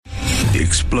The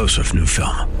explosive new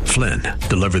film, Flynn,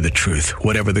 deliver the truth,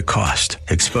 whatever the cost,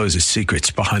 exposes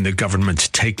secrets behind the government's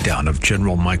takedown of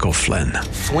General Michael Flynn.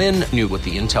 Flynn knew what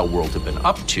the intel world had been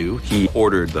up to. He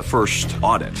ordered the first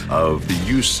audit of the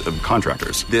use of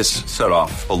contractors. This set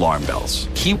off alarm bells.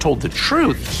 He told the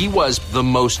truth. He was the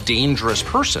most dangerous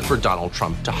person for Donald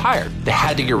Trump to hire. They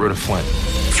had to get rid of Flynn.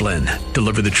 Flynn,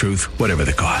 deliver the truth, whatever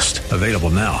the cost. Available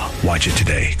now. Watch it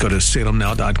today. Go to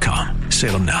salemnow.com.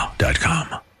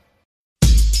 salemnow.com.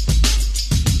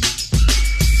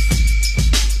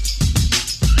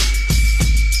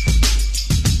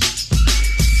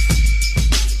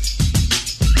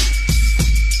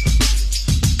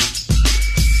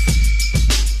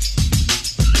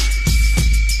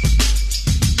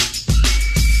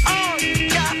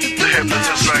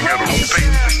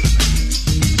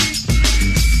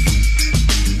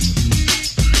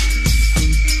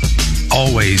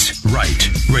 Always Right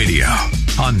Radio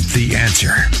on The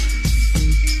Answer.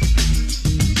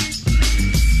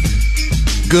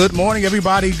 Good morning,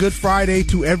 everybody. Good Friday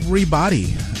to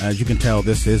everybody. As you can tell,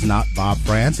 this is not Bob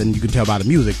France, and you can tell by the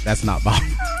music, that's not Bob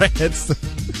France.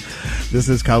 This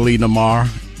is KHALID NAMAR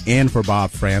in for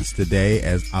Bob France today,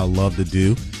 as I love to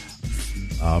do.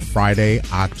 Friday,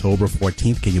 October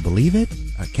 14th. Can you believe it?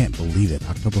 I can't believe it.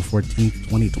 October 14th,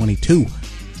 2022.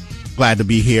 Glad to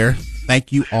be here.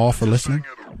 Thank you all for listening.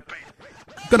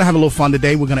 Going to have a little fun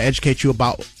today. We're going to educate you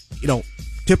about,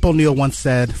 Tip O'Neill once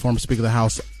said, former Speaker of the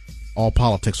House, all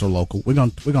politics are local. We're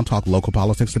going to talk local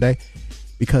politics today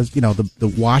because,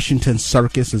 the Washington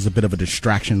circus is a bit of a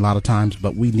distraction a lot of times,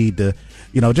 but we need to,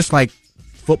 just like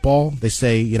football, they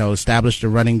say, establish the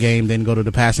running game, then go to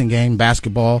the passing game,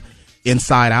 basketball,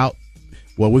 inside out.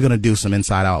 Well, we're going to do some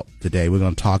inside out today. We're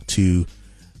going to talk to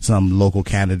some local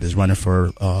candidates running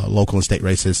for local and state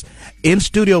races. In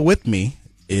studio with me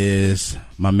is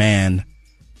my man,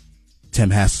 Tim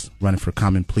Hess, running for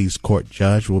Common Pleas Court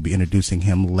Judge. We'll be introducing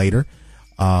him later.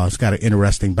 He's got an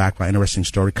interesting background, interesting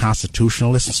story,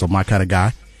 constitutionalist, so my kind of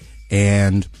guy.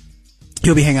 And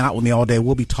he'll be hanging out with me all day.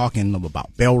 We'll be talking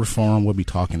about bail reform. We'll be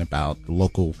talking about the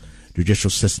local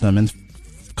judicial system and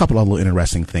a couple of little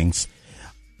interesting things.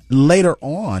 Later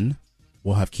on,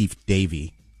 we'll have Keith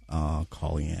Davey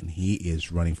calling in. He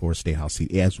is running for a state house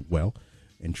seat as well.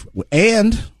 And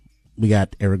we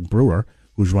got Eric Brewer,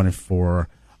 who's running for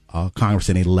Congress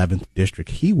in the 11th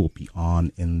District. He will be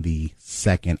on in the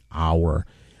second hour,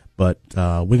 but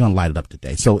we're going to light it up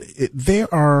today. So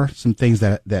there are some things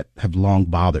that have long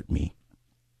bothered me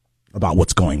about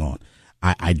what's going on.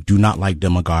 I do not like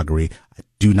demagoguery. I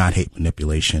do not hate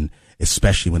manipulation,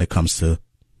 especially when it comes to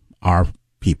our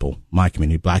people, my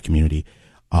community, black community.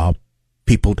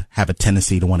 People have a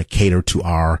tendency to want to cater to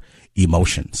our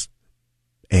emotions,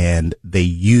 and they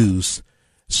use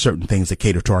certain things that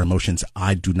cater to our emotions.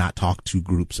 I do not talk to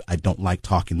groups. I don't like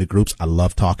talking to groups. I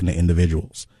love talking to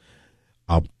individuals.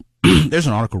 There's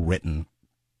an article written,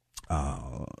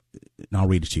 and I'll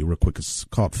read it to you real quick. It's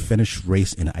called Finish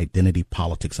Race and Identity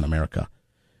Politics in America.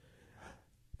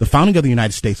 The founding of the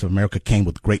United States of America came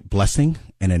with great blessing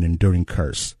and an enduring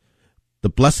curse. The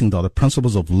blessing, though, the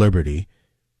principles of liberty,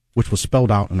 which was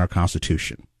spelled out in our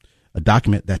Constitution, a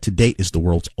document that to date is the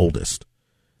world's oldest.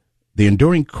 The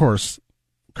enduring curse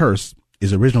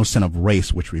is the original sin of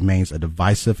race, which remains a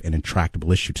divisive and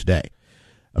intractable issue today.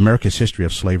 America's history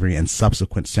of slavery and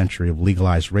subsequent century of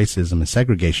legalized racism and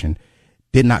segregation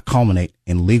did not culminate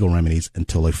in legal remedies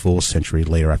until a full century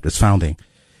later after its founding.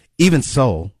 Even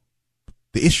so,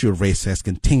 the issue of race has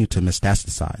continued to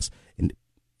metastasize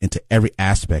into every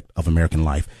aspect of American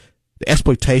life. The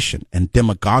exploitation and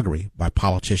demagoguery by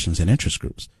politicians and interest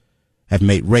groups have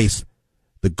made race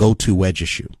the go-to wedge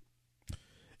issue.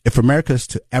 If America is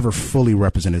to ever fully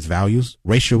represent its values,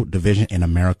 racial division in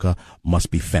America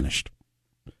must be finished.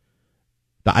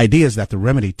 The idea is that the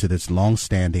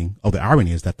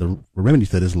irony is that the remedy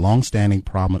to this long-standing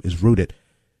problem is rooted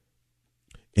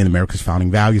in America's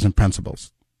founding values and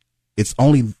principles. If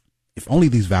only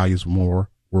these values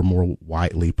were more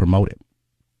widely promoted.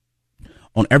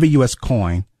 On every U.S.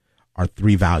 coin are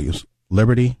three values: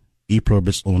 liberty, e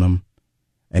pluribus unum,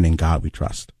 and in God we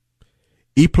trust.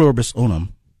 E pluribus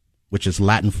unum, which is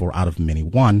Latin for out of many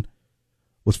one,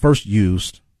 was first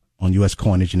used on U.S.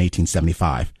 coinage in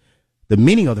 1875. The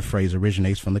meaning of the phrase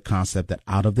originates from the concept that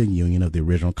out of the union of the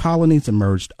original colonies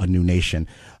emerged a new nation,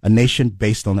 a nation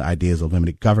based on the ideas of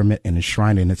limited government and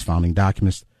enshrined in its founding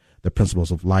documents the principles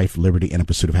of life, liberty, and the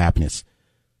pursuit of happiness.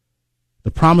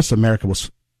 The promise of America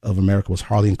was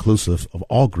hardly inclusive of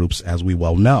all groups, as we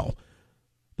well know.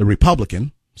 The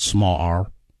Republican, small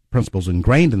r, principles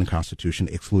ingrained in the Constitution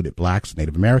excluded blacks,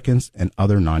 Native Americans, and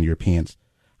other non-Europeans.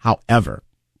 However,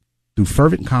 Through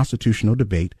fervent constitutional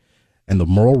debate and the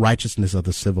moral righteousness of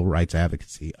the civil rights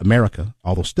advocacy, America,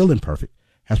 although still imperfect,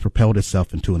 has propelled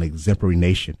itself into an exemplary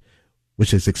nation,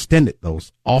 which has extended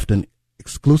those often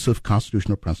exclusive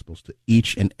constitutional principles to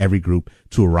each and every group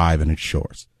to arrive in its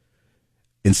shores.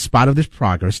 In spite of this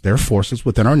progress, there are forces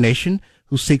within our nation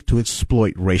who seek to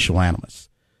exploit racial animus.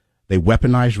 They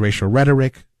weaponize racial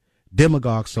rhetoric,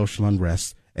 demagogue social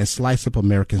unrest, and slice up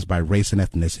Americans by race and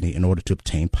ethnicity in order to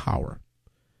obtain power.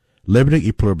 Liberty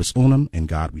e pluribus unum, in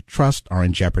God we trust, are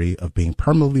in jeopardy of being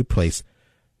permanently placed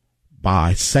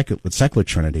by the secular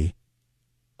trinity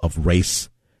of race,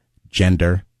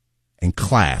 gender, and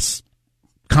class,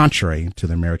 contrary to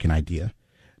the American idea.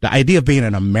 The idea of being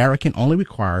an American only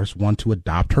requires one to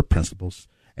adopt her principles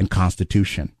and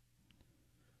constitution.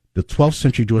 The 12th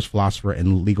century Jewish philosopher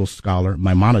and legal scholar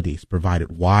Maimonides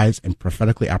provided wise and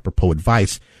prophetically apropos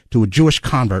advice to a Jewish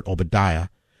convert, Obadiah,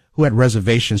 who had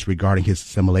reservations regarding his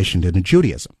assimilation into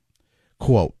Judaism.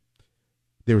 Quote,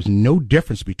 "There is no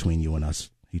difference between you and us,"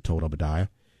 he told Obadiah.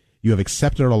 "You have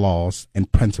accepted our laws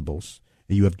and principles,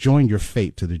 and you have joined your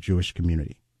fate to the Jewish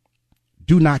community.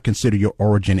 Do not consider your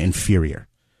origin inferior."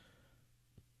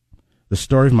 The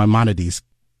story of Maimonides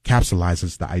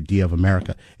capsulizes the idea of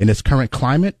America. In its current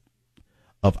climate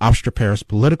of obstreperous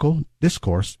political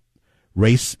discourse,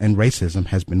 race and racism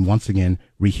has been once again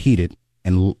reheated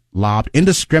and lobbed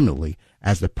indiscriminately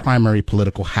as the primary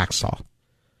political hacksaw.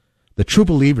 The true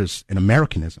believers in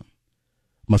Americanism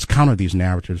must counter these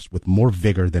narratives with more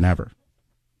vigor than ever.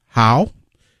 How?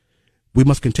 We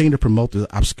must continue to promote the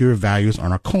obscure values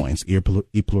on our coins, e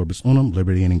pluribus unum,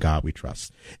 liberty, and in God we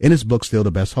trust. In his book, Still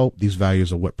the Best Hope, these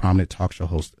values are what prominent talk show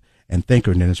host and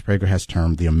thinker Dennis Prager has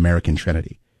termed the American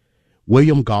Trinity.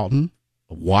 William Galton,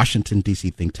 a Washington,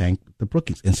 D.C. think tank, the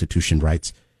Brookings Institution,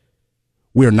 writes,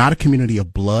 "We are not a community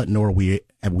of blood, nor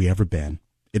have we ever been.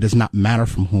 It does not matter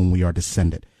from whom we are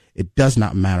descended. It does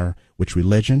not matter which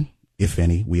religion, if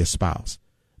any, we espouse.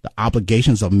 The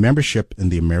obligations of membership in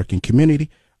the American community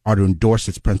are to endorse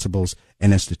its principles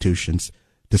and institutions,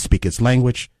 to speak its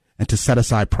language, and to set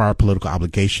aside prior political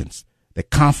obligations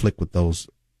that conflict with those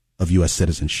of U.S.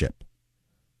 citizenship.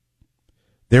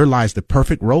 There lies the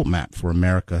perfect roadmap for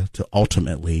America to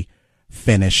ultimately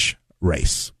finish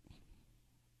race."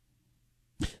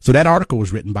 So that article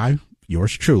was written by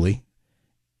yours truly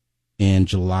in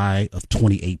July of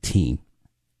 2018.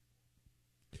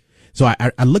 So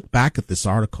I look back at this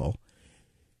article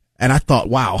and I thought,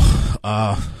 wow,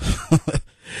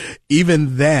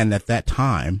 even then at that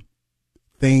time,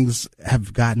 things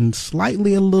have gotten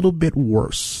slightly a little bit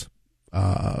worse.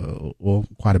 Well,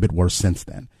 quite a bit worse since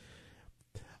then.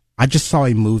 I just saw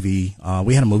a movie.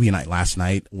 We had a movie night last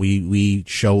night. We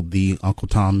showed the Uncle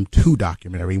Tom 2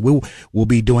 documentary. We'll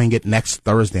be doing it next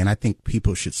Thursday, and I think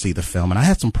people should see the film. And I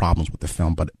had some problems with the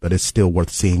film, but it's still worth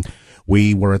seeing.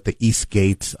 We were at the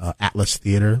Eastgate Atlas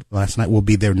Theater last night. We'll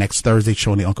be there next Thursday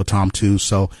showing the Uncle Tom 2,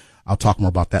 so I'll talk more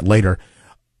about that later.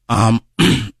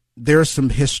 There's some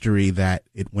history that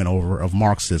it went over of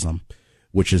Marxism,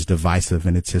 which is divisive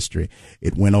in its history.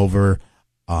 It went over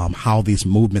how these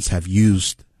movements have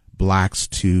used blacks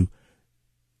to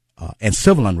and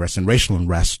civil unrest and racial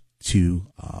unrest to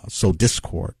sow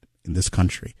discord in this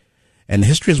country. And the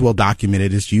history is well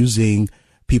documented. It's using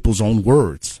people's own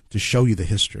words to show you the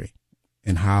history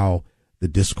and how the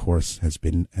discourse has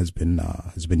been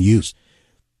used.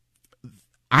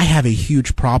 I have a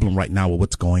huge problem right now with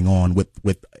what's going on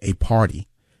with a party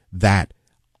that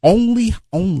only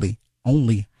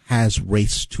has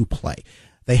race to play.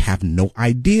 They have no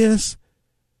ideas.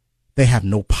 They have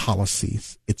no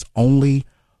policies. It's only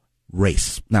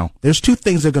race. Now, there's two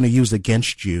things they're going to use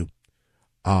against you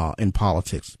in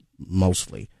politics,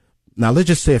 mostly. Now, let's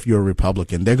just say if you're a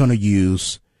Republican, they're going to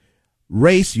use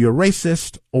race, you're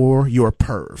racist, or you're a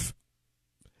perv.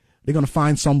 They're going to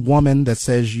find some woman that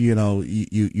says,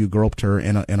 you groped her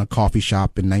in a coffee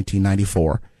shop in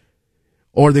 1994.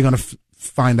 Or they're going to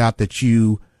find out that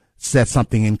you said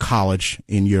something in college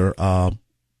in your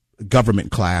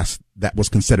government class that was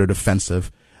considered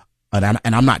offensive. And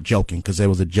I'm not joking, because there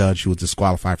was a judge who was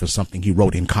disqualified for something he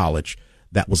wrote in college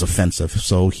that was offensive.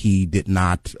 So he did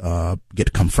not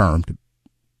get confirmed.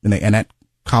 And that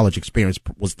college experience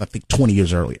was, I think, 20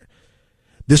 years earlier.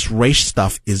 This race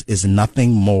stuff is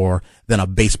nothing more than a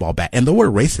baseball bat. And the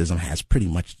word racism has pretty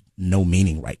much no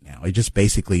meaning right now. It's just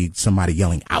basically somebody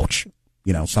yelling, ouch,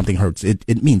 something hurts.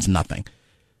 It means nothing.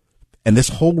 And this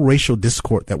whole racial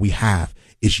discord that we have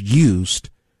is used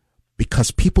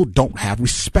because people don't have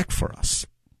respect for us.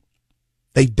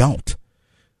 They don't.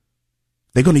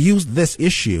 They're going to use this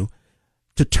issue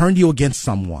to turn you against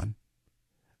someone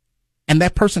And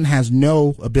that person has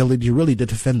no ability really to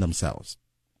defend themselves.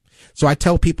 So I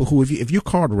tell people who, if you're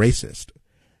called racist,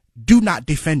 do not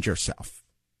defend yourself,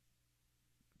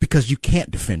 because you can't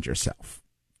defend yourself.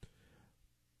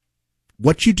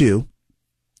 What you do,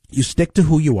 you stick to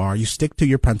who you are, you stick to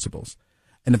your principles.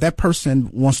 And if that person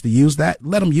wants to use that,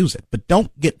 let them use it. But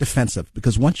don't get defensive,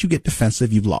 because once you get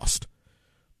defensive, you've lost.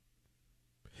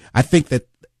 I think that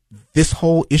this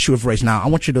whole issue of race, now I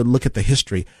want you to look at the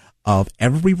history of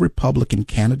every Republican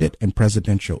candidate and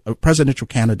presidential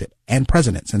candidate and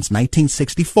president since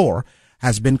 1964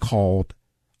 has been called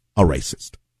a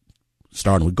racist.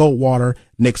 Starting with Goldwater,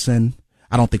 Nixon.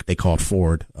 I don't think they called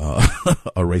Ford a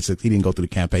racist. He didn't go through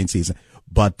the campaign season.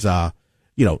 But,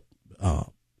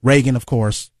 Reagan, of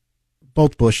course,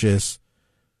 both Bushes,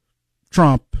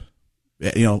 Trump,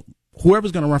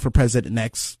 whoever's going to run for president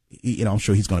next, I'm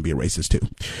sure he's going to be a racist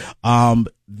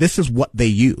too. This is what they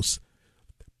use.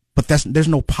 But there's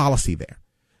no policy there.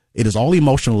 It is all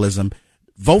emotionalism.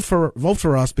 Vote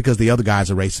for us because the other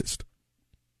guy's a racist.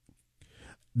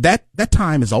 That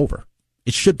time is over.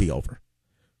 It should be over.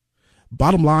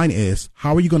 Bottom line is,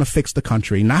 how are you going to fix the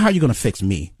country? Not how you're going to fix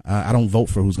me. I don't vote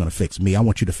for who's going to fix me. I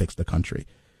want you to fix the country.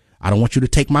 I don't want you to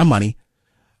take my money.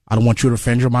 I don't want you to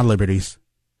infringe on my liberties.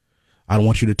 I don't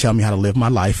want you to tell me how to live my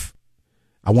life.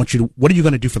 What are you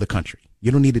going to do for the country?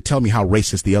 You don't need to tell me how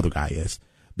racist the other guy is.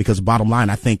 Because bottom line,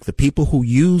 I think the people who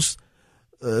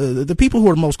the people who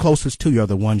are most closest to you are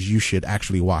the ones you should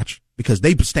actually watch, because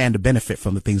they stand to benefit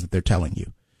from the things that they're telling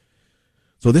you.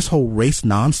 So this whole race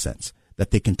nonsense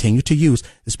that they continue to use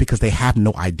is because they have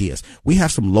no ideas. We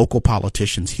have some local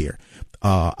politicians here.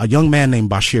 A young man named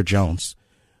Bashir Jones,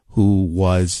 who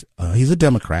was, he's a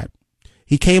Democrat.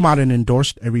 He came out and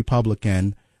endorsed a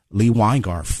Republican, Lee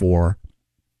Weingart, for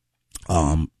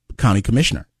county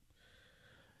commissioner.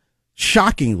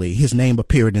 Shockingly, his name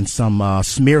appeared in some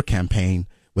smear campaign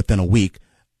within a week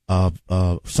of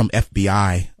some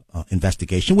FBI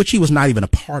investigation, which he was not even a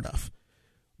part of.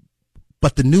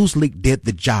 But the news leak did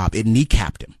the job. It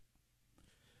kneecapped him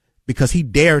because he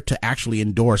dared to actually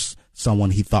endorse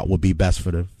someone he thought would be best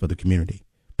for the community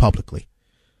publicly.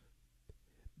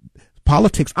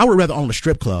 Politics, I would rather own a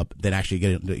strip club than actually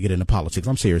get into politics.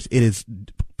 I'm serious. It is,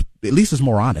 at least it's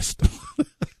more honest.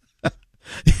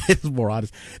 It's more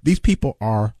honest. These people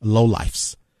are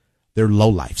lowlifes. They're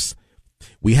lowlifes.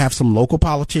 We have some local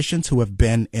politicians who have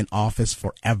been in office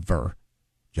forever,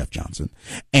 Jeff Johnson,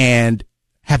 and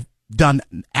have done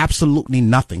absolutely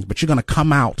nothing. But you're going to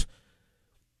come out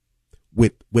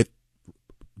with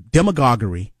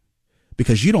demagoguery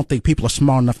because you don't think people are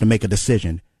smart enough to make a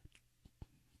decision.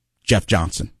 Jeff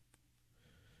Johnson.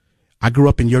 I grew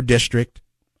up in your district.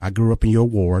 I grew up in your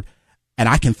ward, and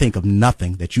I can think of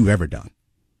nothing that you've ever done.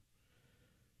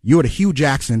 You're the Hugh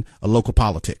Jackson of local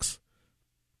politics.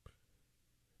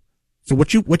 So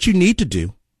what you need to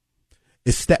do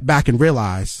is step back and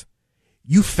realize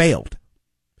you failed.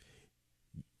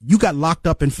 You got locked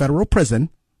up in federal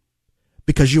prison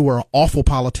because you were an awful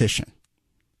politician.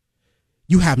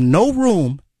 You have no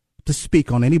room to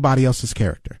speak on anybody else's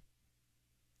character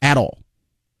at all.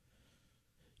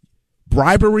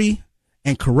 Bribery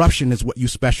and corruption is what you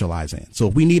specialize in. So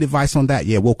if we need advice on that,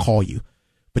 yeah, we'll call you.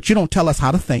 But you don't tell us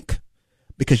how to think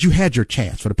because you had your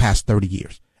chance for the past 30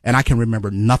 years. And I can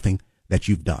remember nothing that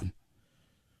you've done.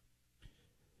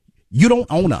 You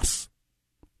don't own us.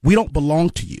 We don't belong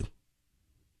to you.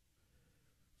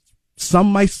 Some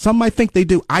might think they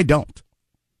do. I don't.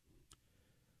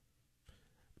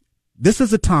 This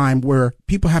is a time where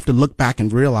people have to look back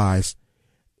and realize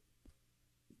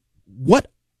what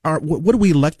do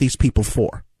we elect these people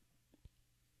for?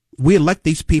 We elect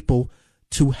these people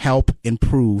to help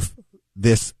improve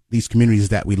these communities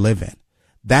that we live in.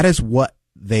 That is what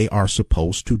they are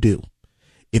supposed to do.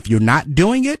 If you're not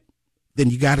doing it, then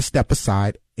you got to step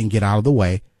aside and get out of the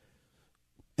way,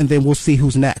 and then we'll see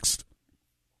who's next.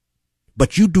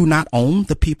 But you do not own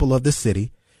the people of the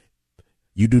city.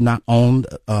 You do not own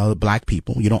black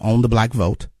people. You don't own the black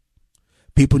vote.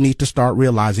 People need to start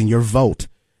realizing your vote.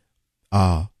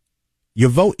 Your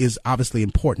vote is obviously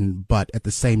important, but at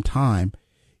the same time,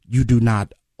 you do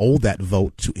not owe that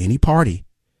vote to any party.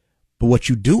 But what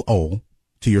you do owe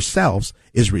to yourselves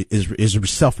is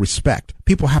self-respect.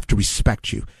 People have to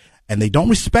respect you, and they don't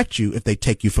respect you if they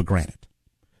take you for granted.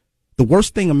 The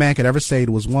worst thing a man could ever say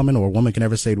to his woman, or a woman can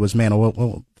ever say to his man,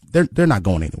 well, they're not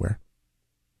going anywhere.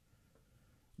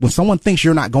 When someone thinks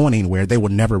you're not going anywhere, they will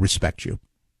never respect you.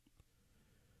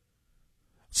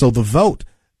 So the vote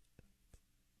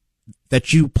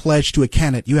that you pledge to a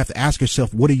candidate, you have to ask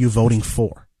yourself, what are you voting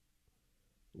for?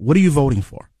 What are you voting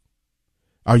for?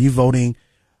 Are you voting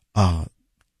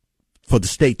for the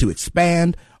state to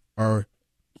expand, or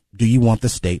do you want the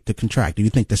state to contract? Do you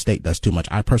think the state does too much?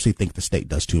 I personally think the state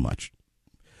does too much.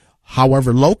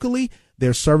 However, locally, there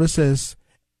are services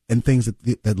and things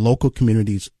that local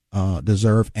communities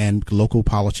deserve and local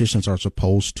politicians are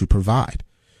supposed to provide.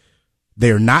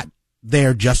 They're not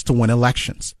there just to win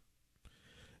elections.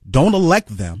 Don't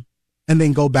elect them and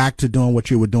then go back to doing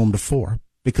what you were doing before,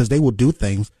 because they will do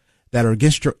things that are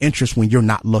against your interest when you're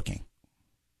not looking.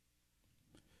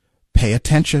 Pay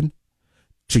attention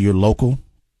to your local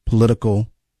political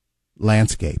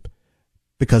landscape,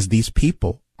 because these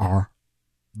people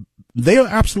they are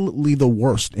absolutely the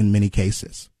worst in many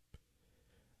cases.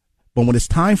 But when it's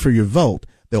time for your vote,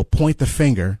 they'll point the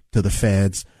finger to the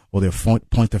feds, or they'll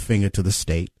point the finger to the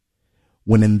state,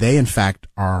 when they in fact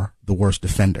are the worst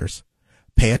offenders.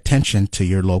 Pay attention to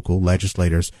your local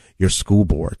legislators, your school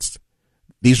boards.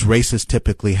 These races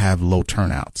typically have low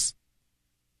turnouts.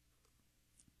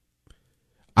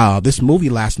 This movie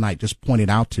last night just pointed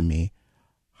out to me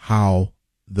how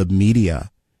the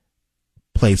media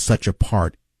plays such a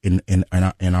part in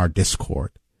our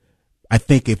discord. I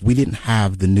think if we didn't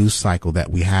have the news cycle that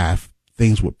we have,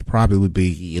 things would probably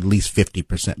be at least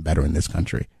 50% better in this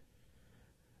country.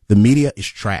 The media is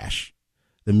trash.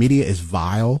 The media is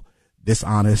vile,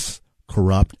 dishonest,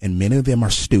 corrupt, and many of them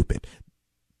are stupid.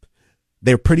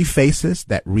 They're pretty faces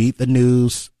that read the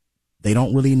news. They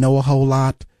don't really know a whole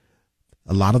lot.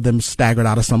 A lot of them staggered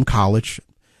out of some college.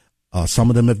 Some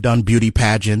of them have done beauty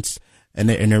pageants, and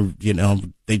they're,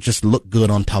 they just look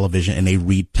good on television, and they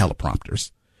read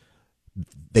teleprompters.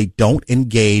 They don't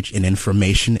engage in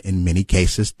information in many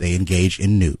cases. They engage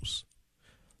in news.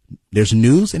 There's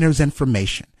news and there's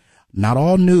information. Not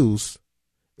all news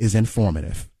is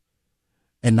informative,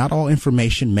 and not all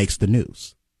information makes the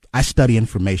news. I study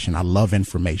information. I love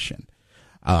information.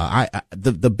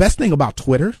 The best thing about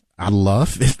Twitter I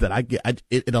love is that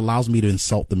it allows me to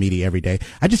insult the media every day.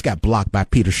 I just got blocked by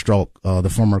Peter Strzok, the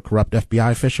former corrupt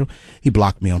FBI official. He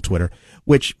blocked me on Twitter,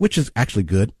 which is actually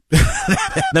good.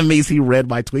 That means he read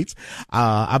my tweets.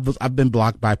 I've been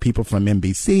blocked by people from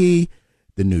NBC,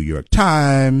 the New York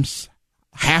Times,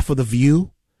 half of The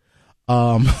View.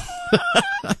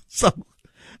 So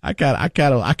I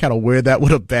kind of wear that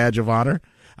with a badge of honor.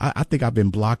 I think I've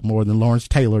been blocked more than Lawrence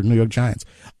Taylor, New York Giants.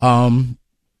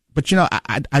 But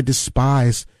I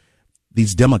despise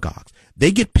these demagogues.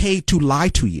 They get paid to lie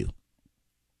to you.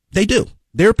 They do.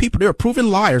 There are proven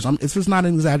liars. This is not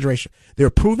an exaggeration. There are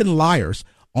proven liars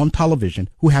on television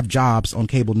who have jobs on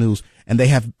cable news, and they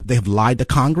have lied to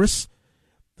Congress.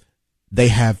 They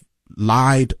have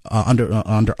lied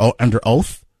under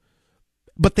oath,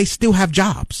 but they still have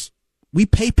jobs. We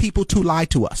pay people to lie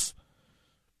to us.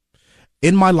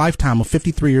 In my lifetime of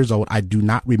 53 years old, I do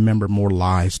not remember more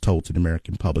lies told to the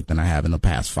American public than I have in the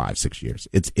past 5-6 years.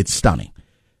 It's stunning.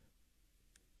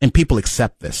 And people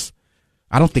accept this.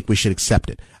 I don't think we should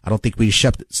accept it. I don't think we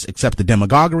should accept the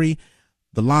demagoguery,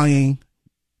 the lying.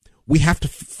 We have to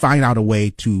find out a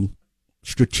way to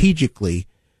strategically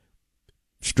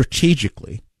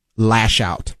lash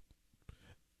out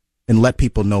and let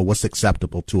people know what's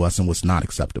acceptable to us and what's not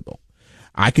acceptable.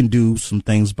 I can do some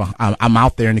things. I'm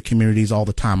out there in the communities all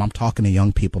the time. I'm talking to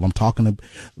young people. I'm talking to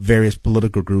various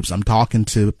political groups. I'm talking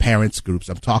to parents groups.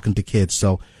 I'm talking to kids.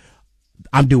 So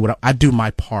I do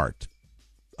my part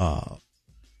to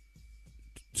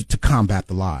combat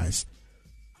the lies.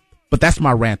 But that's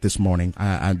my rant this morning.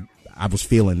 I was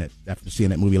feeling it after seeing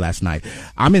that movie last night.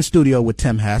 I'm in studio with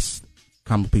Tim Hess,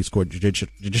 Common Pleas Court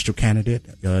judicial candidate.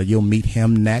 You'll meet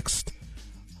him next.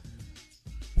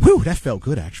 Whew, that felt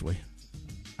good, actually.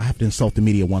 I have to insult the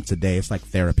media once a day. It's like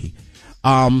therapy.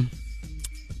 KHALID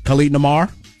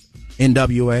NAMAR,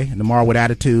 NWA, NAMAR with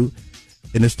Attitude,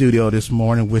 in the studio this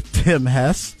morning with Tim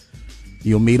Hess.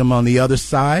 You'll meet him on the other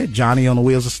side. Johnny on the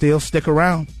Wheels of Steel. Stick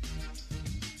around.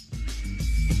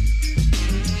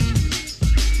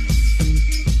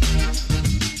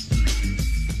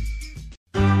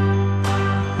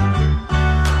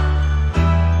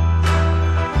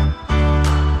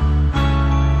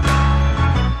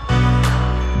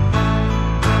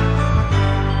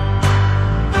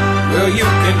 Well, you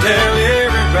can tell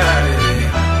everybody.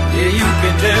 Yeah, you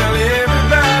can tell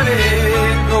everybody.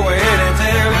 Go ahead and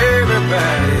tell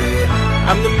everybody.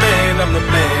 I'm the man, I'm the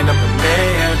man, I'm the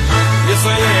man. Yes,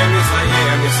 I am, yes, I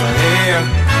am, yes, I am.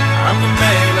 I'm the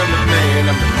man, I'm the man,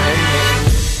 I'm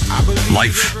the man.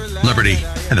 Life, liberty,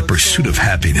 and the pursuit of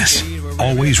happiness.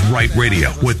 Always Right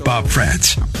Radio with Bob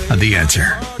France on The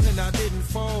Answer.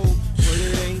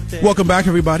 Welcome back,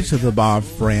 everybody, to the Bob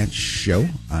France Show.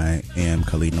 I am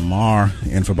KHALID NAMAR,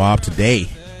 and for Bob today,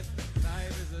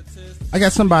 I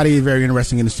got somebody very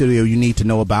interesting in the studio you need to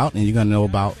know about, and you're going to know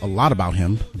about a lot about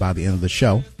him by the end of the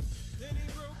show.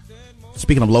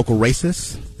 Speaking of local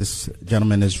races, this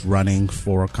gentleman is running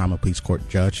for a common pleas court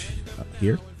judge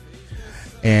here,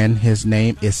 and his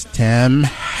name is Tim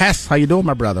Hess. How you doing,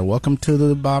 my brother? Welcome to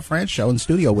the Bob France Show in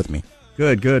studio with me.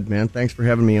 Good, man. Thanks for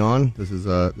having me on. This is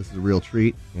a real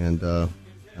treat, and I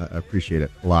appreciate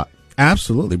it a lot.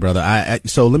 Absolutely, brother.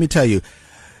 So let me tell you,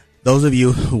 those of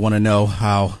you who want to know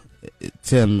how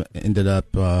Tim ended up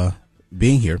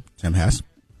being here, Tim Hess,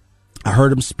 I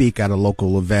heard him speak at a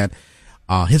local event.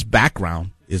 His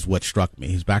background is what struck me.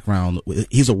 His background,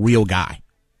 he's a real guy.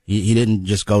 He didn't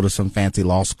just go to some fancy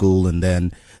law school and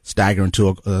then stagger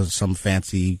into some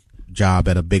fancy job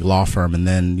at a big law firm and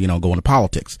then, go into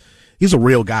politics. He's a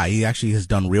real guy. He actually has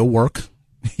done real work.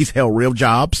 He's held real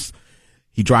jobs.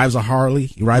 He drives a Harley.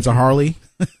 He rides a Harley.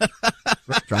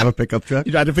 Drive a pickup truck.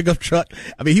 He drives a pickup truck.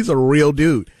 I mean, he's a real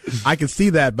dude. I can see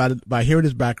that by hearing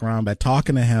his background, by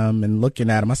talking to him and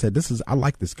looking at him. I said, I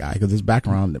like this guy because his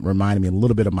background reminded me a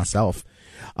little bit of myself.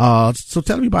 So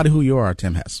tell everybody who you are,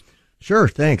 Tim Hess. Sure,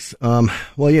 thanks. To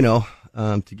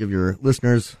give your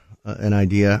listeners an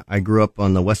idea, I grew up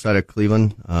on the west side of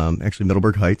Cleveland, actually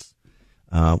Middleburg Heights.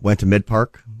 Went to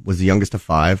Mid-Park, was the youngest of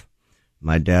 5.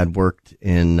 My dad worked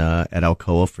at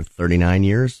Alcoa for 39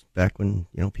 years, back when,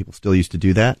 people still used to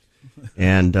do that.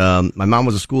 And my mom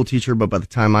was a school teacher, but by the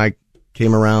time I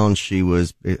came around, she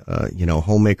was,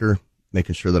 homemaker,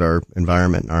 making sure that our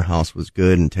environment in our house was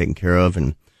good and taken care of.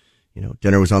 And,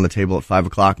 dinner was on the table at 5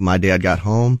 o'clock. My dad got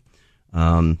home.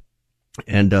 So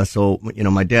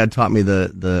my dad taught me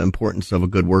the importance of a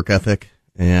good work ethic,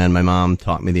 and my mom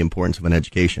taught me the importance of an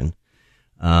education.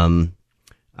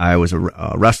 I was a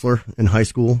wrestler in high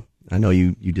school. I know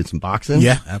you did some boxing.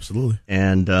 Yeah, absolutely.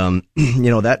 And,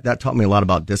 that taught me a lot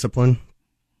about discipline.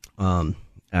 I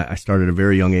started at a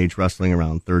very young age wrestling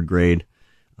around 3rd grade,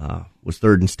 was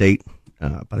 3rd in state.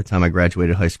 By the time I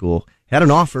graduated high school, had an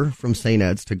offer from St.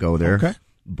 Ed's to go there. Okay.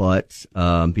 But,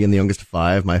 being the youngest of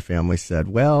 5, my family said,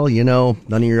 well, none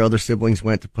of your other siblings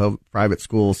went to private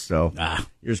schools, so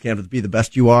you're just going to have to be the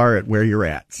best you are at where you're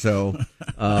at. So,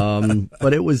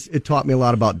 but it taught me a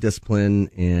lot about discipline.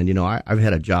 And, I've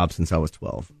had a job since I was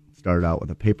 12. Started out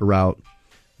with a paper route,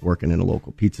 working in a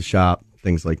local pizza shop,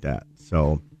 things like that.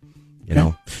 So,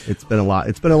 it's been a lot.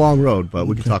 It's been a long road, but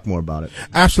we can talk more about it.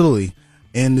 Absolutely.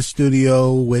 In the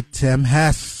studio with Tim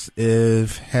Hess.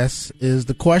 If Hess is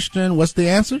the question, what's the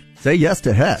answer? Say yes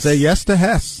to Hess. Say yes to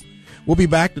Hess. We'll be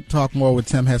back to talk more with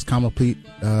Tim Hess, common pleas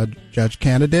judge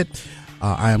candidate.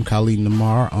 I am KHALID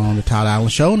NAMAR on the Todd Allen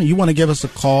Show. And you want to give us a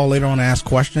call later on and ask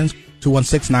questions,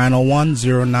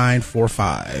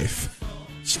 216-901-0945.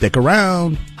 Stick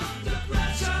around.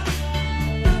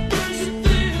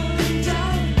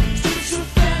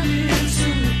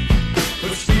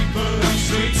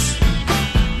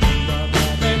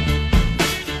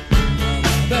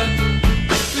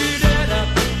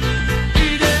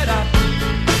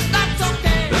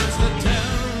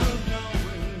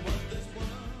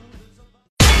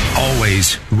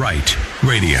 Right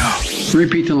Radio.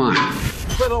 Repeat the line.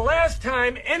 For the last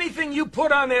time, anything you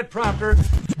put on that prompter,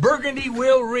 Burgundy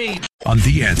will read. On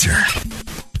The Answer.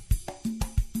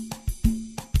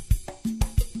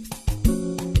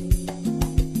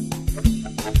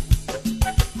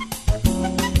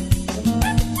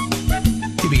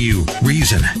 Giving you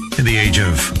reason in the age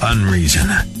of unreason.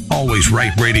 Always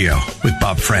Right Radio with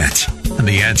Bob France on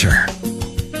The Answer.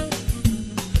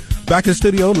 Back in the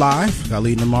studio live,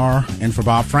 KHALID NAMAR and for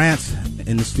Bob France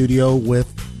in the studio with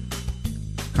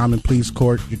Common Pleas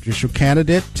Court Judicial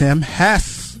Candidate Tim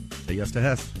Hess. Say yes to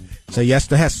Hess. Say yes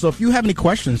to Hess. So if you have any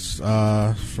questions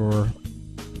for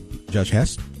Judge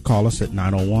Hess, call us at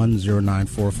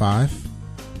 901-0945,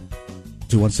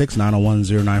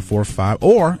 216-901-0945,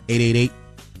 or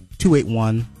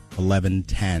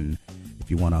 888-281-1110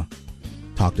 if you want to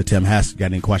talk to Tim Hess, got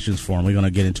any questions for him. We're going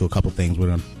to get into a couple things. We're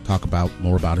going to talk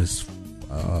more about his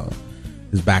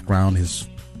background, his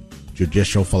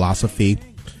judicial philosophy.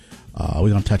 We're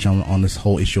going to touch on this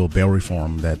whole issue of bail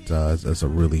reform that is a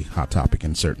really hot topic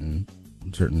in certain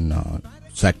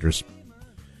sectors.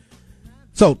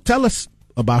 So tell us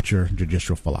about your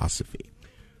judicial philosophy.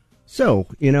 So,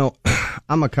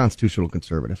 I'm a constitutional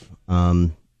conservative. I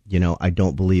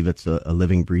don't believe it's a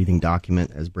living, breathing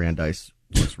document, as Brandeis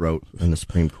once wrote in the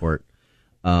Supreme Court.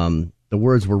 The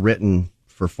words were written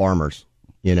for farmers.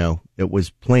 It was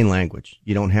plain language.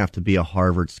 You don't have to be a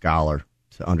Harvard scholar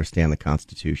to understand the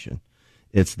Constitution.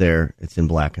 It's there. It's in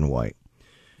black and white.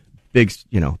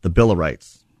 The Bill of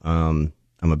Rights. I'm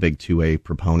a big 2A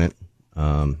proponent.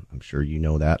 I'm sure you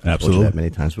know that. Absolutely. I've told you that many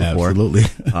times before. Absolutely.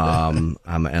 I'm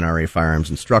an NRA firearms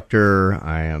instructor.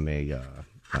 I am a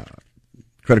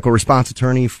critical response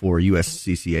attorney for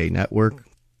USCCA Network,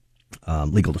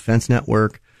 Legal Defense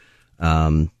Network.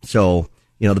 So,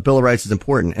 the Bill of Rights is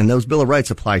important, and those Bill of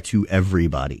Rights apply to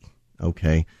everybody.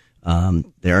 Okay.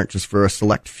 They aren't just for a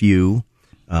select few.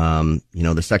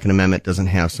 The Second Amendment doesn't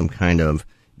have some kind of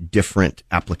different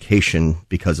application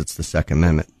because it's the Second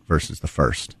Amendment versus the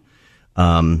First.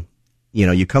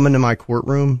 You come into my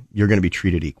courtroom, you're going to be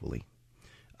treated equally.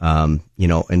 And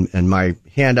my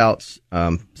handouts,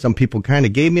 some people kind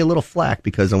of gave me a little flack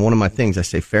because on one of my things I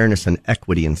say fairness and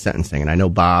equity in sentencing. And I know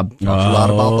Bob talks a lot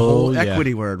about the whole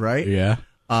equity word, right? Yeah.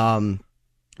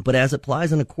 But as it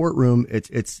applies in a courtroom,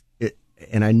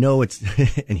 and I know it's,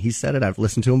 and he said it, I've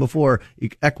listened to him before,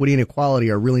 equity and equality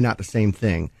are really not the same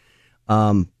thing.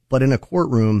 But in a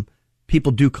courtroom,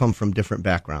 people do come from different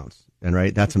backgrounds, and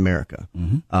right, that's America.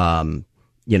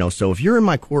 Mm-hmm. So if you're in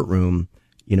my courtroom,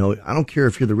 I don't care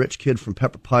if you're the rich kid from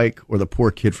Pepper Pike or the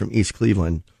poor kid from East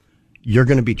Cleveland, you're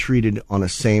going to be treated on the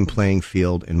same playing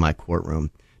field in my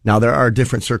courtroom. Now, there are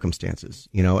different circumstances.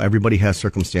 Everybody has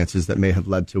circumstances that may have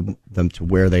led to them to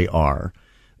where they are.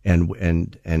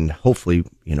 And hopefully,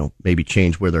 maybe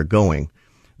change where they're going.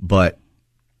 But,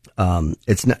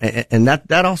 it's not, and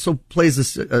that also plays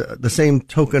this, the same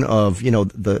token of,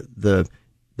 the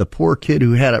poor kid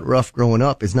who had it rough growing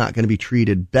up is not going to be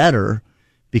treated better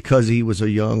because he was a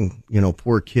young,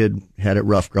 poor kid had it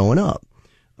rough growing up.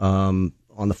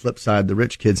 On the flip side, the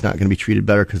rich kid's not going to be treated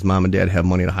better because mom and dad have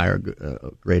money to hire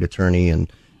a great attorney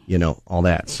and, all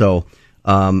that. So,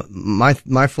 my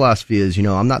philosophy is,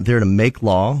 I'm not there to make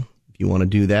law. If you want to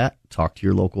do that, talk to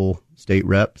your local state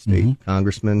rep, state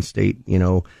congressman, state,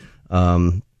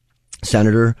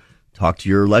 senator, talk to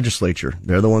your legislature.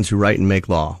 They're the ones who write and make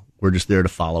law. We're just there to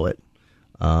follow it.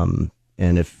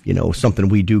 And if, something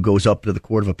we do goes up to the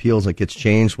Court of Appeals that gets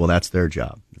changed, well, that's their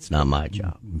job. It's not my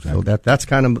job. Exactly. So that's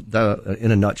kind of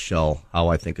in a nutshell how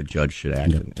I think a judge should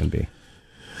act and be.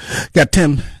 Got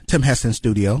Tim Hess in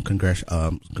studio,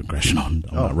 congressional.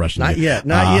 Not rushing not it. Yet.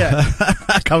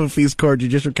 Common Pleas Court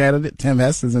Judicial Candidate Tim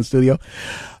Hess is in studio.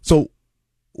 So,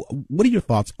 what are your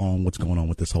thoughts on what's going on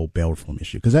with this whole bail reform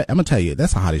issue? Because I'm gonna tell you,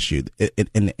 that's a hot issue,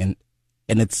 and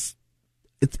it's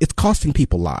costing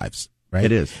people lives, right?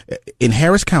 It is. In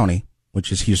Harris County,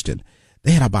 which is Houston,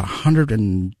 they had about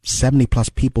 170 plus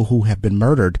people who have been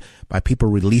murdered by people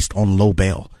released on low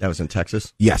bail. That was in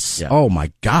Texas? Yes. Yeah. Oh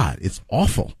my God. It's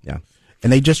awful. Yeah.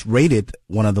 And they just raided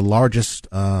one of the largest,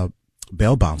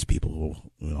 bail bonds people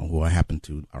who I happen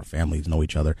to, our families know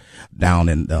each other down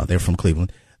in, they're from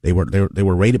Cleveland. They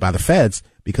were raided by the feds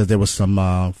because there was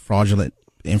some, fraudulent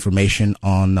information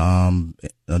on,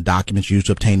 documents used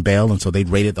to obtain bail. And so they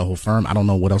raided the whole firm. I don't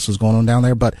know what else is going on down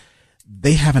there, but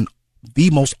they have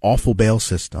the most awful bail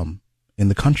system in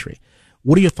the country.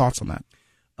 What are your thoughts on that?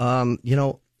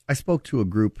 I spoke to a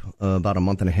group about a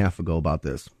month and a half ago about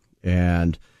this,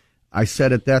 and I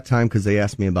said at that time, because they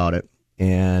asked me about it,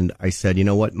 and I said, you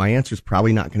know what, my answer is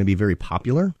probably not going to be very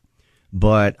popular,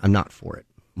 but I'm not for it.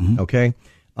 Mm-hmm. Okay.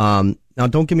 Now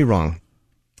don't get me wrong.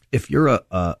 If you're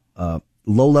a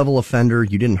low-level offender,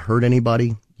 you didn't hurt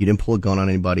anybody, you didn't pull a gun on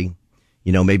anybody,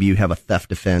 maybe you have a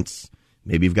theft offense,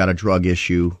 maybe you've got a drug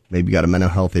issue, maybe you got a mental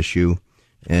health issue,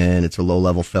 and it's a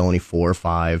low-level felony 4 or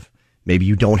 5. Maybe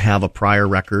you don't have a prior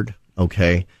record,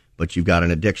 okay, but you've got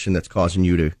an addiction that's causing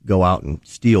you to go out and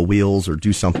steal wheels or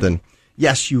do something.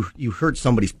 Yes, you hurt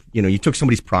somebody's, you took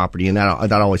somebody's property, and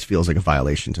that always feels like a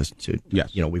violation to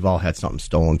yes. We've all had something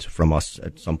stolen from us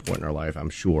at some point in our life,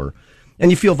 I'm sure, and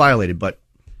you feel violated. But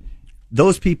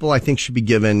those people, I think, should be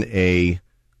given a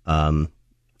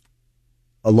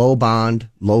low bond,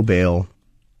 low bail,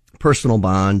 personal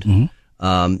bond. Mm-hmm.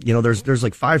 There's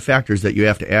like 5 factors that you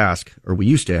have to ask, or we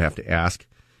used to have to ask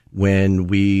when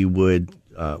you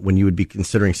would be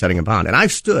considering setting a bond. And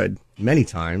I've stood many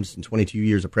times in 22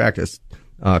 years of practice,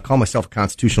 call myself a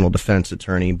constitutional defense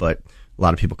attorney, but a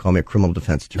lot of people call me a criminal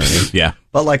defense attorney. Yeah.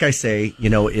 But like I say,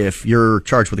 if you're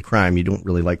charged with a crime, you don't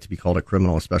really like to be called a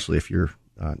criminal, especially if you're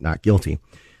not guilty.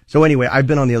 So anyway, I've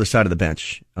been on the other side of the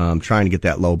bench, trying to get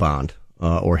that low bond.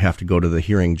 Or have to go to the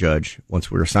hearing judge once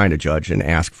we're assigned a judge and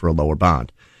ask for a lower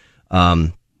bond.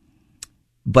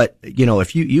 But,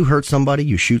 if you hurt somebody,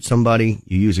 you shoot somebody,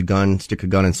 you use a gun, stick a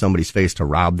gun in somebody's face to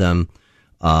rob them,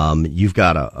 you've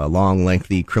got a long,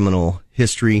 lengthy criminal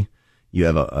history, you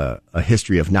have a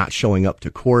history of not showing up to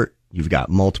court, you've got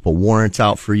multiple warrants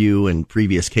out for you in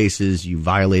previous cases, you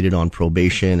violated on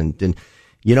probation, and then,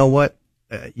 you know what?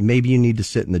 Maybe you need to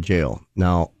sit in the jail.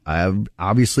 Now,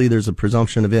 obviously there's a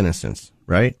presumption of innocence,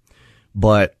 right?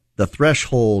 But the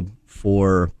threshold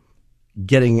for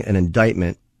getting an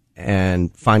indictment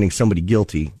and finding somebody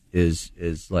guilty is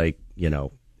like,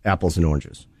 apples and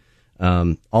oranges.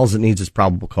 All it needs is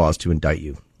probable cause to indict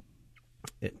you.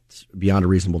 It's beyond a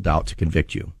reasonable doubt to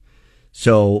convict you.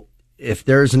 So if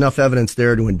there's enough evidence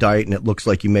there to indict and it looks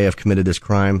like you may have committed this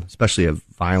crime, especially a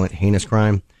violent, heinous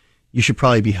crime, you should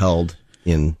probably be held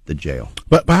in the jail.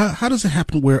 But how does it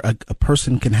happen where a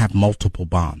person can have multiple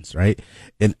bonds, right?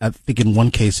 And I think in one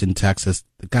case in Texas,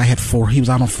 the guy he was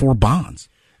out on 4 bonds,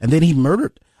 and then he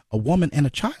murdered a woman and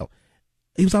a child.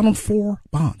 He was out on 4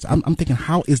 bonds. I'm thinking,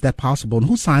 how is that possible? And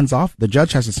who signs off? The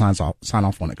judge has to sign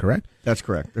off on it, correct? That's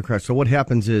correct. They're correct. So what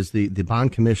happens is the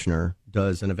bond commissioner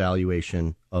does an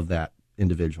evaluation of that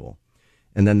individual,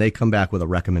 and then they come back with a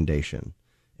recommendation.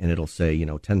 And it'll say,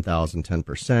 10,000,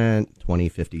 10%, 20,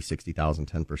 50,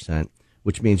 60,000, 10%,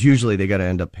 which means usually they got to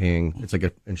end up paying, it's like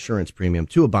an insurance premium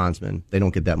to a bondsman. They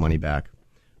don't get that money back.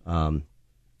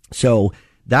 So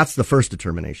that's the first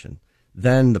determination.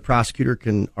 Then the prosecutor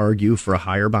can argue for a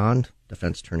higher bond.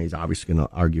 Defense attorney is obviously going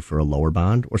to argue for a lower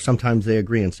bond, or sometimes they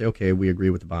agree and say, okay, we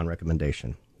agree with the bond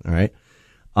recommendation. All right.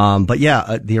 But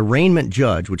yeah, the arraignment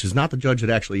judge, which is not the judge that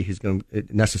actually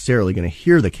necessarily going to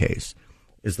hear the case,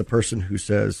 is the person who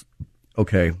says,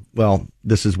 okay, well,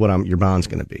 this is what your bond's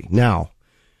going to be. Now,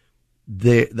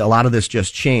 a lot of this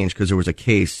just changed because there was a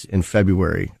case in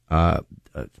February. Now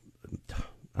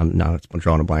it's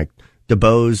drawing a blank.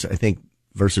 DuBose, I think,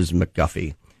 versus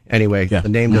McGuffey. Anyway, The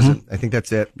name doesn't, I think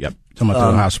that's it. Yep. Talking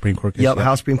about the House Supreme Court case. Yep,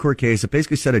 House Supreme Court case. It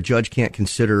basically said a judge can't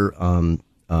consider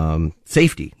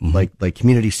safety, like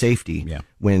community safety,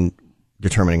 when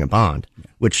determining a bond,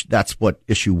 which that's what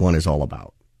issue 1 is all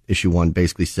about. Issue 1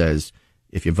 basically says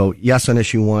if you vote yes on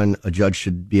issue 1, a judge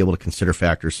should be able to consider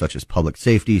factors such as public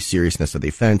safety, seriousness of the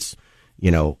offense,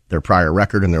 their prior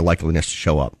record, and their likeliness to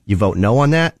show up. You vote no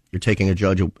on that, you're taking a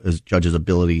judge's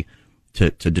ability to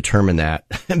determine that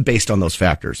based on those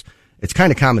factors. It's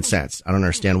kind of common sense. I don't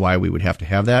understand why we would have to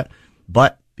have that,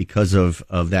 but because of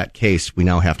that case, we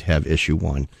now have to have issue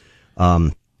 1.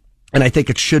 And I think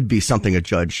it should be something a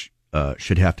judge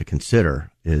should have to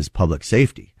consider is public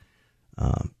safety.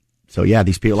 So yeah,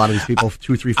 a lot of these people,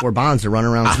 2, 3, 4 bonds, they're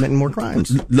running around committing more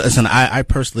crimes. Listen, I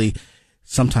personally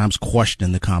sometimes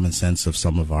question the common sense of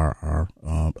some of our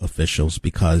officials,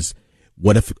 because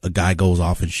what if a guy goes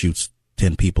off and shoots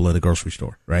 10 people at a grocery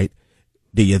store, right?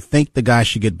 Do you think the guy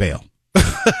should get bail?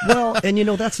 Well, and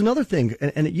that's another thing.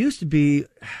 And it used to be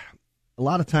a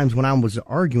lot of times when I was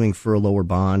arguing for a lower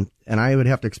bond, and I would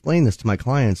have to explain this to my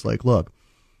clients, like, look,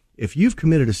 if you've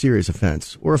committed a serious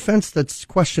offense or offense that's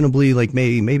questionably like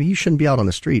maybe you shouldn't be out on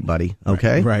the street, buddy.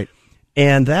 Okay. Right.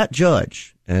 And that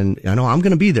judge, and I know I'm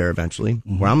going to be there eventually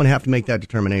where I'm going to have to make that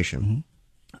determination.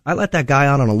 I let that guy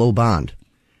out on a low bond.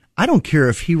 I don't care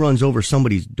if he runs over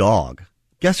somebody's dog.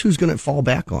 Guess who's going to fall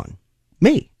back on?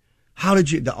 Me. How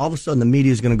did you, all of a sudden the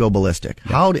media is going to go ballistic?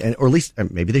 Yeah. Or at least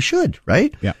maybe they should,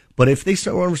 right? Yeah. But if they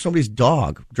start running over somebody's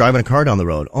dog, driving a car down the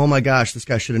road, oh my gosh, this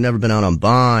guy should have never been out on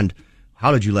bond.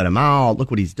 How did you let him out? Look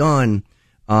what he's done.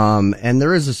 And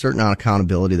there is a certain amount of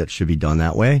accountability that should be done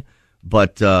that way.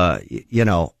 But,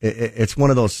 it's one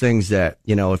of those things that,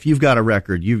 if you've got a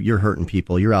record, you're hurting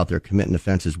people, you're out there committing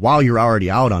offenses while you're already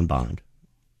out on bond.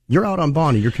 You're out on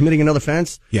bond and you're committing another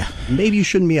offense. Yeah. Maybe you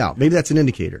shouldn't be out. Maybe that's an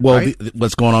indicator. Well, right?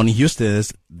 What's going on in Houston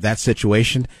is that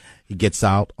situation. He gets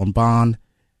out on bond,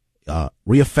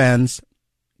 reoffends,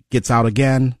 gets out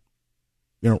again,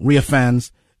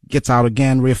 reoffends, gets out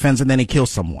again, reoffends, and then he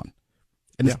kills someone.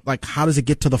 And it's like, how does it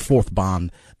get to the 4th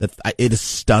bond? It is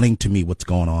stunning to me what's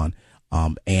going on.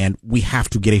 And we have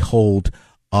to get a hold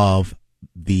of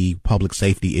the public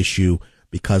safety issue,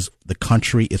 because the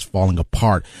country is falling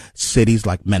apart. Cities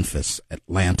like Memphis,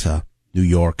 Atlanta, New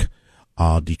York,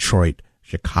 Detroit,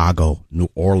 Chicago, New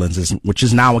Orleans, which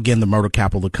is now again the murder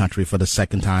capital of the country for the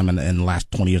second time in the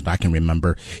last 20 years that I can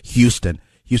remember. Houston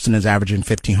is averaging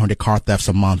 1,500 car thefts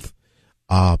a month.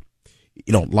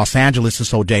 Los Angeles is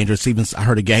so dangerous. Even I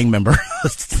heard a gang member,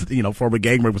 former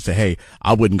gang member say, hey,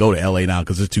 I wouldn't go to LA now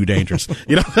because it's too dangerous.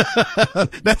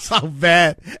 That's how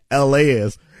bad LA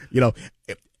is.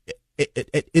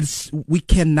 We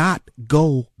cannot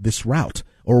go this route,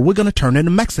 or we're going to turn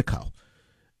into Mexico.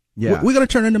 Yeah. We're going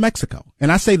to turn into Mexico.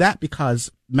 And I say that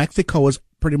because Mexico is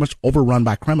pretty much overrun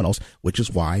by criminals, which is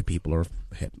why people are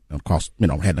heading across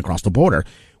the border.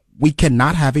 We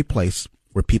cannot have a place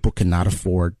where people cannot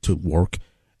afford to work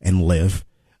and live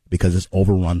because it's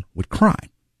overrun with crime.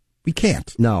 We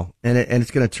can't. No. And it's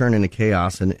going to turn into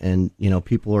chaos, and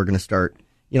people are going to start,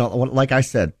 like I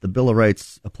said, the Bill of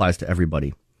Rights applies to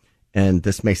everybody. And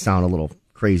this may sound a little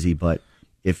crazy, but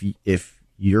if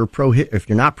if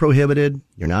you're not prohibited,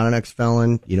 you're not an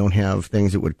ex-felon, you don't have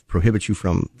things that would prohibit you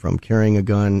from carrying a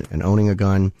gun and owning a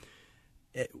gun,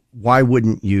 why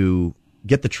wouldn't you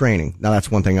get the training? Now, that's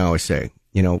one thing I always say.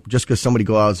 Just because somebody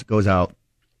goes out,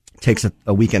 takes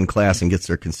a weekend class and gets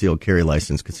their concealed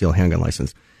handgun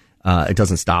license, it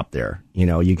doesn't stop there.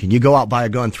 You go out, buy a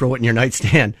gun, throw it in your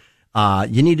nightstand.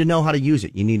 You need to know how to use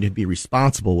it. You need to be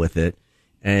responsible with it,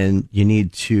 and you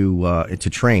need to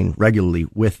train regularly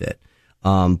with it.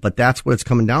 But that's what it's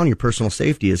coming down. Your personal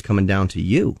safety is coming down to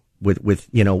you. We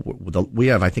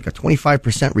have, I think, a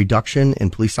 25% reduction in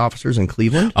police officers in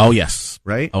Cleveland. Oh, yes.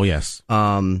 Right? Oh, yes.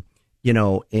 And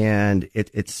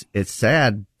it's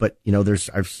sad, but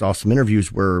I saw some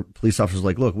interviews where police officers are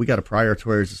like, look, we got to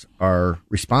prioritize our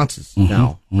responses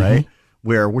now, right?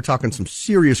 Where we're talking some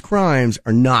serious crimes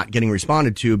are not getting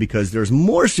responded to because there's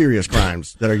more serious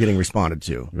crimes that are getting responded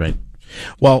to. Right.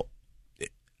 Well,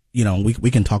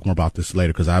 we can talk more about this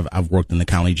later because I've worked in the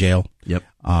county jail. Yep.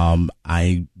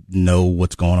 I know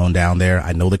what's going on down there.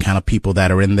 I know the kind of people that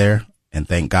are in there, and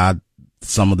thank God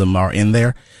some of them are in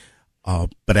there.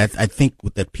 But I think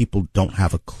that people don't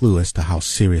have a clue as to how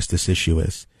serious this issue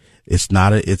is. It's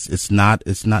not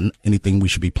anything we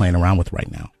should be playing around with right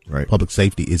now. Right. Public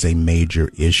safety is a major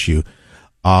issue.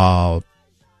 We got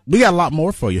a lot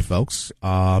more for you folks.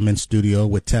 I'm in studio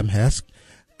with Tim Hess,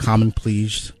 Common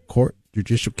Pleas Court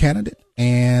judicial candidate,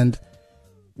 and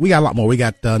we got a lot more. We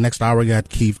got next hour, we got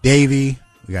Keith Davey,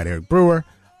 we got Eric Brewer,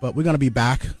 but we're going to be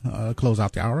back, close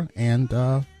out the hour,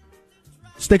 and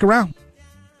stick around.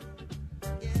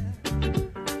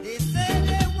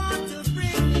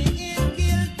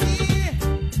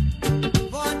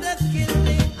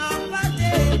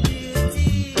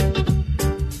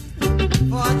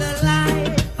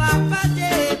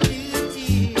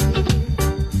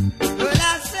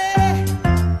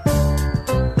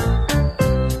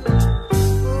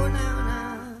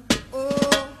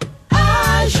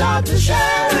 The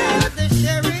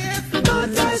sheriff,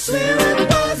 but I swear it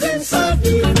wasn't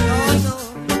self-defense.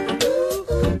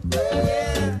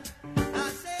 Yeah. I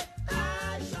said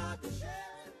I shot the sheriff.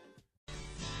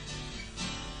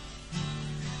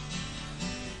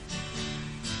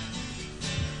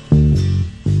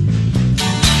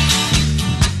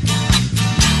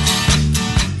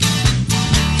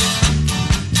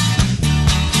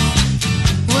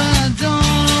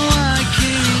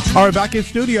 All right, back in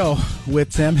studio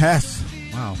with Tim Hess.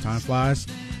 Wow, time flies.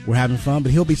 We're having fun,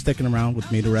 but he'll be sticking around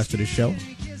with me the rest of the show.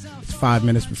 It's 5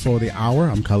 minutes before the hour.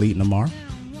 I'm KHALID NAMAR,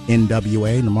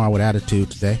 NWA, NAMAR with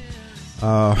attitude today.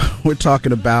 We're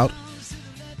talking about,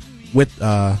 with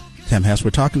Tim Hess,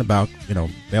 we're talking about,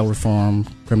 bail reform,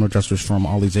 criminal justice reform,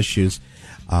 all these issues.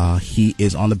 He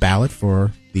is on the ballot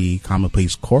for the Common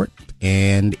Pleas Court,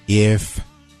 and if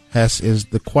Hess is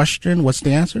the question, what's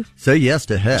the answer? Say yes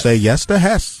to Hess. Say yes to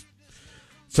Hess.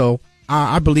 So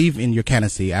I believe in your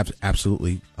candidacy,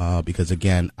 absolutely, because,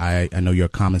 again, I know you're a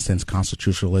common sense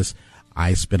constitutionalist.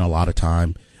 I spend a lot of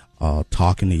time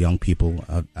talking to young people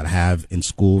that have in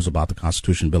schools about the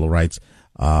Constitution, Bill of Rights.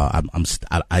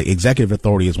 Executive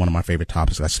authority is one of my favorite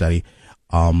topics I study.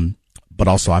 But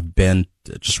also I've been,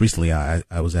 just recently, I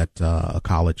was at a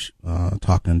college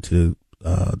talking to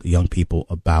the young people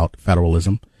about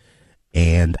federalism.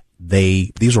 And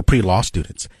these were pre-law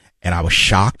students, and I was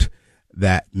shocked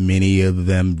that many of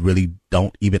them really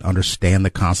don't even understand the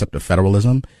concept of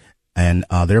federalism, and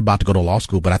they're about to go to law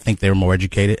school, but I think they're more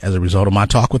educated as a result of my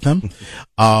talk with them,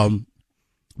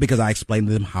 because I explained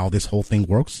to them how this whole thing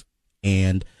works,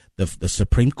 and the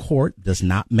Supreme Court does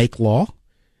not make law,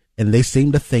 and they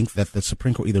seem to think that the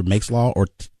Supreme Court either makes law or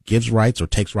gives rights or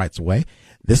takes rights away.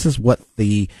 This is what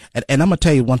and I'm going to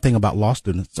tell you one thing about law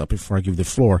students before I give you the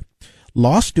floor.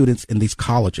 Law students in these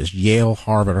colleges, Yale,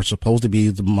 Harvard, are supposed to be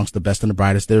amongst the best and the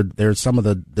brightest. They're some of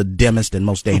the dimmest and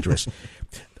most dangerous.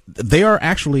 They are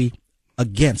actually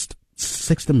against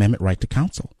Sixth Amendment right to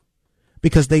counsel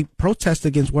because they protested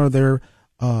against one of their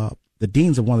the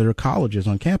deans of one of their colleges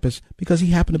on campus because he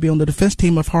happened to be on the defense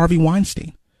team of Harvey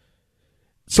Weinstein.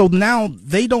 So now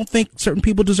they don't think certain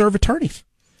people deserve attorneys.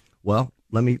 Well,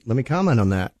 let me comment on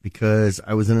that because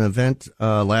I was in an event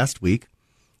last week,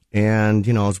 and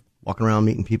I was walking around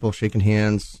meeting people, shaking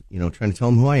hands, trying to tell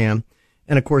them who I am.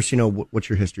 And of course, what's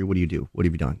your history? What do you do? What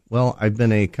have you done? Well, I've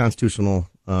been a constitutional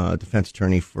defense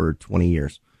attorney for 20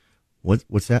 years.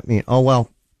 What's that mean? Oh,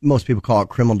 well, most people call it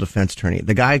criminal defense attorney.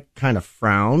 The guy kind of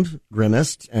frowned,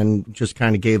 grimaced, and just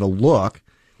kind of gave a look.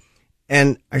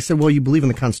 And I said, well, you believe in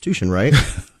the Constitution, right?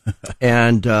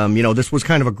 And, this was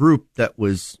kind of a group that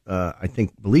was, I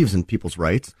think, believes in people's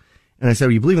rights. And I said,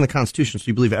 well, you believe in the Constitution, so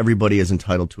you believe everybody is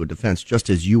entitled to a defense, just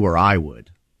as you or I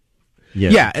would.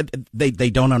 Yeah. They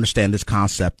don't understand this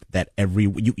concept that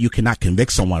you cannot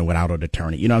convict someone without an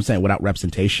attorney. You know what I'm saying? Without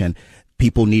representation.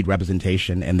 People need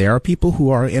representation, and there are people who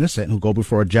are innocent who go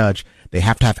before a judge. They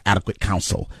have to have adequate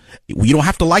counsel. You don't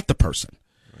have to like the person.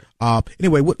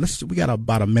 Anyway, we got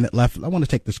about a minute left. I want to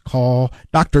take this call.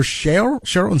 Dr.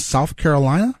 Cheryl in South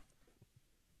Carolina.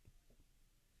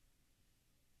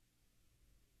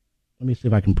 Let me see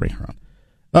if I can bring her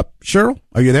on. Cheryl,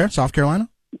 are you there? South Carolina?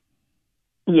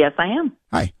 Yes, I am.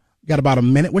 Hi. You got about a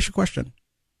minute. What's your question?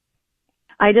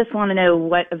 I just want to know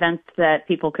what events that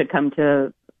people could come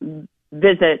to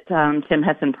visit Tim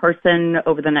Hess in person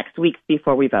over the next weeks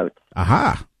before we vote.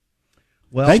 Aha.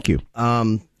 Well, thank you.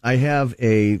 Tomorrow I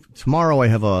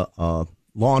have a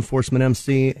law enforcement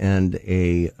MC and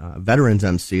a veterans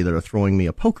MC that are throwing me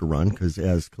a poker run because,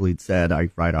 as Khalid said, I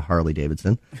ride a Harley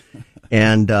Davidson.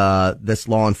 And this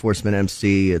law enforcement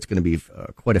MC, it's going to be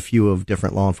quite a few of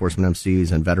different law enforcement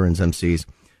MCs and veterans MCs.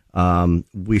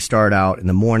 We start out in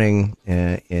the morning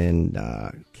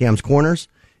in Cam's Corners,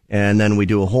 and then we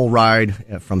do a whole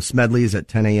ride from Smedley's at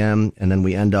 10 a.m., and then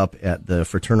we end up at the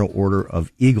Fraternal Order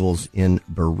of Eagles in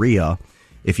Berea.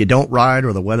 If you don't ride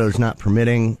or the weather's not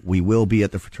permitting, we will be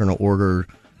at the Fraternal Order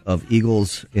of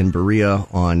Eagles in Berea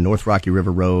on North Rocky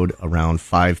River Road around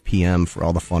 5 p.m. for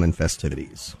all the fun and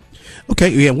festivities. Okay,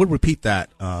 yeah, we'll repeat that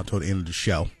toward the end of the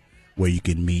show, where you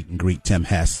can meet and greet Tim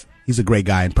Hess. He's a great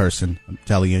guy in person. I'm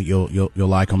telling you, you'll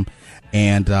like him.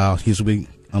 And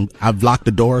I've locked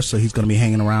the door, so he's going to be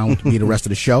hanging around with me the rest of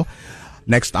the show.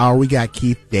 Next hour, we got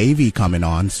Keith Davey coming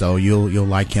on, so you'll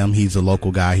like him. He's a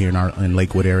local guy here in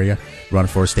Lakewood area, running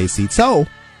for a state seat. So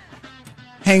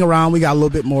hang around. We got a little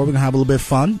bit more. We're going to have a little bit of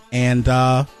fun. And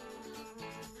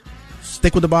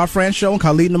stick with the Bob Fran Show and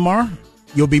Khalid NAMAR.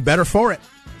 You'll be better for it.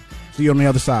 See you on the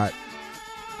other side.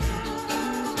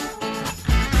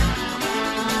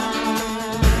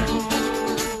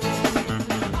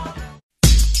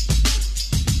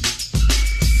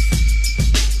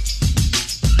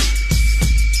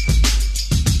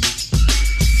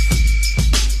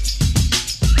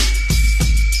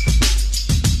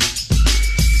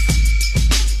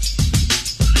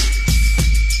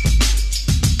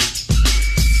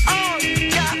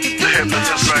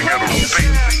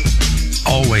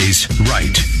 Always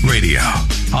Right Radio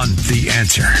on The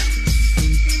Answer.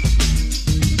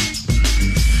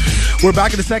 We're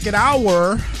back in the second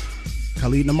hour.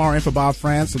 Khalid NAMAR in for Bob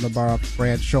France on the Bob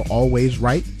France Show, Always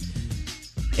Right.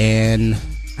 And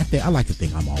I like to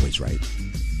think I'm always right.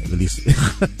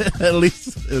 At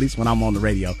least when I'm on the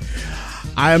radio.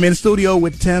 I am in studio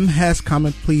with Tim Hess,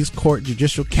 Common Pleas Court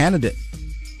judicial candidate.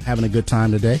 Having a good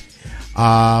time today.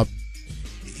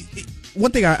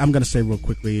 One thing I'm going to say real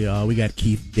quickly, we got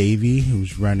Keith Davey,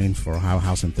 who's running for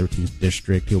House in 13th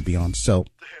District. He'll be on. So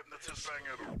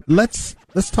let's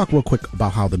talk real quick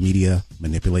about how the media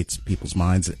manipulates people's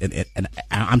minds. And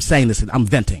I'm saying this, and I'm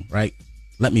venting, right?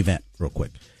 Let me vent real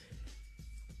quick.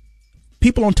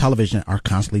 People on television are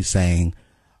constantly saying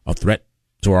a threat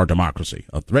to our democracy,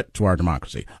 a threat to our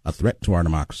democracy, a threat to our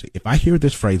democracy. If I hear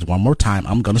this phrase one more time,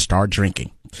 I'm going to start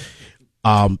drinking.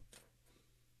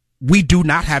 We do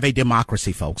not have a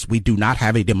democracy, folks. We do not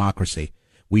have a democracy.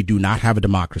 We do not have a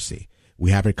democracy.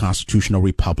 We have a constitutional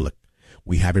republic.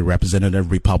 We have a representative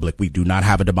republic. We do not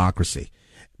have a democracy.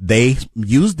 They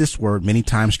use this word many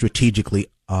times strategically.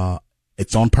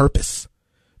 It's on purpose.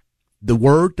 The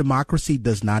word democracy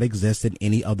does not exist in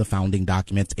any of the founding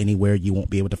documents anywhere. You won't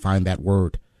be able to find that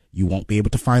word. You won't be able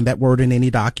to find that word in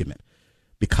any document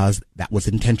because that was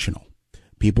intentional.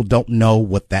 People don't know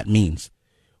what that means.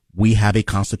 We have a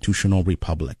constitutional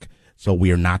republic. So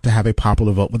we are not to have a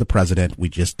popular vote with the president. We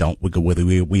just don't.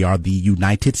 We are the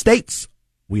United States.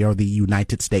 We are the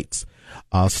United States.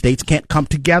 States can't come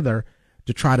together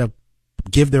to try to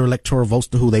give their electoral votes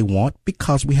to who they want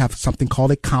because we have something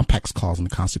called a compacts clause in the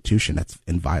Constitution. That's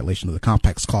in violation of the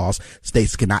compacts clause.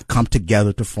 States cannot come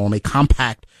together to form a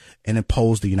compact and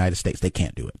impose the United States. They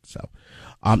can't do it. So,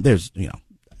 there's,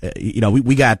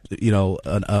 we got,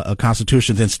 a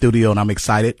Constitution's in studio, and I'm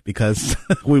excited because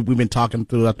we've been talking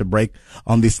throughout the break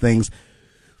on these things.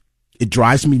 It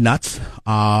drives me nuts.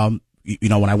 When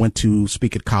I went to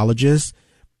speak at colleges,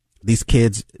 these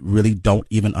kids really don't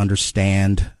even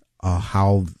understand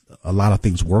how a lot of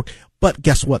things work. But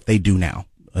guess what? They do now,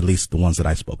 at least the ones that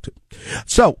I spoke to.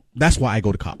 So that's why I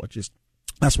go to colleges.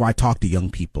 That's why I talk to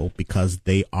young people, because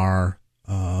they are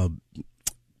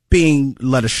being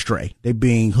led astray. They're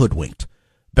being hoodwinked,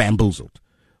 bamboozled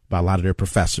by a lot of their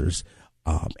professors,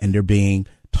 and they're being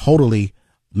totally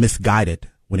misguided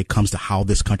when it comes to how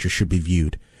this country should be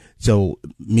viewed. So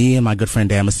me and my good friend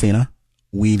Dan Messina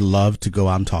We love to go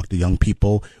out and talk to young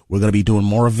people. We're going to be doing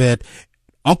more of it.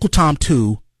 Uncle Tom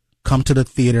 2, come to the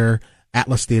theater,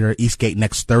 Atlas Theater, Eastgate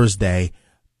next Thursday.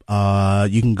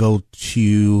 You can go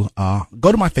to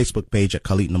my Facebook page at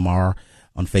KHALID NAMAR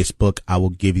on Facebook. I will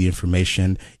give you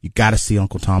information. You got to see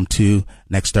Uncle Tom 2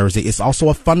 next Thursday. It's also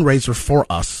a fundraiser for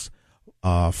us,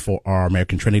 for our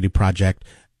American Trinity Project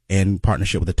in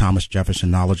partnership with the Thomas Jefferson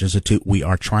Knowledge Institute. We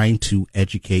are trying to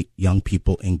educate young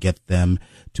people and get them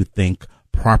to think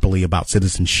properly about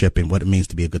citizenship and what it means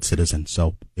to be a good citizen.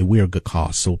 So we're a good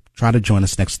cause. So try to join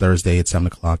us next Thursday at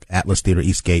 7:00, Atlas Theater,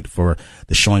 Eastgate, for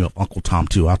the showing of Uncle Tom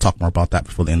 2. I'll talk more about that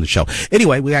before the end of the show.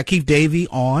 Anyway, we got Keith Davey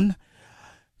on.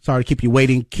 Sorry to keep you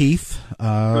waiting, Keith.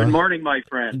 Good morning, my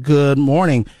friend. Good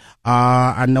morning.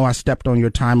 I know I stepped on your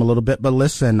time a little bit, but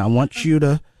listen, I want you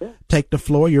to take the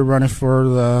floor. You're running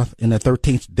in the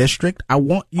 13th district. I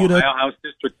want you to Ohio House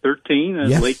District 13 in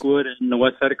Yes. Lakewood and the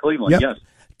west side of Cleveland. Yep. Yes.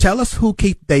 Tell us who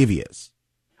Keith Davey is.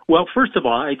 Well, first of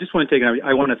all, I just want to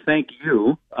I want to thank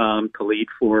you, KHALID,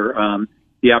 for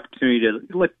the opportunity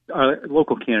to let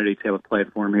local candidates have a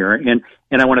platform here, and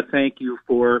I want to thank you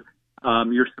for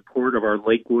your support of our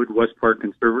Lakewood West Park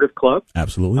Conservative Club.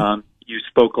 Absolutely. You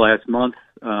spoke last month.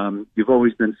 You've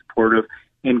always been supportive.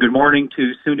 And good morning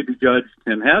to soon-to-be Judge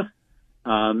Tim Hess.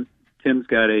 Tim's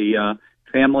got a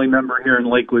family member here in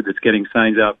Lakewood that's getting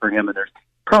signs out for him, and there's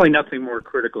probably nothing more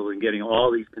critical than getting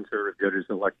all these conservative judges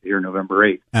elected here November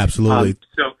 8th. Absolutely.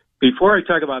 So before I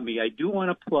talk about me, I do want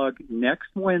to plug next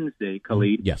Wednesday,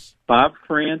 KHALID. Yes. Bob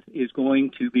France is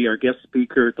going to be our guest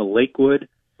speaker at the Lakewood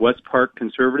West Park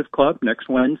Conservative Club next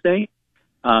Wednesday.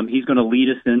 He's going to lead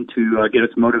us into get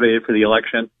us motivated for the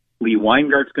election. Lee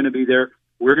Weingart's going to be there.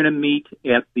 We're going to meet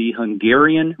at the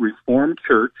Hungarian Reformed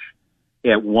Church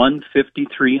at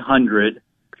 15300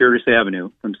 Pierce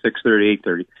Avenue from 6:30 to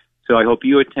 8:30. So I hope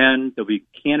you attend. There'll be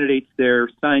candidates there,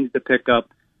 signs to pick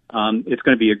up. It's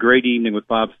going to be a great evening with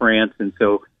Bob France. And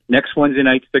so next Wednesday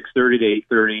night, 6:30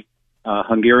 to 8:30,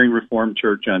 Hungarian Reformed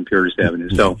Church on Pierce Avenue.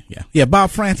 So yeah, Bob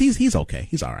France, he's okay.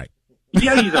 He's all right.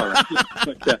 Yeah, he's all right.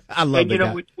 But, I love and, you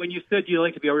know, when you said you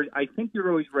like to be always, I think you're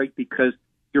always right because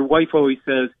your wife always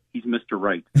says he's Mr.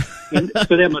 Right. And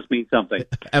so that must mean something.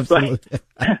 Absolutely.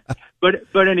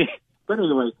 But anyway,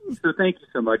 so thank you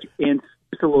so much. And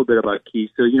just a little bit about Keith.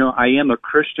 So, you know, I am a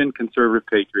Christian conservative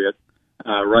patriot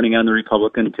running on the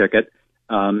Republican ticket.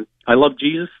 I love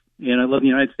Jesus and I love the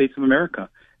United States of America.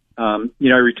 You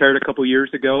know, I retired a couple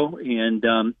years ago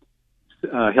and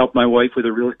helped my wife with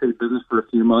a real estate business for a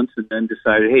few months and then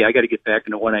decided, hey, I got to get back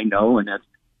into what I know, and that's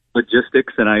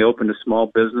logistics. And I opened a small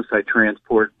business. I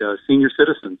transport senior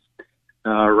citizens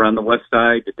around the west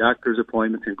side to doctor's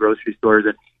appointments and grocery stores.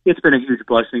 And it's been a huge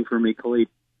blessing for me, KHALID.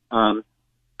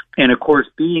 And, of course,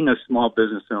 being a small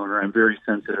business owner, I'm very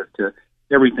sensitive to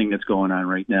everything that's going on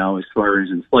right now as far as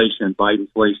inflation,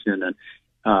 Bidenflation,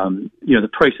 and, you know, the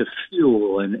price of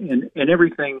fuel and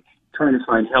everything, trying to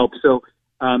find help. So,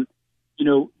 you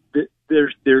know,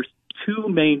 there's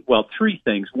three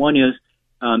things. One is,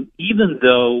 even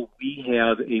though we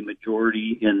have a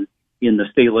majority in the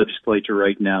state legislature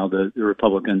right now, the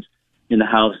Republicans in the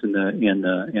House and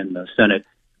the Senate,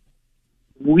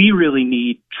 we really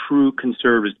need true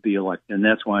conservatives to be elected, and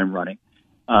that's why I'm running.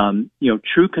 You know,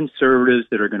 true conservatives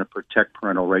that are going to protect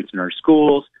parental rights in our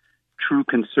schools, true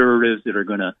conservatives that are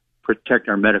going to protect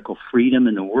our medical freedom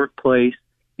in the workplace,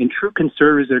 and true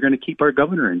conservatives that are going to keep our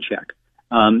governor in check.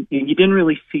 And you didn't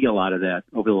really see a lot of that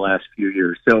over the last few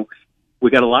years. So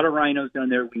we got a lot of rhinos down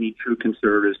there. We need true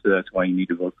conservatives, so that's why you need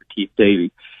to vote for Keith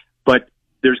Davey. But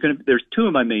there's two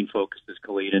of my main focuses,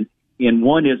 KHALID, and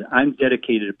one is I'm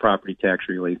dedicated to property tax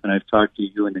relief, and I've talked to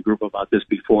you in the group about this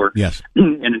before. Yes.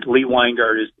 And Lee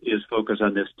Weingart is focused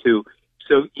on this too.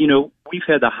 So, you know, we've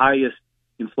had the highest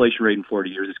inflation rate in 40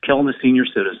 years. It's killing the senior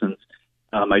citizens.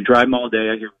 I drive them all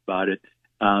day. I hear about it.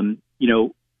 You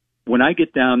know, when I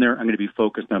get down there, I'm going to be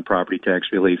focused on property tax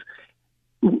relief.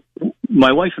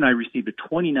 My wife and I received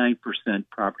a 29%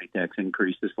 property tax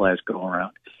increase this last go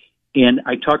around. And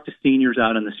I talk to seniors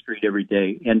out on the street every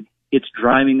day, and it's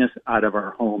driving us out of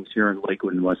our homes here in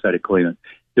Lakewood and the west side of Cleveland.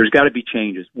 There's got to be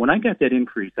changes. When I got that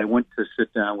increase, I went to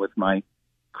sit down with my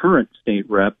current state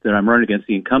rep that I'm running against,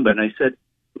 the incumbent, and I said,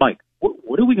 Mike,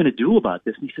 what are we going to do about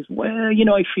this? And he says, well, you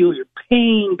know, I feel your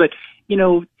pain, but, you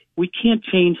know, we can't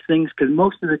change things because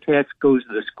most of the tax goes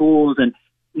to the schools, and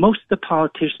most of the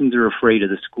politicians are afraid of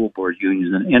the school board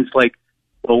unions. And it's like,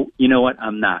 well, you know what?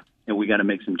 I'm not, and we got to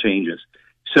make some changes.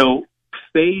 So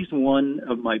phase one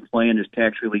of my plan is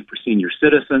tax relief for senior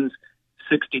citizens,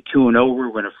 62 and over.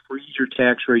 We're going to freeze your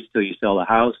tax rates till you sell the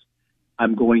house.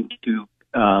 I'm going to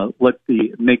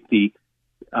make the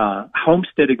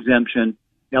homestead exemption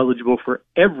eligible for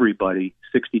everybody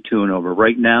 62 and over.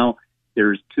 Right now,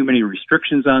 there's too many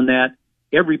restrictions on that.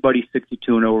 Everybody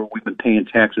 62 and over, we've been paying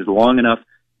taxes long enough.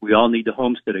 We all need the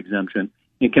homestead exemption.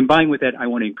 And combined with that, I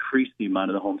want to increase the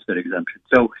amount of the homestead exemption.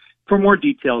 So for more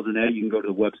details on that, you can go to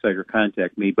the website or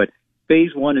contact me. But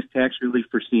phase one is tax relief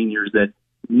for seniors that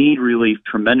need relief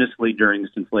tremendously during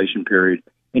this inflation period.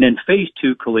 And then phase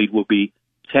two, KHALID, will be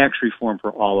tax reform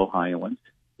for all Ohioans.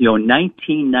 In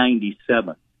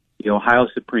 1997, the Ohio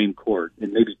Supreme Court,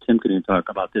 and maybe Tim can talk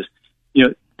about this,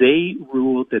 they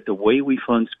ruled that the way we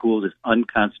fund schools is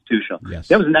unconstitutional. Yes.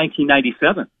 That was in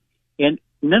 1997. And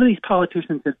none of these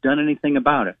politicians have done anything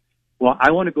about it. Well,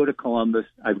 I want to go to Columbus.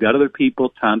 I've got other people,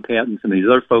 Tom Patton, some of these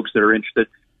other folks that are interested.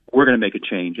 We're going to make a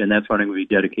change, and that's what I'm going to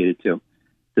be dedicated to.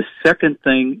 The second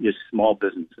thing is small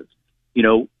businesses.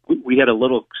 We had a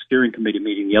little steering committee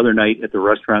meeting the other night at the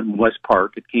restaurant in West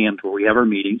Park at CAMS where we have our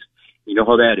meetings. You know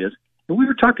how that is. And we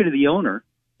were talking to the owner,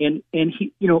 and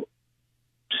he,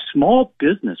 small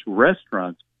business,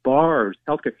 restaurants, bars,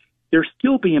 healthcare, they're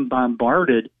still being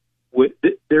bombarded with,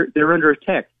 they're under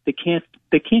attack. They can't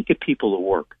get people to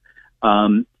work.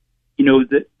 The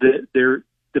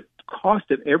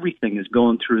cost of everything is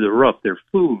going through the roof. Their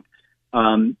food.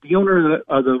 The owner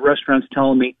of the restaurant's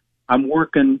telling me, I'm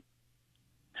working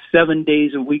 7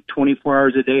 days a week, 24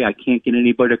 hours a day. I can't get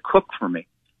anybody to cook for me.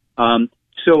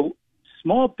 So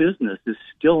small business is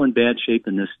still in bad shape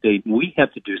in this state, and we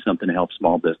have to do something to help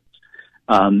small business.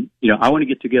 I want to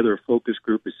get together a focus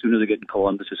group as soon as I get in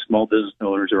Columbus of small business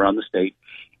owners around the state,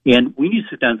 and we need to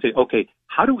sit down and say, okay,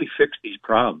 how do we fix these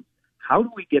problems? How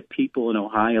do we get people in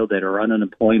Ohio that are on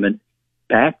unemployment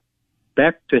back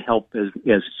to help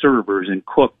as servers and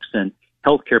cooks and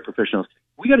healthcare professionals?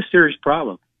 We got a serious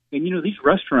problem. And these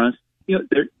restaurants,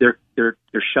 they're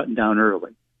shutting down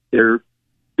early. They're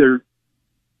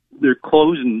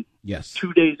closing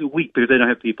 2 days a week because they don't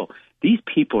have people. These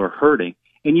people are hurting,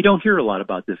 and you don't hear a lot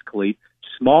about this, KHALID.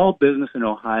 Small business in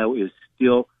Ohio is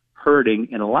still hurting,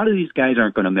 and a lot of these guys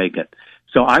aren't going to make it.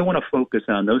 So I want to focus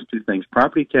on those two things: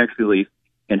 property tax relief,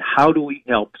 and how do we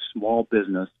help small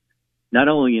business, not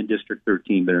only in District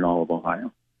 13 but in all of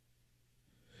Ohio.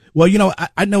 Well,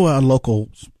 I know a local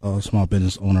small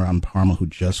business owner in Parma who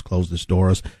just closed his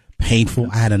doors. Painful.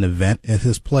 I had an event at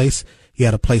his place. He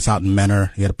had a place out in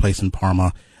Menor. He had a place in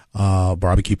Parma,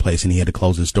 barbecue place, and he had to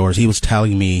close his doors. He was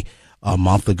telling me a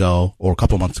month ago or a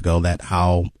couple of months ago that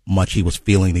how much he was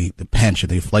feeling the pinch of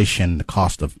the inflation, the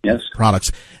cost of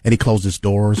products, and he closed his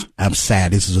doors. I'm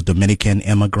sad. This is a Dominican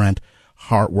immigrant,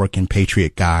 hardworking,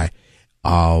 patriot guy,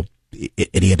 and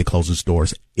he had to close his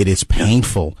doors. It is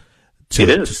painful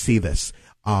to see this.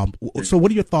 So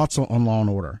what are your thoughts on law and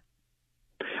order?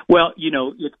 Well,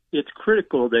 it's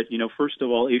critical that, first of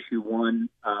all, issue one,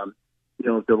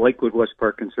 the Lakewood West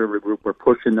Park Conservative Group, we're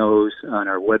pushing those on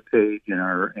our webpage and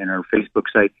our Facebook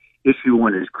site. Issue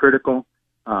one is critical.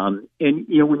 And,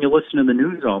 when you listen to the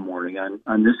news all morning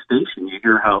on this station, you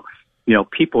hear how,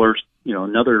 people are,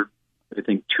 another, I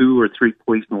think 2 or 3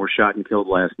 policemen were shot and killed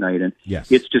last night. And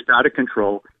it's just out of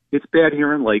control. It's bad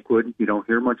here in Lakewood. You don't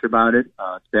hear much about it.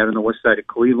 It's bad on the west side of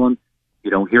Cleveland. You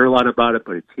don't hear a lot about it,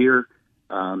 but it's here.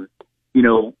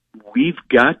 We've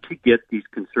got to get these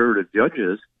conservative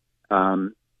judges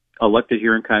elected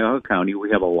here in Cuyahoga County.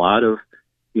 We have a lot of,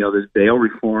 this bail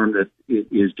reform that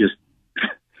is just,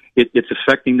 it's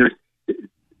affecting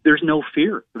there's no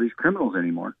fear for these criminals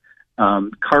anymore.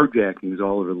 Carjackings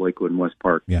all over Lakewood and West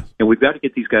Park. Yeah. And we've got to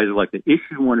get these guys elected.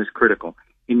 Issue one is critical,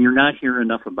 and you're not hearing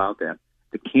enough about that.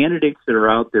 The candidates that are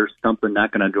out there stumping,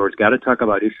 knocking on doors, got to talk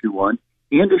about issue one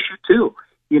and issue two.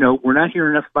 We're not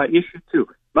hearing enough about issue two.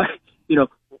 But,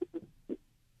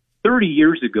 30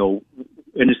 years ago,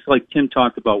 and it's like Tim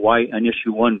talked about, why on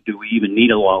issue one do we even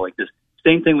need a law like this?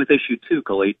 Same thing with issue two,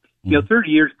 KHALID. 40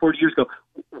 years ago,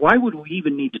 why would we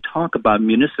even need to talk about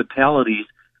municipalities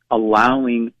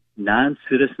allowing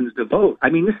non-citizens to vote? I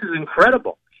mean, this is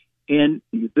incredible. And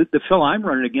the fellow I'm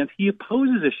running against, he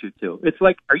opposes issue two. It's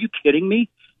like, are you kidding me?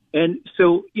 And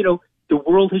so, the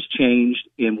world has changed,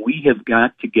 and we have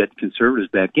got to get conservatives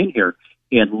back in here.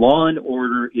 And law and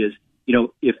order is,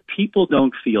 if people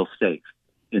don't feel safe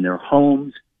in their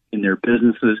homes, in their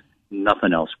businesses,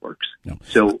 nothing else works. No.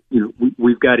 So,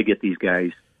 we've got to get these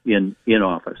guys in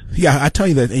office. Yeah, I tell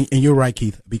you that, and you're right,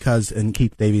 Keith, and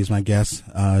Keith Davey is my guest,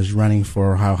 is running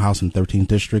for Ohio House in 13th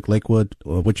District, Lakewood,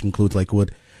 which includes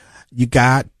Lakewood. You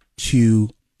got to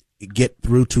get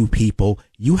through to people,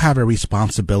 you have a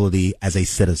responsibility as a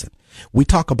citizen. We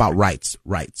talk about rights,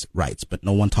 but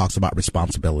no one talks about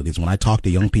responsibilities. When I talk to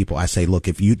young people, I say, look,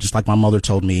 if you, just like my mother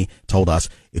told us,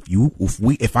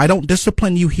 if I don't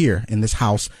discipline you here in this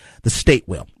house, the state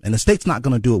will. And the state's not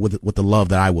going to do it with the love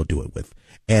that I will do it with.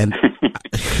 And,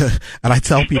 and I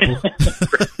tell people,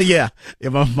 yeah,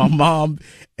 my mom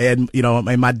and,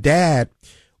 and my dad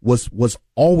was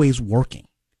always working.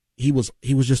 He was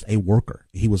just a worker.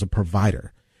 He was a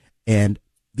provider. And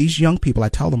these young people, I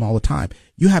tell them all the time,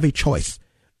 you have a choice.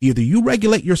 Either you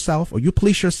regulate yourself or you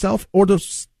police yourself, or the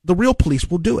real police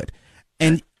will do it.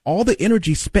 And all the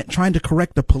energy spent trying to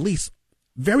correct the police,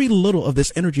 very little of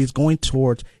this energy is going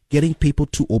towards getting people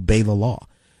to obey the law.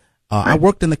 I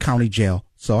worked in the county jail,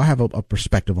 so I have a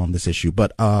perspective on this issue.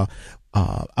 But I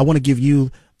want to give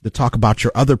you the talk about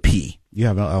your other P. You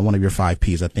have one of your 5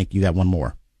 Ps. I think you got one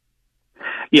more.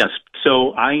 Yes.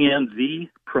 So I am the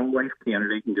pro-life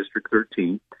candidate in District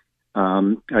 13.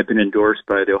 I've been endorsed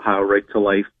by the Ohio Right to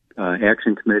Life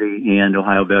Action Committee and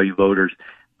Ohio Value Voters.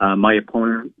 My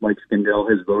opponent, Mike Skindell,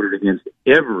 has voted against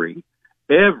every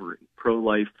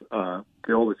pro-life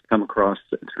bill that's come across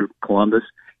through Columbus.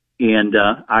 And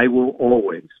I will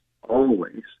always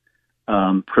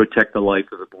protect the life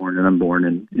of the born and unborn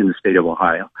in the state of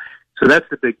Ohio. So that's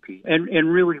the big P.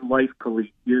 And really, life, Khalid,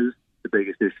 is the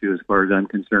biggest issue as far as I'm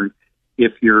concerned.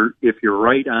 If you're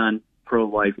right on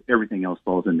pro-life, everything else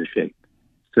falls into shape.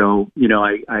 So,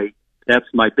 I that's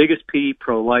my biggest P,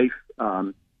 pro-life.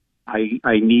 I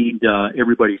need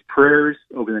everybody's prayers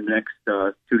over the next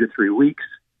 2 to 3 weeks.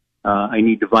 I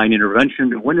need divine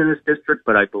intervention to win in this district,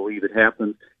 but I believe it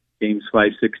happens. James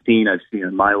 5:16, I've seen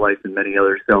in my life and many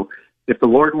others. So if the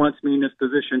Lord wants me in this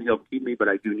position, he'll keep me, but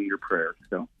I do need your prayers.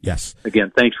 So, yes.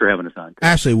 Again, thanks for having us on.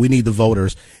 Actually, we need the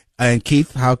voters. And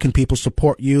Keith, how can people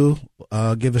support you?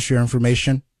 Give us your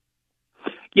information.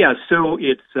 Yeah, so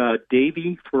it's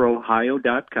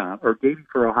DavyForOhio.com or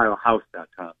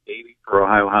DavyForOhioHouse.com.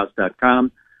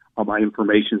 DavyForOhioHouse.com. All my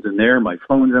information's in there. My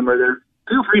phone number there.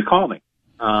 Feel free to call me.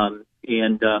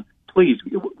 Please,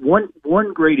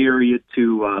 one great area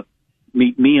to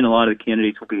meet me and a lot of the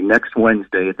candidates will be next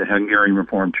Wednesday at the Hungarian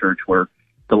Reformed Church, where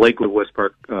the Lakewood West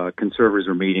Park conservatives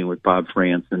are meeting with Bob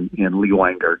France and Lee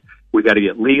Weingart. We got to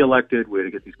get Lee elected. We got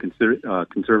to get these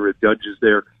conservative judges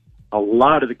there. A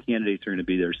lot of the candidates are going to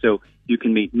be there, so you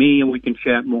can meet me and we can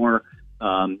chat more.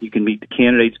 You can meet the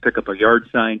candidates, pick up a yard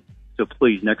sign. So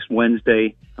please, next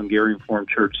Wednesday, Hungarian Reformed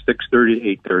Church, 6:30 to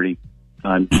 8:30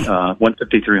 on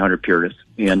 15300 Purtis.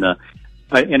 And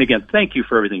again, thank you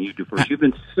for everything you do for us. You've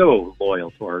been so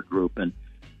loyal to our group, and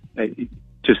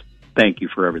just thank you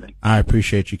for everything. I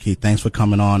appreciate you, Keith. Thanks for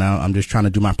coming on. I'm just trying to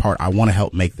do my part. I want to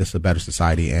help make this a better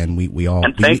society, and we all.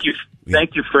 And thank you.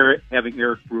 Thank you for having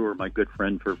Eric Brewer, my good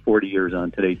friend, for 40 years on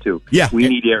today, too. Yeah. We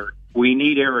need Eric. We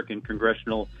need Eric in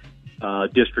Congressional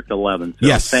District 11. So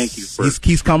yes. Thank you.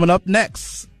 He's coming up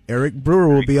next. Eric Brewer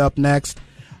will be up next.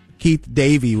 Keith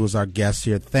Davey was our guest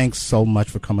here. Thanks so much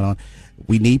for coming on.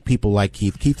 We need people like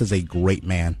Keith. Keith is a great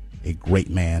man.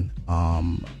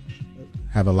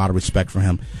 Have a lot of respect for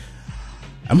him.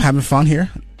 I'm having fun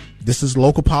here. This is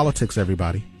local politics,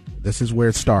 everybody. This is where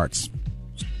it starts.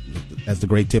 As the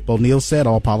great Tip O'Neill said,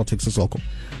 all politics is local.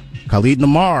 KHALID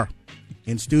NAMAR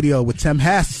in studio with Tim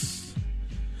Hess.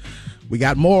 We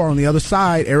got more on the other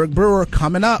side. Eric Brewer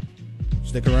coming up.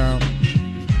 Stick around.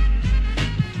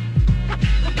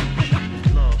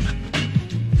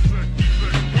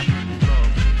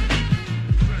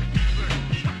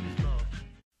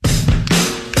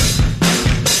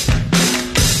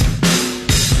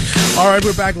 All right,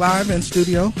 we're back live in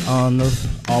studio on the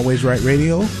Always Right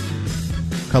Radio.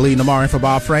 KHALID NAMAR in for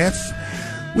Bob France.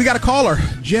 We got a caller.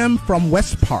 Jim from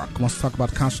West Park wants to talk about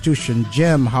the Constitution.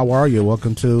 Jim, how are you?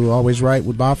 Welcome to Always Right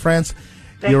with Bob France.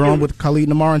 You're on with KHALID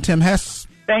NAMAR and Tim Hess.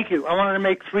 Thank you. I wanted to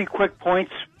make 3 quick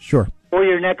points. Sure. For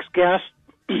your next guest.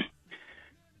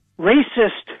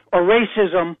 Racist or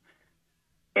racism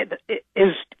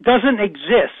doesn't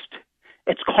exist.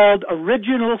 It's called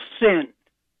original sin.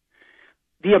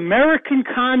 The American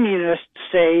communists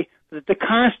say that the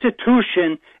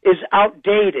Constitution is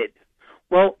outdated.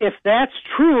 Well, if that's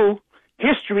true,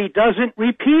 history doesn't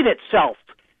repeat itself,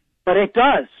 but it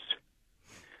does.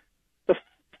 The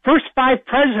first 5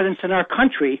 presidents in our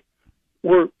country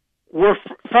were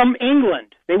from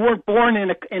England. They weren't born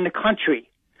in the country.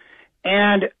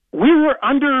 And we were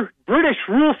under British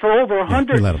rule for over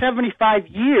 175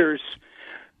 years.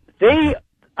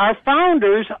 Our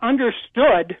founders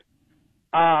understood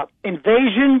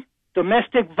invasion,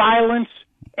 domestic violence,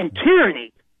 and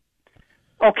tyranny.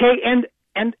 Okay, and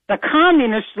the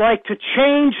communists like to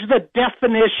change the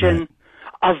definition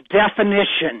of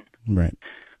definition. Right.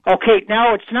 Okay,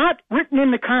 now it's not written in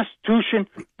the Constitution,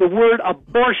 the word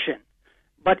abortion,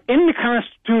 but in the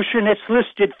Constitution it's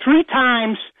listed 3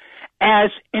 times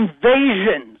as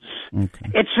invasions.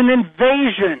 Okay. It's an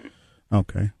invasion.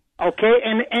 Okay. Okay,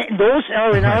 and those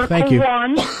are in All right, Article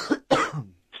 1, thank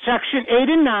Section 8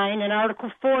 and 9, and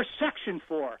Article 4, Section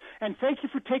 4. And thank you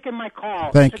for taking my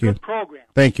call. Thank it's you. a good program.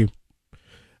 Thank you.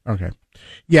 Okay.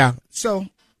 Yeah, so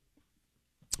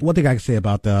one thing I can say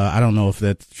about I don't know if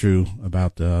that's true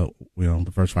about the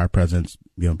first 5 presidents,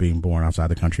 being born outside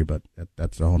the country, but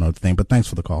that's a whole other thing. But thanks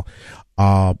for the call.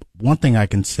 One thing I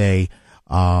can say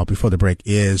before the break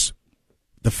is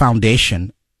the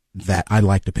foundation that I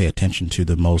like to pay attention to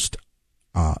the most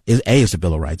is the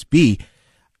Bill of Rights. B,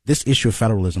 this issue of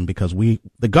federalism, because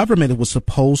the government was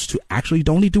supposed to actually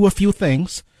only do a few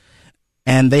things,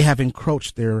 and they have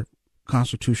encroached their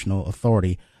constitutional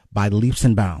authority by leaps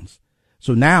and bounds.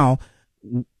 So now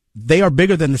they are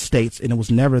bigger than the states, and it was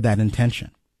never that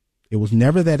intention. It was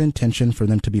never that intention for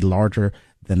them to be larger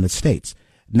than the states.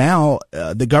 Now,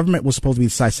 the government was supposed to be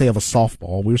the size, say, of a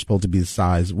softball. We were supposed to be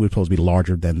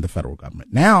larger than the federal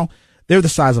government. Now, they're the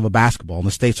size of a basketball, and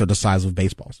the states are the size of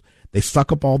baseballs. They suck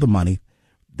up all the money.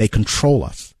 They control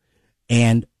us.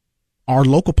 And our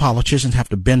local politicians have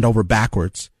to bend over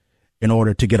backwards in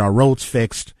order to get our roads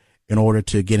fixed, in order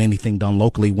to get anything done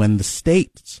locally, when the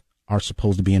states are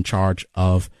supposed to be in charge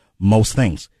of most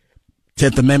things.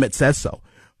 10th Amendment says so.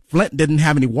 Flint didn't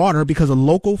have any water because of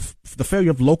the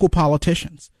failure of local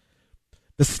politicians.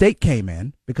 The state came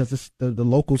in because the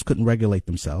locals couldn't regulate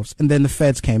themselves, and then the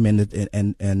feds came in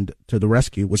and to the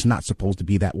rescue. Was not supposed to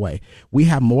be that way. We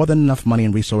have more than enough money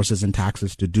and resources and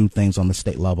taxes to do things on the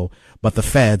state level, but the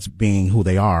feds, being who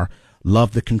they are,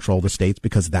 love to control the states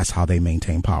because that's how they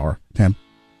maintain power. Tim?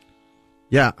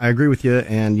 Yeah, I agree with you.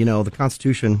 And, the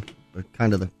Constitution,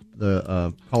 kind of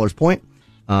the caller's point,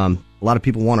 a lot of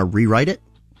people want to rewrite it.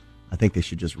 I think they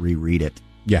should just reread it.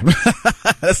 Yeah,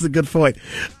 that's a good point.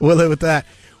 We'll live with that.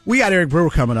 We got Eric Brewer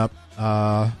coming up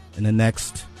in the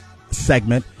next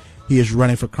segment. He is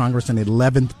running for Congress in the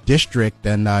 11th District,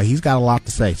 and he's got a lot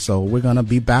to say. So we're going to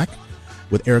be back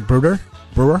with Eric Brewer.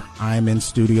 I'm in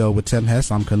studio with Tim Hess.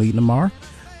 I'm KHALID NAMAR.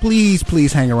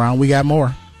 Please hang around. We got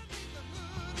more.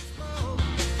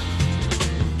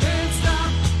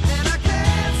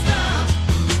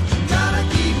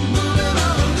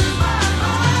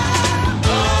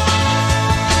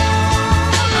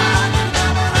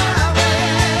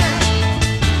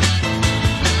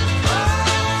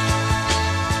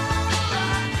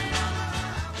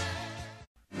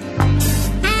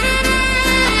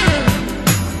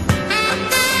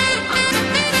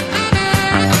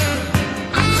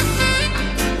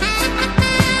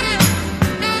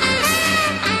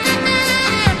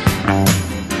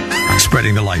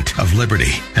 Spreading the light of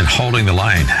liberty and holding the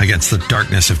line against the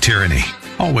darkness of tyranny.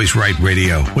 Always Right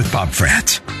Radio with Bob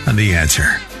France on The Answer.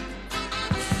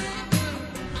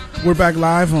 We're back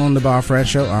live on the Bob France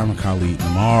Show. I'm KHALID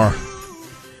NAMAR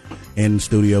in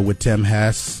studio with Tim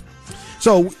Hess.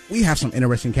 So we have some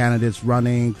interesting candidates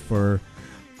running for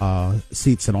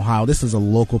seats in Ohio. This is a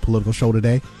local political show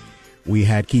today. We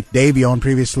had Keith Davey on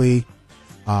previously.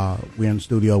 We're in the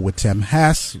studio with Tim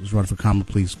Hess, who's running for Common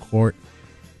Pleas Court.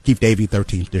 Keith Davey,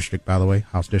 13th District, by the way,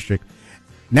 House District.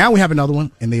 Now we have another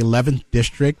one in the 11th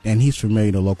District, and he's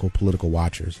familiar to local political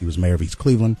watchers. He was mayor of East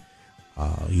Cleveland.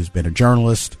 He's been a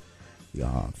journalist,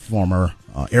 former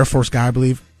Air Force guy, I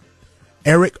believe.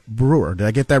 Eric Brewer. Did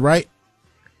I get that right?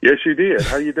 Yes, you did.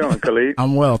 How you doing, KHALID?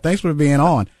 I'm well. Thanks for being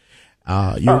on.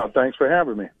 Thanks for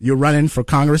having me. You're running for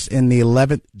Congress in the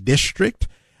 11th District,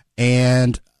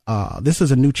 and this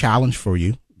is a new challenge for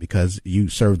you because you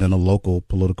served in a local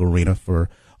political arena for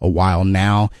a while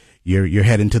now. You're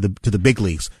heading to the big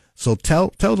leagues. So tell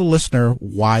the listener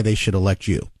why they should elect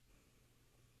you.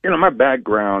 My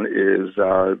background is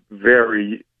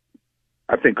very,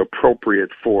 I think, appropriate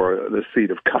for the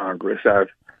seat of Congress. I've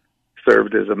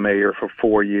served as a mayor for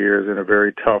 4 years in a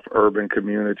very tough urban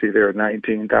community. There are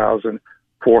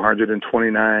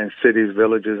 19,429 cities,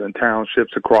 villages, and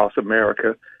townships across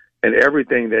America, and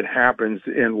everything that happens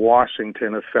in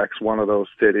Washington affects one of those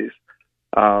cities.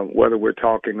 Whether we're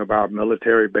talking about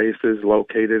military bases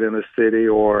located in a city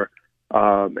or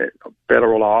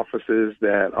federal offices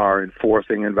that are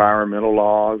enforcing environmental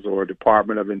laws or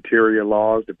Department of Interior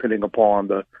laws, depending upon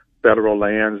the federal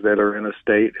lands that are in a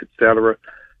state, et cetera.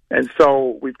 And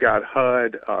so we've got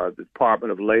HUD, the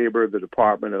Department of Labor, the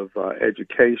Department of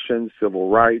Education, Civil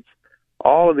Rights.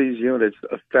 All of these units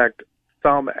affect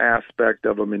some aspect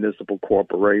of a municipal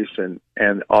corporation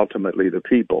and ultimately the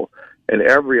people. And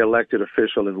every elected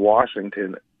official in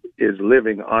Washington is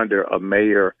living under a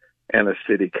mayor and a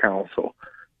city council.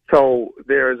 So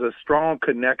there is a strong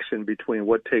connection between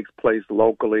what takes place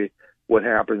locally, what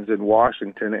happens in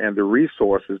Washington, and the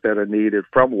resources that are needed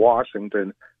from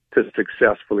Washington to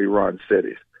successfully run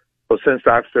cities. So since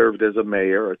I've served as a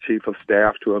mayor, a chief of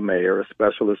staff to a mayor, a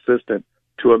special assistant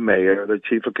to a mayor, the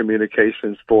chief of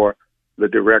communications for the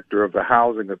director of the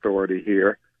housing authority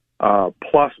here,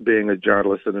 plus being a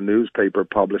journalist and a newspaper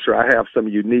publisher, I have some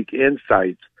unique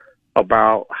insights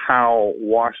about how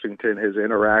Washington has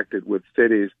interacted with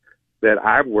cities that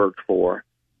I've worked for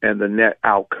and the net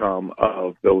outcome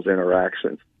of those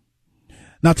interactions.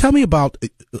 Now, tell me about,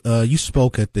 you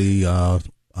spoke at the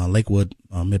Lakewood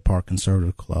Mid-Park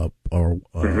Conservative Club, or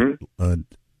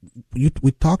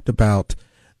we talked about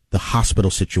the hospital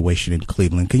situation in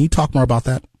Cleveland. Can you talk more about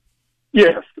that?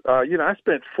 Yes. I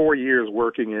spent 4 years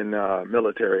working in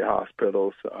military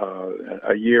hospitals,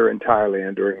 a year in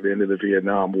Thailand during the end of the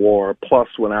Vietnam War. Plus,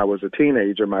 when I was a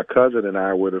teenager, my cousin and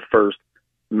I were the first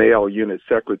male unit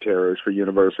secretaries for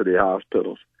university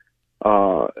hospitals.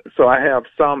 So I have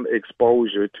some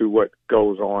exposure to what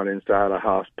goes on inside a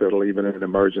hospital, even in an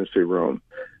emergency room.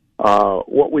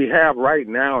 What we have right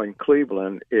now in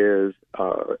Cleveland is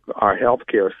our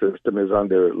healthcare system is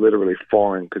under literally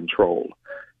foreign control.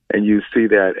 And you see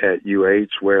that at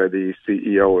UH, where the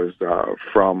CEO is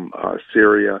from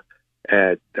Syria,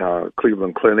 at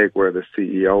Cleveland Clinic, where the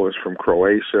CEO is from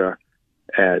Croatia,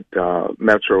 at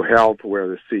Metro Health, where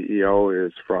the CEO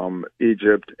is from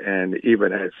Egypt, and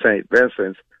even at St.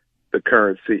 Vincent's, the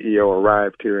current CEO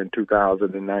arrived here in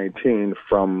 2019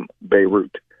 from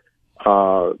Beirut.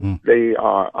 They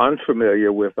are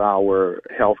unfamiliar with our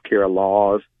healthcare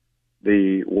laws,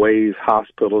 the ways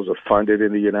hospitals are funded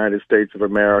in the United States of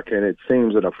America, and it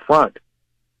seems an affront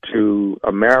to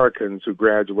Americans who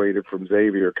graduated from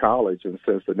Xavier College in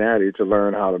Cincinnati to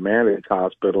learn how to manage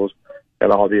hospitals,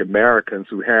 and all the Americans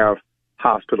who have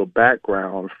hospital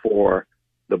background for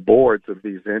the boards of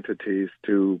these entities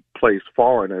to place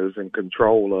foreigners in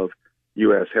control of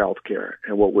U.S. healthcare.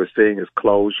 And what we're seeing is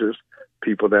closures,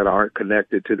 people that aren't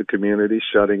connected to the community,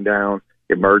 shutting down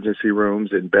emergency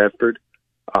rooms in Bedford,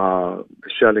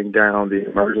 shutting down the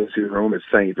emergency room at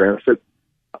St. Vincent.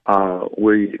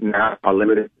 We now are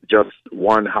limited to just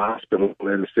one hospital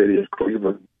in the city of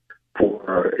Cleveland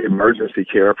for emergency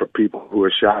care for people who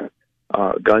are shot,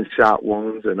 gunshot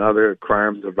wounds and other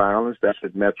crimes of violence. That's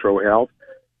at Metro Health.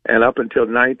 And up until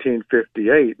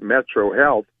 1958, Metro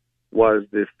Health was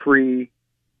the free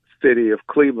city of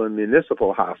Cleveland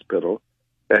municipal hospital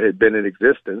that had been in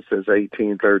existence since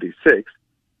 1836.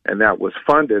 And that was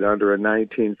funded under a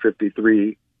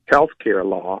 1953 healthcare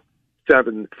law,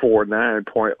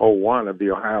 749.01 of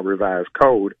the Ohio Revised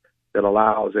Code, that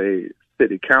allows a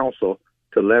city council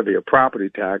to levy a property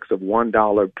tax of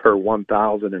 $1 per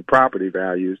 1,000 in property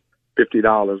values,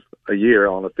 $50 a year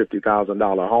on a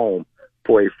 $50,000 home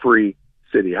for a free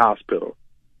city hospital.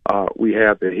 We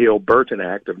have the Hill-Burton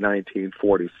Act of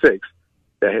 1946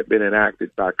 that had been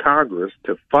enacted by Congress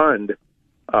to fund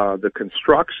the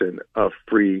construction of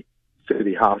free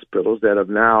city hospitals that have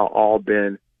now all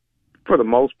been, for the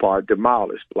most part,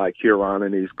 demolished, like Huron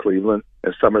in East Cleveland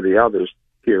and some of the others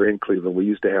here in Cleveland. We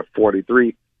used to have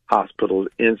 43 hospitals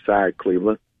inside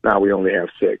Cleveland. Now we only have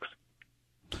 6.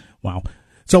 Wow.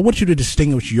 So I want you to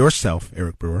distinguish yourself,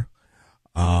 Eric Brewer,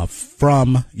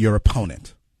 from your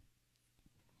opponent.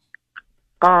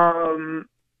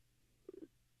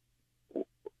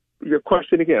 Your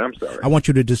question again, I'm sorry. I want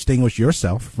you to distinguish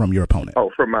yourself from your opponent.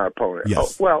 Oh, from my opponent.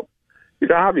 Yes. Oh, well,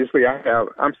 obviously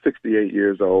I'm 68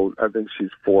 years old. I think she's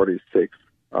 46.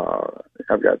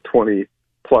 I've got 20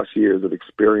 plus years of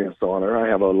experience on her. I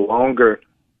have a longer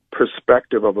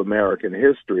perspective of American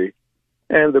history,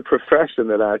 and the profession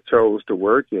that I chose to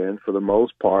work in, for the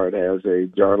most part, as a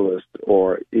journalist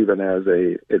or even as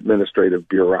a administrative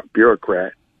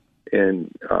bureaucrat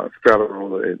in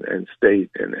federal and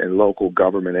state and local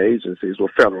government agencies,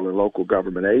 federal and local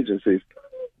government agencies,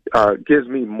 gives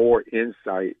me more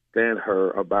insight than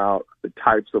her about the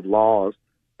types of laws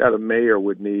that a mayor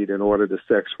would need in order to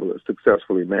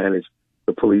successfully manage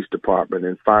the police department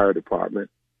and fire department.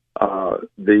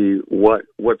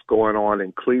 What's going on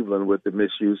in Cleveland with the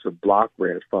misuse of block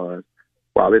grant funds.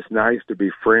 While it's nice to be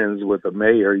friends with a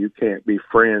mayor, you can't be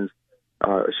friends.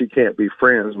 She can't be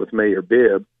friends with Mayor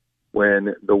Bibb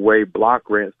when the way block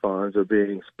grant funds are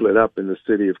being split up in the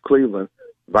city of Cleveland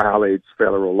violates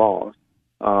federal laws.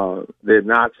 They're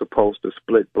not supposed to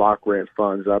split block grant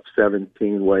funds up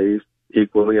 17 ways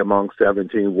equally among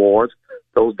 17 wards.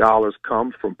 Those dollars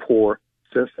come from poor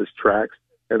census tracts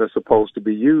and are supposed to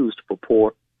be used for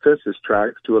poor census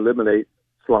tracts to eliminate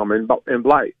slum and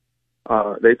blight.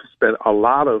 They spent a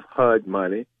lot of HUD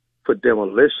money for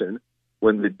demolition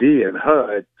when the D in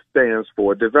HUD stands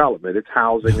for development. It's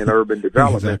housing and urban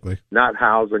development, exactly. Not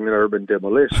housing and urban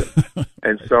demolition.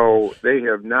 And so they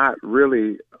have not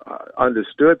really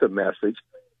understood the message.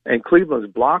 And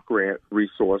Cleveland's block grant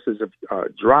resources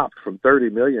have dropped from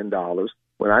 $30 million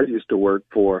when I used to work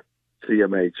for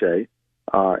CMHA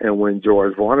and when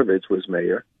George Voinovich was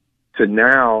mayor to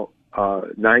now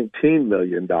 $19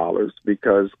 million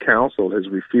because council has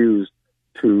refused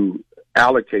to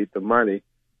allocate the money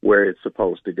where it's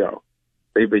supposed to go.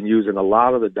 They've been using a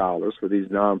lot of the dollars for these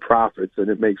nonprofits, and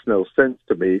it makes no sense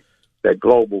to me that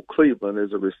Global Cleveland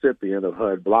is a recipient of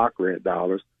HUD block grant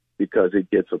dollars because it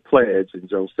gets a pledge, and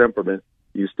Joe Semperman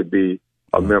used to be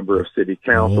a member of city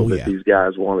council that these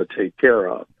guys want to take care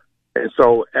of. And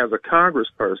so as a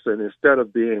congressperson, instead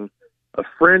of being a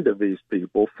friend of these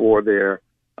people for their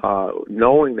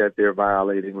knowing that they're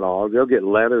violating laws, they'll get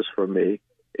letters from me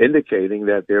indicating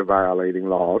that they're violating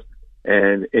laws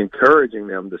and encouraging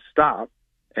them to stop.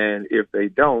 And if they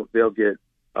don't, they'll get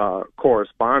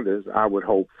correspondence, I would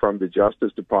hope, from the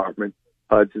Justice Department,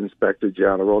 HUD's Inspector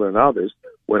General, and others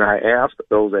when I ask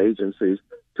those agencies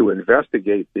to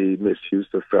investigate the misuse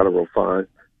of federal funds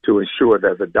to ensure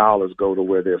that the dollars go to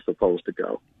where they're supposed to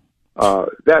go.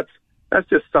 That's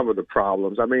just some of the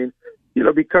problems. I mean,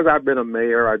 because I've been a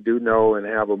mayor, I do know and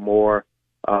have a more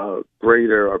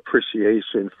greater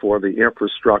appreciation for the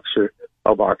infrastructure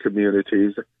of our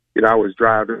communities. I was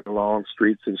driving along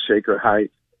streets in Shaker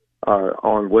Heights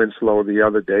on Winslow the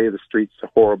other day. The streets are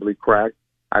horribly cracked.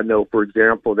 I know, for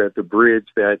example, that the bridge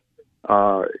that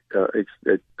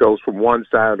it goes from one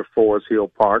side of Forest Hill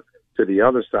Park to the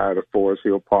other side of Forest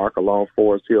Hill Park along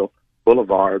Forest Hill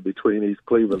Boulevard between East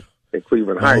Cleveland and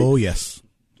Cleveland Heights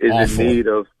is in need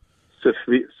of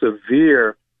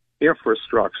severe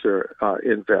infrastructure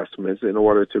investments in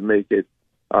order to make it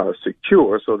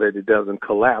secure so that it doesn't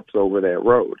collapse over that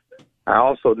road. I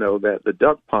also know that the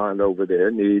duck pond over there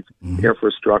needs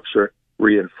infrastructure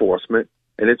reinforcement,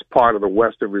 and it's part of the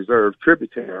Western Reserve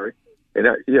tributary. And,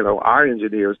 our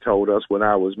engineers told us when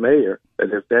I was mayor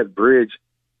that if that bridge,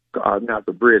 not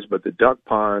the bridge, but the duck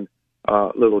pond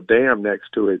little dam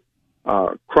next to it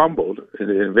crumbled, and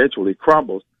it eventually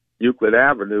crumbles, Euclid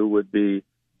Avenue would be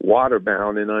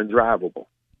waterbound and undrivable.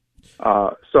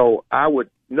 So I would,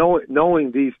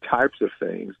 knowing these types of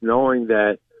things, knowing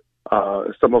that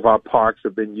some of our parks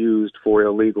have been used for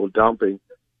illegal dumping,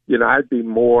 I'd be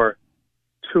more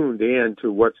tuned in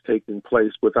to what's taking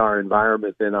place with our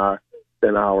environment than my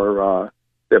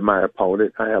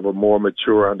opponent. I have a more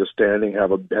mature understanding,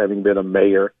 having been a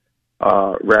mayor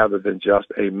rather than just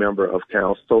a member of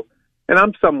council. And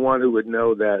I'm someone who would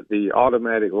know that the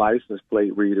automatic license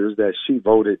plate readers that she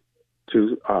voted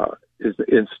to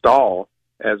install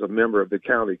as a member of the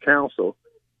county council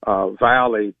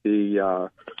violate the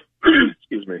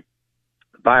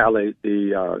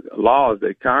laws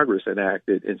that Congress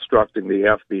enacted instructing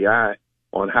the FBI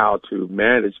on how to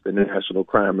manage the National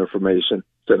Crime Information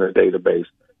Center database.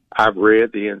 I've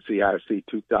read the NCIC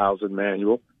 2000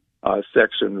 manual,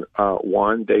 Section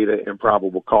 1, Data and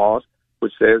Probable Cause,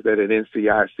 which says that an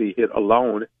NCIC hit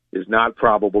alone is not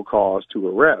probable cause to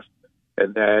arrest,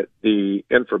 and that the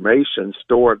information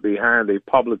stored behind a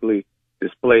publicly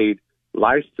displayed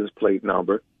license plate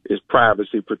number is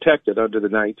privacy protected under the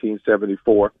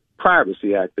 1974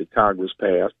 Privacy Act that Congress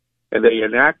passed, and they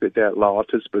enacted that law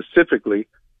to specifically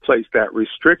place that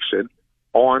restriction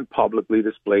on publicly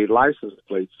displayed license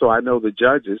plates. So I know the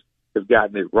judges have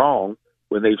gotten it wrong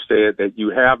when they've said that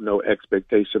you have no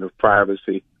expectation of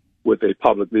privacy with a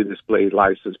publicly displayed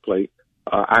license plate.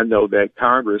 I know that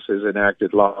Congress has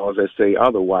enacted laws that say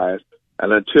otherwise,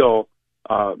 and until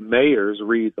mayors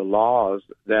read the laws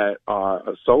that are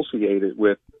associated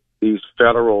with these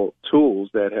federal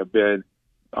tools that have been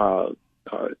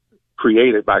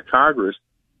created by Congress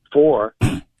for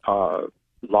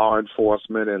law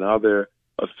enforcement and other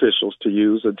officials to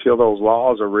use, until those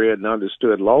laws are read and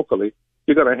understood locally,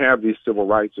 you're going to have these civil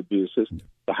rights abuses,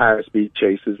 the high-speed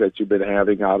chases that you've been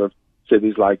having out of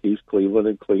cities like East Cleveland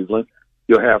and Cleveland.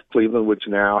 You'll have Cleveland, which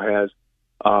now has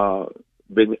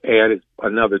been added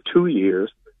another 2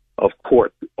 years of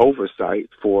court oversight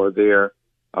for their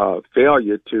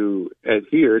failure to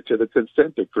adhere to the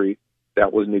consent decree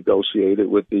that was negotiated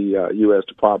with the U.S.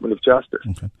 Department of Justice.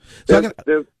 Okay. So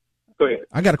go ahead.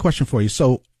 I got a question for you.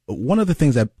 So one of the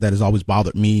things that has always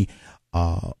bothered me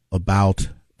about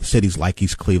cities like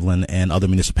East Cleveland and other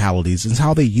municipalities is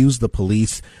how they use the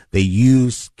police. They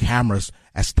use cameras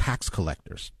as tax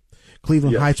collectors.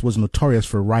 Cleveland Heights was notorious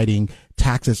for writing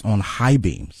taxes on high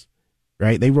beams,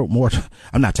 right? They wrote more,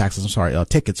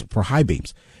 tickets for high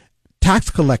beams. tax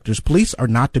collectors, police are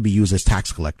not to be used as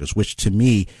tax collectors, which to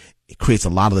me it creates a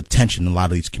lot of the tension in a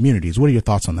lot of these communities. What are your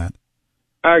thoughts on that?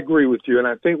 I agree with you, and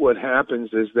I think what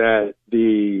happens is that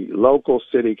the local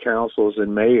city councils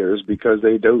and mayors, because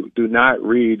they do not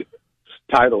read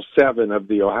Title VII of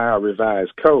the Ohio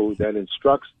Revised Code that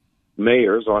instructs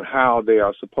mayors on how they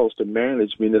are supposed to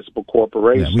manage municipal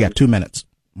corporations. Yeah, we got 2 minutes.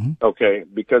 Mm-hmm. Okay,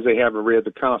 because they haven't read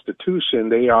the Constitution,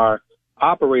 they are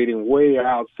operating way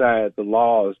outside the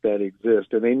laws that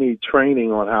exist, and they need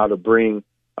training on how to bring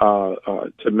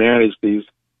to manage these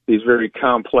very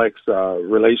complex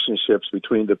relationships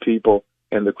between the people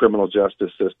and the criminal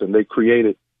justice system. They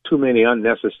created too many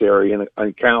unnecessary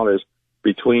encounters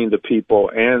between the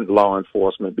people and law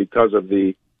enforcement because of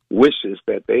the wishes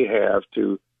that they have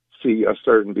to see a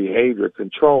certain behavior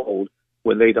controlled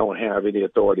when they don't have any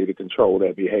authority to control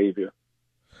that behavior.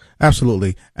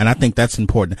 Absolutely. And I think that's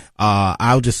important.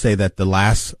 I'll just say that the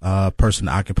last person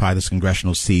to occupy this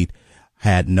congressional seat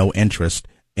had no interest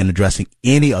in addressing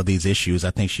any of these issues.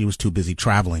 I think she was too busy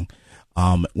traveling,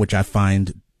 which I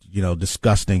find,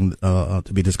 disgusting, to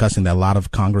be discussing that a lot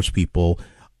of Congress people,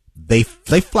 they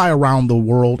fly around the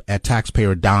world at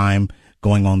taxpayer dime,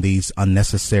 going on these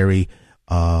unnecessary,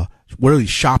 really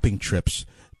shopping trips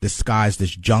disguised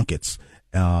as junkets.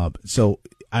 So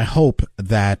I hope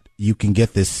that you can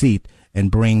get this seat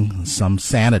and bring some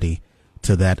sanity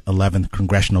to that 11th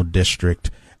congressional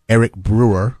district. Eric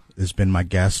Brewer has been my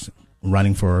guest,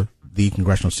 running for the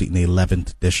congressional seat in the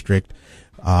 11th district.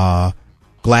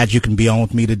 Glad you can be on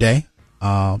with me today.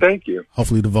 Thank you.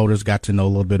 Hopefully the voters got to know a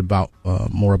little bit about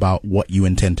more about what you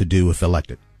intend to do if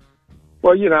elected.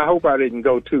 Well, I hope I didn't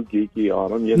go too geeky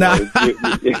on them. You you're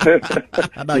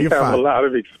have fine. A lot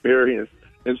of experience,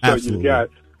 and so Absolutely. you've got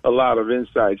a lot of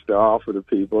insights to offer to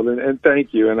people. And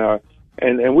thank you.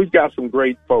 And we've got some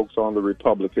great folks on the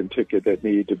Republican ticket that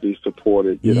need to be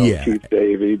supported. Keith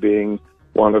Davey being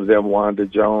one of them, Wanda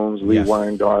Jones, Lee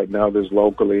Weingart, and others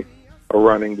locally are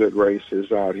running good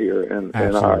races out here, and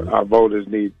our voters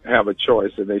have a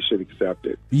choice, and they should accept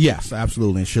it. Yes,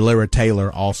 absolutely. And Shalira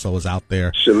Taylor also is out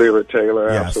there. Shalira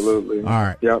Taylor, Yes. absolutely. All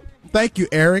right. Yep. Thank you,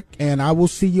 Eric, and I will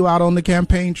see you out on the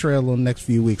campaign trail in the next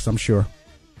few weeks, I'm sure.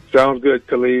 Sounds good,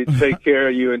 Khalid. Take care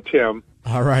of you and Tim.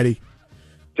 All righty.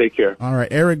 Take care. All right.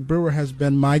 Eric Brewer has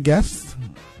been my guest.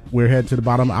 We're headed to the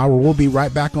bottom of the hour. We'll be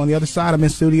right back on the other side. I'm in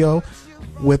studio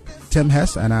with Tim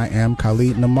Hess, and I am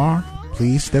Khalid NAMAR.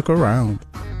 Please stick around.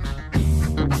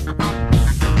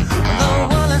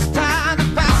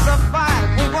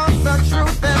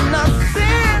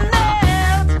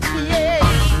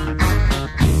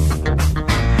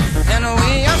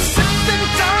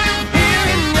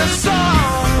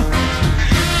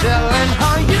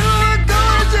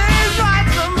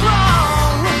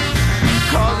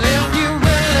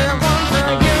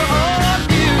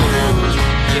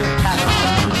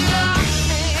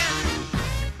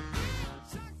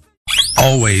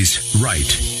 Always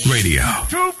Right Radio.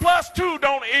 2 + 2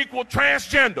 don't equal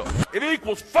transgender. It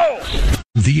equals 4.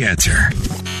 The Answer.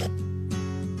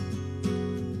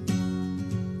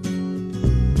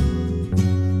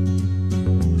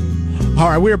 All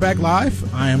right, we're back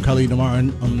live. I am Khalid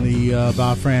NAMAR on the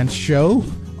Bob France Show.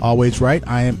 Always Right.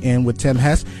 I am in with Tim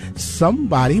Hess.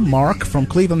 Somebody, Mark from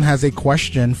Cleveland, has a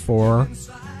question for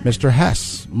Mr.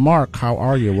 Hess. Mark, how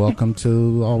are you? Welcome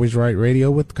to Always Right Radio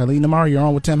with Khalid NAMAR. You're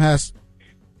on with Tim Hess.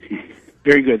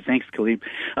 Very good. Thanks, Khalid.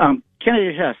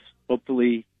 Candidate Hess,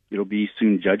 hopefully it'll be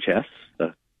soon Judge Hess.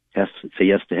 Hess, say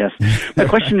yes to Hess. My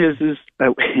question is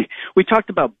we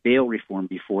talked about bail reform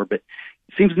before, but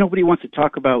it seems nobody wants to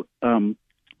talk about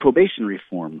probation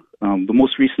reform. The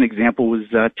most recent example was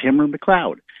Tamara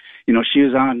McLeod. She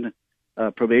was on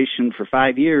probation for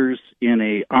 5 years in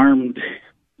a armed,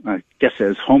 I guess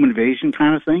as home invasion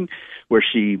kind of thing, where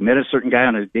she met a certain guy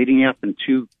on a dating app and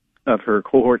two of her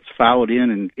cohorts followed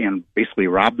in and basically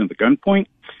robbed them at gunpoint.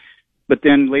 But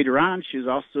then later on, she was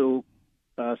also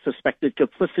suspected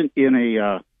complicit in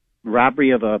a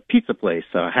robbery of a pizza place,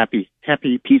 Happy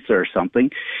Pizza or something,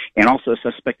 and also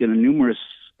suspected in numerous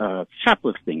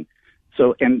shoplifting.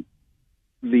 So, and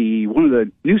one of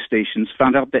the news stations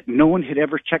found out that no one had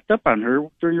ever checked up on her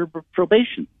during her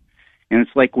probation. And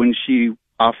it's like when she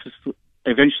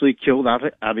eventually killed,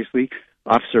 obviously,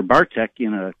 Officer Bartek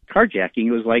in a carjacking,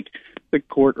 it was like the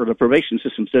court or the probation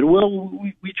system said, well,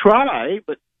 we try,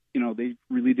 but, they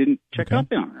really didn't check up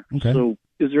on her. Okay. So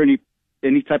is there any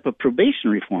type of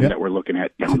probation reform that we're looking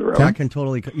at down the road? I can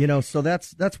totally, so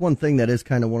that's one thing that is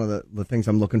kind of one of the things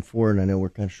I'm looking for, and I know we're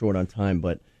kind of short on time,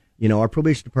 but, our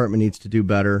probation department needs to do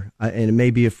better, and it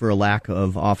may be for a lack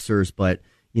of officers, but,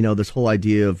 this whole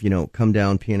idea of, come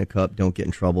down, pee in a cup, don't get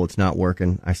in trouble. It's not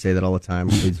working. I say that all the time.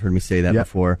 You've heard me say that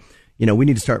before. We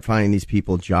need to start finding these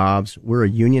people jobs. We're a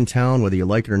union town, whether you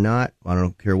like it or not. I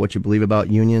don't care what you believe about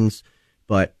unions,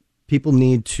 but people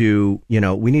need to,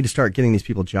 we need to start getting these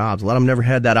people jobs. A lot of them never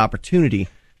had that opportunity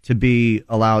to be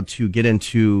allowed to get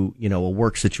into, a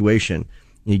work situation.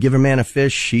 You give a man a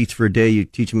fish, he eats for a day. You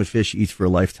teach him a fish, he eats for a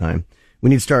lifetime. We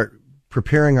need to start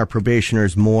preparing our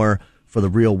probationers more for the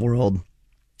real world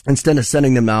instead of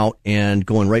sending them out and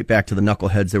going right back to the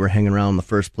knuckleheads they were hanging around in the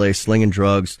first place, slinging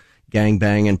drugs, gang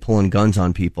banging, pulling guns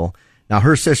on people. Now,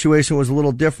 her situation was a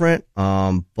little different,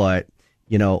 but,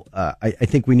 I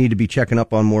think we need to be checking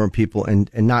up on more people and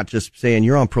not just saying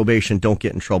you're on probation, don't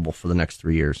get in trouble for the next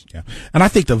 3 years. Yeah. And I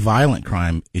think the violent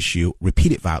crime issue,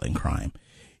 repeated violent crime,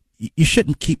 you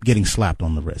shouldn't keep getting slapped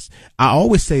on the wrist. I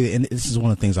always say, and this is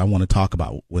one of the things I want to talk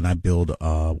about when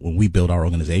we build our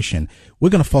organization,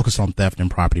 we're going to focus on theft and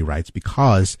property rights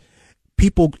because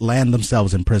people land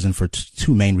themselves in prison for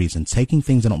two main reasons: taking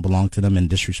things that don't belong to them and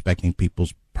disrespecting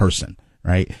people's person,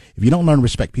 right? If you don't learn to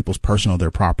respect people's person or their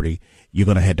property, you're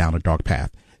going to head down a dark path.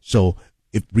 So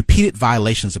if repeated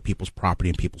violations of people's property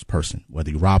and people's person, whether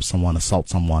you rob someone, assault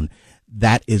someone,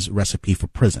 that is a recipe for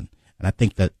prison. And I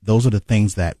think that those are the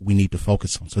things that we need to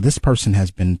focus on. So this person has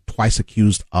been twice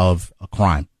accused of a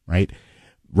crime, right?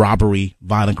 Robbery,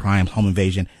 violent crime, home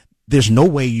invasion. There's no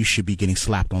way you should be getting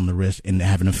slapped on the wrist and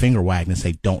having a finger wagged and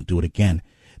say, don't do it again.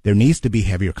 There needs to be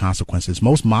heavier consequences.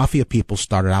 Most mafia people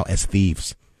started out as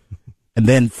thieves. And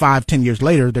then 5-10 years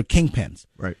later, they're kingpins.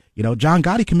 Right. John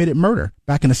Gotti committed murder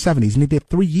back in the 70s and he did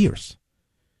 3 years.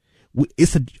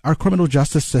 Our criminal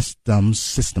justice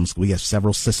systems, we have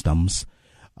several systems.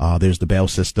 There's the bail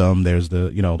system. There's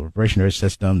the probationary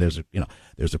system. There's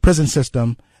the prison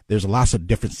system. There's lots of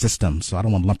different systems. So I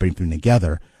don't want to lump everything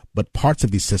together, but parts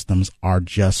of these systems are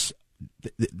just,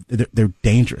 they're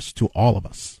dangerous to all of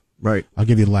us. Right. I'll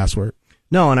give you the last word.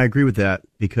 No, and I agree with that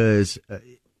because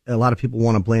a lot of people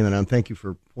want to blame it on. Thank you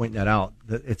for pointing that out.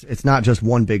 It's not just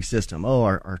one big system. Oh,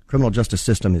 our criminal justice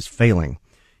system is failing.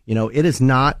 It is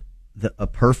not a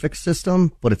perfect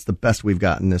system, but it's the best we've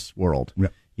got in this world. Yeah.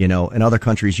 In other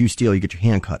countries, you steal, you get your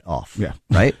hand cut off. Yeah.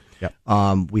 Right?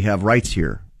 Yeah. We have rights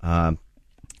here.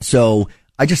 So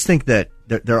I just think that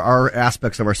there are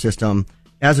aspects of our system.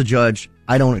 As a judge,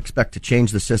 I don't expect to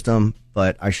change the system,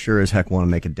 but I sure as heck want to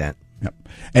make a dent. Yep.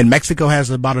 And Mexico has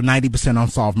about a 90%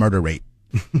 unsolved murder rate.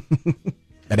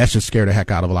 And that's just scared the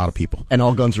heck out of a lot of people. And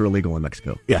all guns are illegal in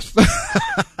Mexico. Yes.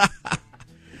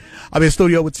 I'm in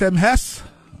studio with Tim Hess.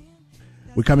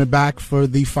 We're coming back for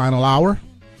the final hour.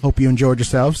 Hope you enjoyed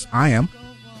yourselves. I am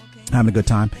having a good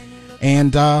time.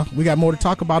 And we got more to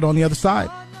talk about on the other side.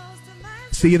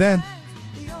 See you then.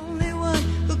 The only one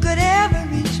who could ever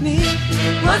reach me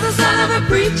was the son of a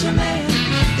preacher man.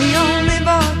 The only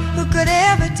boy who could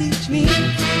ever teach me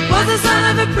was the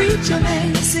son of a preacher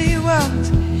man. Yes, he was.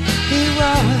 He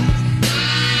was.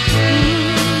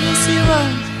 Yes, he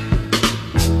was.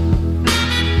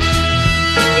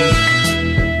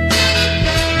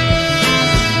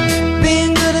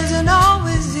 Being good isn't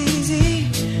always easy,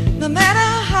 no matter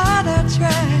how hard I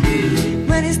try.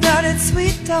 When he started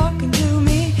sweet talking to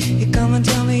me, he come and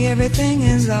tell me everything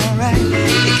is alright.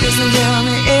 He kiss and tell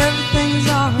me everything's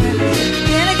alright.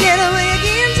 Can I get away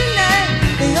again tonight?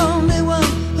 The only one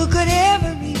who could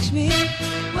ever reach me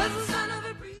was the son of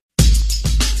a preacher.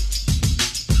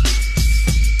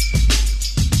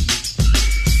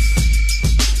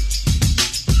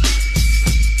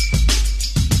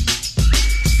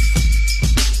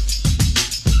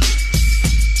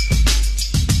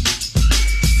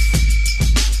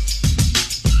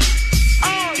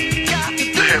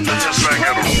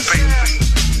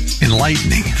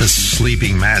 Enlightening the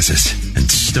sleeping masses and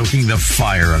stoking the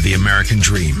fire of the American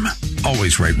dream.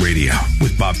 Always Right Radio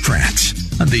with Bob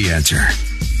France on The Answer.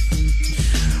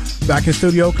 Back in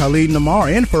studio, KHALID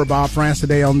NAMAR in for Bob France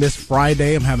today on this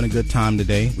Friday. I'm having a good time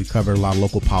today. We covered a lot of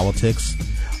local politics.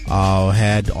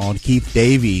 Had on Keith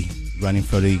Davey running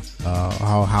for the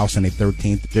House in the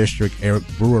 13th District. Eric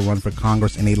Brewer run for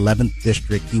Congress in the 11th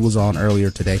District. He was on earlier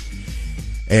today.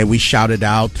 And we shouted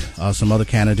out some other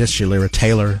candidates, Shalira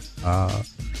Taylor,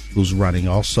 who's running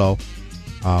also.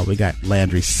 We got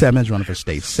Landry Simmons running for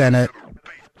state senate.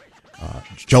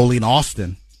 Jolene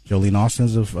Austin. Jolene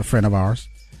Austin's a friend of ours.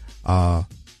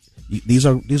 These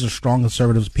are strong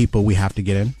conservative people we have to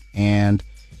get in. And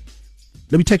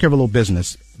let me take care of a little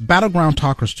business. Battleground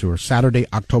Talkers Tour, Saturday,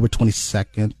 October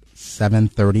 22nd,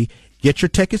 7:30. Get your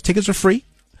tickets. Tickets are free.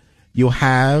 You'll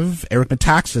have Eric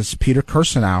Metaxas, Peter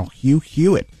Kirsanow, Hugh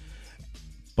Hewitt,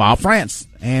 Bob France,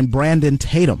 and Brandon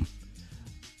Tatum.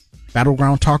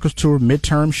 Battleground Talkers Tour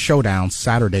Midterm Showdown,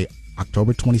 Saturday,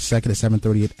 October 22nd at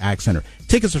 7:30 at Ag Center.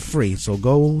 Tickets are free, so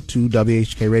go to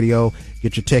WHK Radio,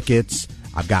 get your tickets.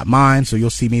 I've got mine, so you'll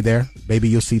see me there. Maybe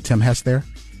you'll see Tim Hess there.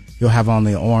 He'll have on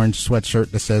the orange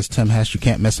sweatshirt that says Tim Hess. You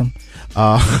can't miss him.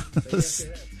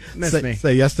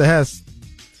 Say yes to Hess.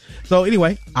 So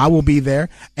anyway, I will be there.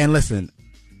 And listen,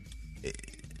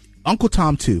 Uncle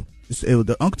Tom 2.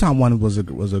 The Uncle Tom 1 was a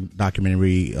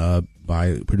documentary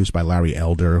produced by Larry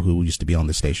Elder, who used to be on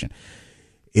the station.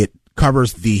 It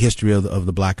covers the history of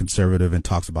the black conservative and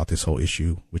talks about this whole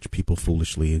issue, which people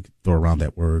foolishly throw around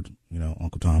that word,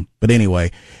 Uncle Tom. But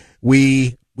anyway,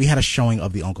 we had a showing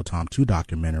of the Uncle Tom 2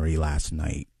 documentary last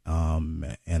night,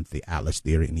 and the Atlas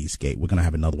Theater in Eastgate. We're going to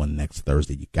have another one next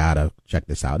Thursday. You got to check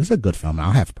this out. It's a good film.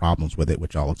 I'll have problems with it,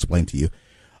 which I'll explain to you.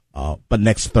 But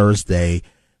next Thursday,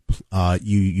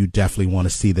 you definitely want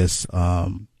to see this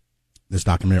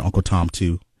documentary, Uncle Tom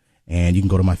 2. And you can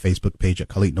go to my Facebook page at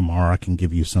KHALID NAMAR. I can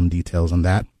give you some details on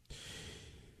that.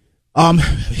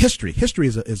 History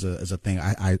is a thing.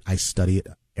 I study it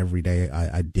every day.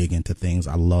 I dig into things.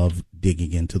 I love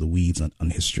digging into the weeds on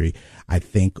history. I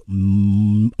think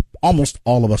almost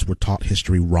all of us were taught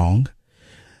history wrong.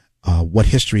 What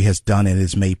history has done, it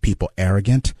has made people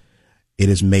arrogant. It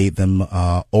has made them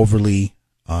overly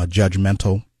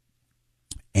judgmental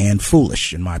and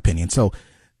foolish, in my opinion. So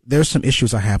there's some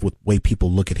issues I have with the way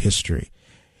people look at history.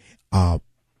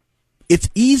 It's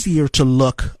easier to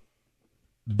look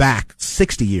back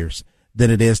 60 years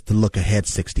than it is to look ahead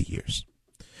 60 years.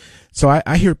 So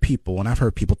I hear people, and I've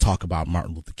heard people talk about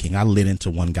Martin Luther King. I lit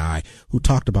into one guy who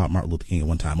talked about Martin Luther King at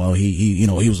one time. Oh, he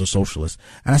was a socialist.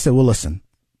 And I said, well, listen,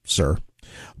 sir,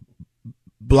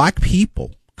 black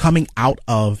people coming out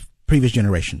of previous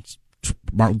generations.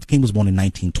 Martin Luther King was born in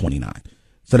 1929.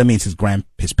 So that means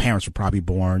his parents were probably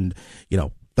born,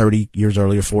 30 years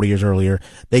earlier, 40 years earlier.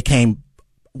 They came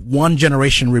one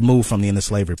generation removed from the end of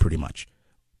slavery, pretty much.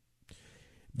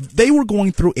 They were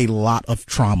going through a lot of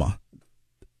trauma.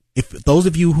 If those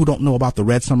of you who don't know about the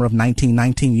Red Summer of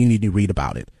 1919, you need to read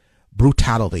about it.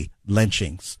 Brutality,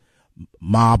 lynchings,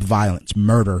 mob violence,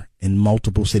 murder in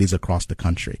multiple cities across the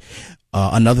country.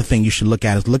 Another thing you should look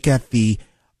at is the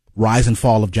rise and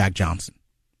fall of Jack Johnson.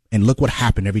 And look what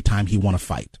happened every time he won a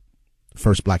fight.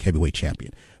 First black heavyweight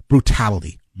champion.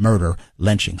 Brutality, murder,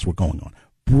 lynchings were going on.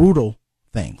 Brutal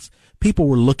things. People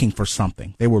were looking for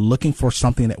something. They were looking for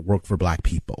something that worked for black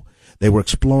people. They were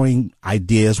exploring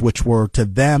ideas which were, to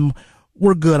them,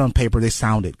 were good on paper. They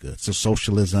sounded good. So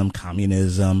socialism,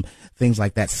 communism, things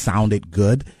like that sounded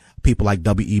good. People like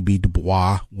W.E.B. Du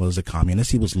Bois was a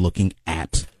communist. He was looking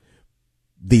at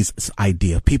these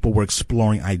ideas. People were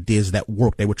exploring ideas that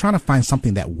worked. They were trying to find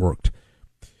something that worked.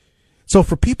 So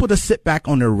for people to sit back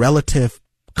on their relative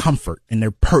comfort and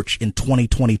their perch in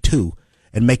 2022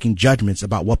 and making judgments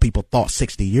about what people thought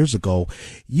 60 years ago,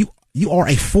 you are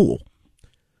a fool.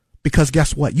 Because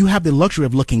guess what? You have the luxury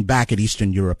of looking back at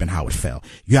Eastern Europe and how it fell.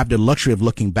 You have the luxury of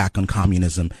looking back on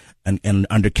communism and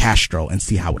under Castro and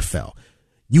see how it fell.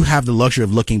 You have the luxury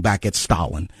of looking back at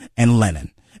Stalin and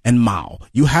Lenin and Mao.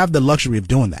 You have the luxury of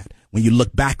doing that when you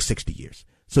look back 60 years.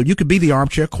 So you could be the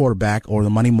armchair quarterback or the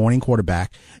Monday morning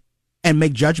quarterback and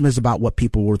make judgments about what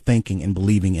people were thinking and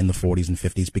believing in the 40s and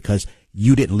 50s because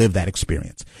you didn't live that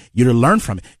experience. You're to learn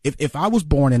from it. If I was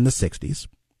born in the 60s,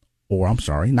 or I'm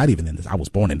sorry, not even in this, I was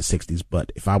born in the 60s,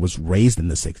 but if I was raised in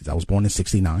the 60s, I was born in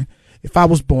 69. If I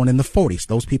was born in the 40s,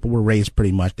 those people were raised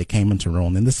pretty much, they came into their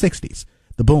own in the 60s,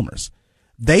 the boomers.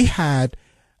 They had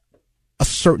a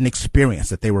certain experience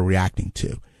that they were reacting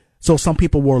to. So some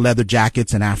people wore leather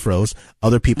jackets and afros.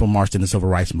 Other people marched in the civil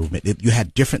rights movement. You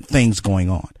had different things going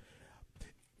on.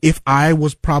 If I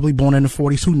was probably born in the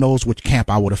 40s, who knows which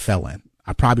camp I would have fell in.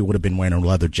 I probably would have been wearing a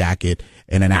leather jacket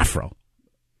and an afro.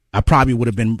 I probably would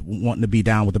have been wanting to be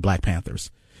down with the Black Panthers.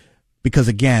 Because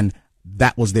again,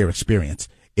 that was their experience.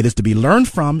 It is to be learned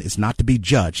from. It's not to be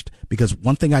judged. Because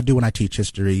one thing I do when I teach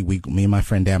history, me and my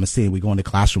friend Damascene, we go into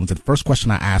classrooms, and the first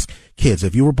question I ask kids,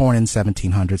 if you were born in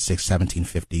 1700,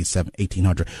 1750,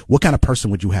 1800, what kind of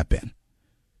person would you have been?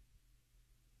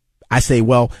 I say,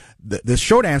 well, the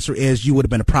short answer is you would have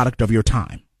been a product of your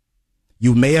time.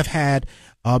 You may have had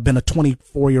been a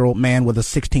 24-year-old man with a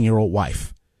 16-year-old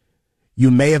wife. You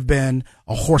may have been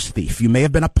a horse thief. You may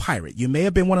have been a pirate. You may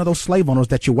have been one of those slave owners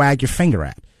that you wag your finger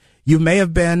at. You may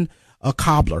have been a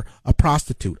cobbler, a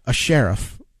prostitute, a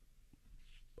sheriff,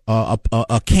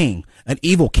 a king, an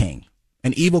evil queen.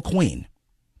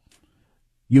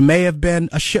 You may have been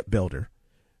a shipbuilder.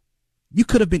 You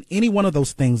could have been any one of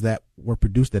those things that were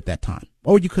produced at that time.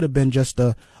 Or you could have been just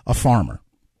a farmer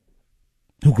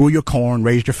who grew your corn,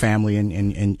 raised your family,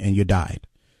 and you died.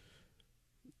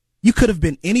 You could have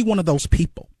been any one of those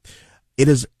people.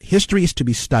 History is to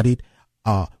be studied.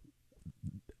 One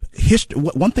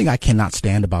thing I cannot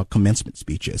stand about commencement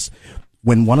speeches,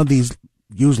 when one of these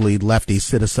usually lefties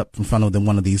sit us up in front of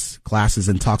one of these classes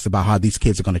and talks about how these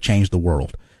kids are going to change the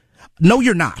world. No,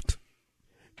 you're not.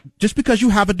 Just because you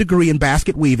have a degree in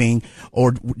basket weaving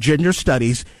or gender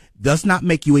studies does not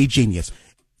make you a genius.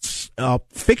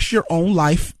 Fix your own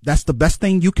life. That's the best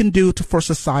thing you can do for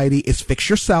society is fix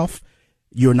yourself.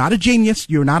 You're not a genius.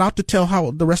 You're not out to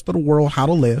tell the rest of the world how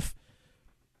to live.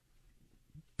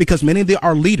 Because many of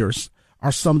our leaders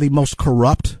are some of the most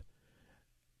corrupt,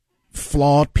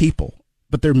 flawed people.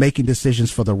 But they're making decisions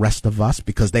for the rest of us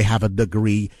because they have a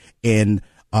degree in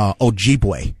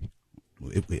Ojibwe,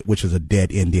 which is a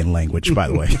dead Indian language, by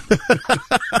the way.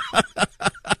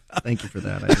 Thank you for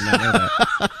that. I did not know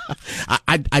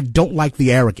that. I don't like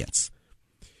the arrogance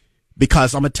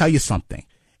because I'm going to tell you something.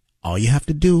 All you have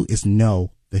to do is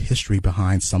know the history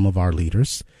behind some of our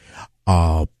leaders,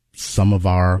 some of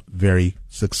our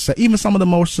even some of the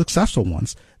most successful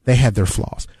ones. They had their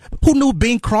flaws. Who knew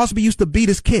Bing Crosby used to beat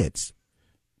his kids?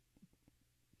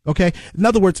 Okay. In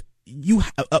other words,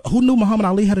 who knew Muhammad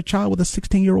Ali had a child with a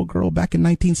 16-year-old girl back in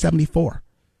 1974?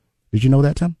 Did you know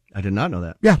that, Tim? I did not know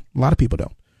that. Yeah, a lot of people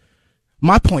don't.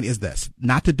 My point is this,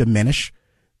 not to diminish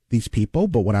these people,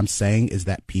 but what I'm saying is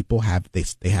that people have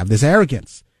this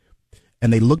arrogance,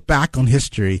 and they look back on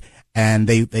history and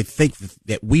they think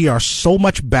that we are so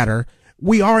much better.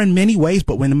 We are in many ways,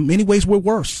 but in many ways we're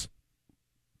worse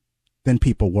than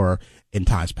people were in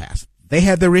times past. They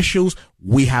had their issues.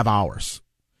 We have ours.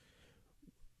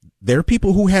 There are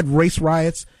people who had race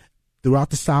riots throughout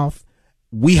the South.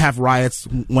 We have riots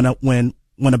when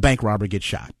a bank robber gets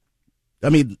shot. I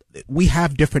mean, we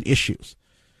have different issues.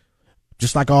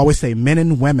 Just like I always say, men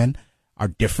and women are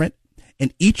different,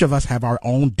 and each of us have our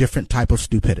own different type of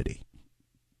stupidity.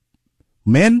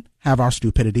 Men have our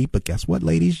stupidity, but guess what,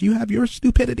 ladies? You have your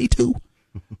stupidity too.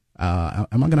 Am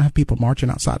I going to have people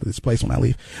marching outside of this place when I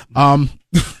leave?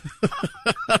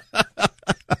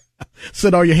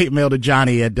 Send all your hate mail to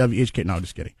Johnny at WHK. No, I'm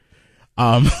just kidding.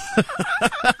 Can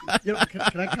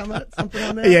I comment something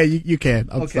on that? Yeah, you can.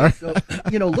 I'm sorry. So,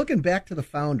 looking back to the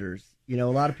founders, a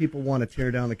lot of people want to tear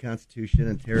down the Constitution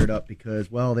and tear it up because,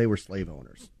 they were slave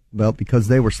owners. Well, because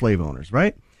they were slave owners,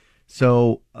 right?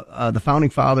 So the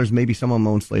founding fathers, maybe some of them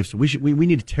owned slaves. So we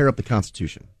need to tear up the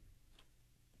Constitution.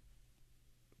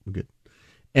 We're good.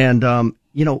 And,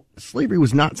 slavery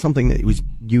was not something that was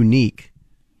unique,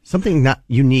 something not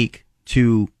unique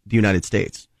to the United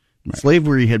States. Right.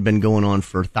 Slavery had been going on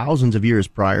for thousands of years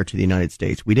prior to the United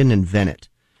States. We didn't invent it.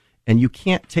 And you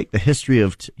can't take the history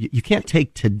you can't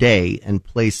take today and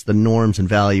place the norms and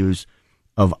values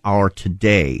of our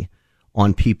today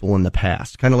on people in the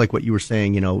past. Kind of like what you were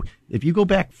saying, if you go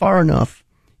back far enough,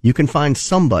 you can find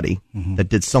somebody that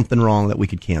did something wrong that we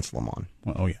could cancel them on.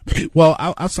 Oh, yeah. Well,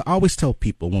 I always tell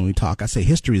people when we talk, I say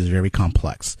history is very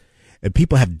complex. And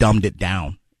people have dumbed it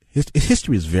down.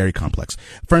 History is very complex.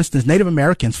 For instance, Native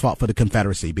Americans fought for the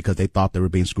Confederacy because they thought they were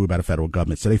being screwed by the federal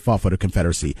government. So they fought for the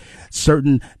Confederacy.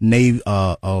 Certain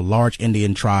large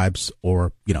Indian tribes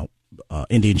or,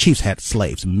 Indian chiefs had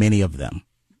slaves, many of them,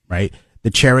 right? The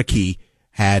Cherokee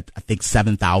had, I think,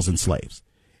 7,000 slaves.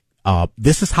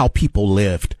 This is how people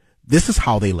lived. This is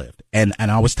how they lived. And I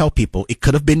always tell people it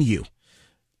could have been you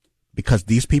because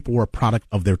these people were a product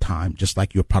of their time, just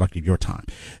like you're a product of your time.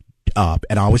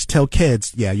 And I always tell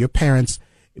kids, your parents,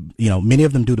 many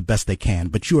of them do the best they can,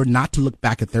 but you are not to look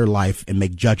back at their life and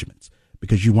make judgments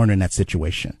because you weren't in that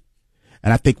situation.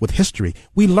 And I think with history,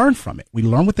 we learn from it. We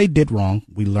learn what they did wrong.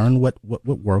 We learn what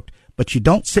worked, but you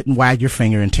don't sit and wag your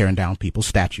finger and tearing down people's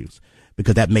statues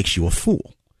because that makes you a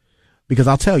fool. Because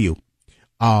I'll tell you,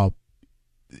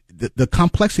 the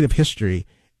complexity of history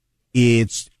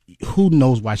is who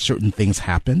knows why certain things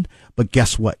happened, but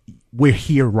guess what? We're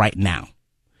here right now.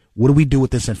 What do we do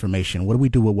with this information? What do we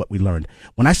do with what we learned?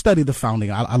 When I study the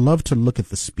founding, I love to look at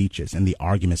the speeches and the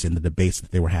arguments and the debates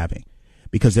that they were having,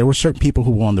 because there were certain people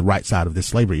who were on the right side of this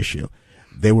slavery issue.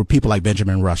 There were people like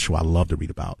Benjamin Rush, who I love to read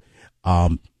about,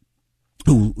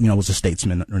 who, was a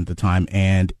statesman at the time,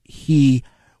 and he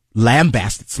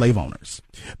lambasted slave owners.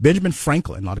 Benjamin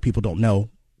Franklin, a lot of people don't know,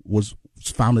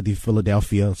 founded the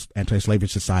Philadelphia Anti-Slavery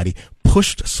Society,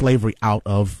 pushed slavery out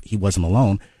of, he wasn't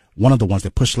alone, one of the ones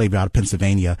that pushed slavery out of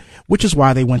Pennsylvania, which is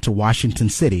why they went to Washington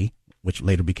City, which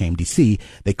later became D.C.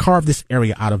 They carved this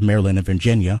area out of Maryland and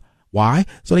Virginia. Why?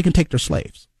 So they can take their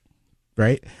slaves,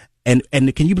 right? And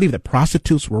can you believe that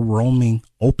prostitutes were roaming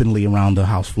openly around the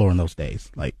house floor in those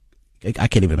days? Like, I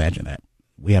can't even imagine that.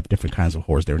 We have different kinds of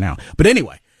whores there now. But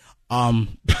anyway,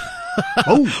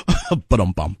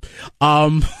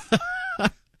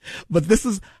 But this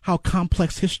is how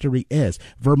complex history is.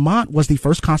 Vermont was the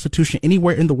first constitution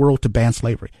anywhere in the world to ban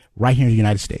slavery, right here in the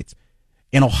United States.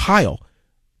 In Ohio,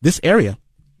 this area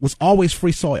was always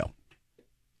free soil.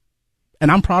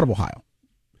 And I'm proud of Ohio.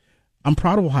 I'm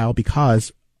proud of Ohio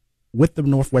because with the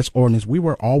Northwest Ordinance, we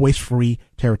were always free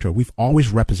territory. We've always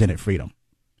represented freedom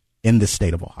in this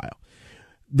state of Ohio.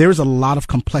 There's a lot of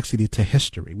complexity to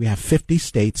history. We have 50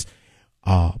 states,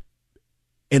 and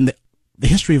the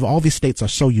history of all these states are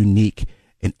so unique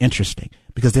and interesting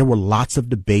because there were lots of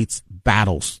debates,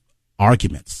 battles,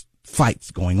 arguments,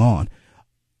 fights going on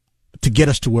to get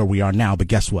us to where we are now. But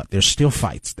guess what? There's still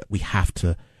fights that we have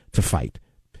to fight.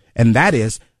 And that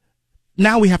is,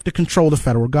 now we have to control the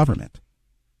federal government.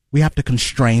 We have to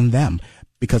constrain them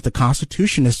because the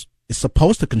Constitution is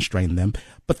supposed to constrain them,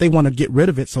 but they want to get rid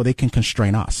of it so they can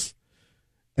constrain us.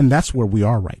 And that's where we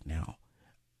are right now.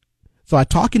 So I'm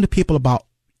talking to people about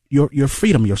your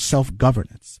freedom, your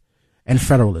self-governance and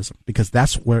federalism, because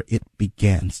that's where it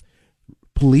begins.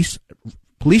 Police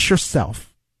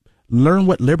yourself. Learn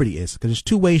what liberty is, because there's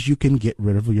two ways you can get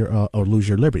rid of your or lose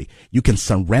your liberty. You can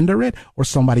surrender it, or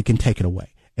somebody can take it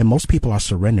away. And most people are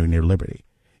surrendering their liberty.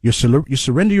 You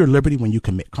surrender your liberty when you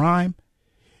commit crime,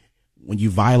 when you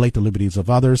violate the liberties of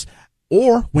others,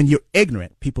 or when you're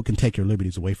ignorant. People can take your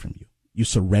liberties away from you. You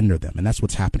surrender them, and that's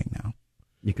what's happening now.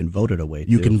 You can vote it away,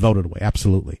 too. You can vote it away,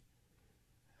 absolutely.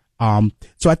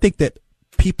 So I think that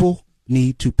people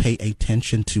need to pay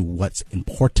attention to what's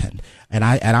important. And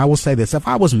I will say this, if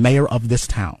I was mayor of this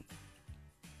town,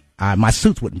 my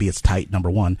suits wouldn't be as tight,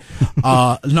 number one.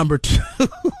 Number two,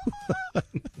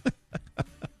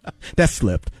 that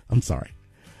slipped. I'm sorry.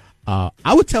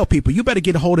 I would tell people, you better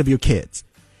get a hold of your kids.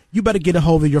 You better get a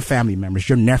hold of your family members,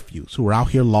 your nephews who are out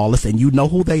here lawless, and you know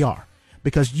who they are,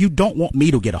 because you don't want me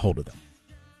to get a hold of them.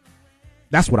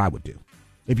 That's what I would do.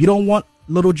 If you don't want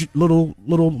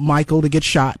little Michael to get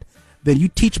shot, then you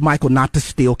teach Michael not to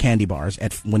steal candy bars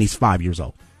when he's 5 years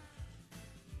old.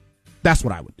 That's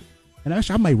what I would do. And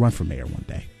actually, I may run for mayor one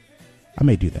day. I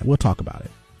may do that. We'll talk about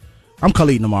it. I'm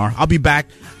KHALID NAMAR. I'll be back.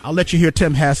 I'll let you hear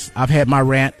Tim Hess. I've had my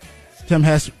rant. Tim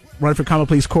Hess running for Common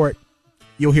Pleas Court.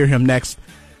 You'll hear him next.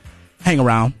 Hang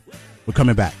around. We're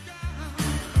coming back.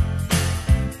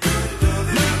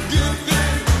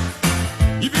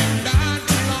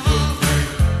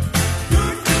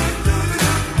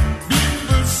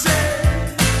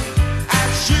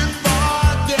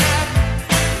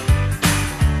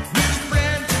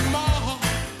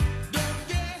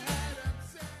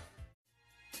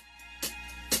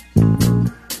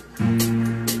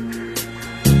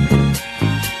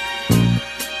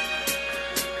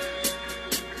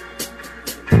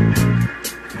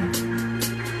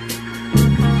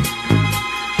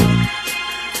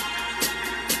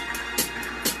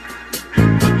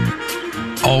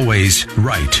 Always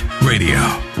Right Radio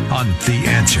on The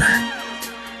Answer.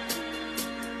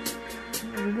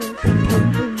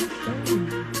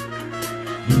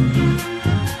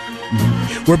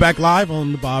 We're back live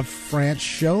on the Bob France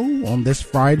Show on this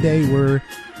Friday. We're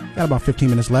got about 15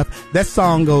 minutes left. That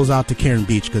song goes out to Karen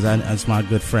Beach because that's my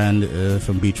good friend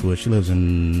from Beechwood. She lives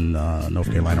in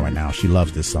North Carolina right now. She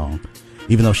loves this song,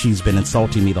 even though she's been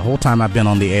insulting me the whole time I've been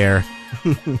on the air.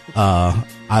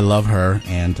 I love her,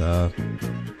 and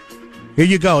here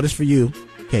you go. This for you,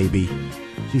 KB.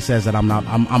 She says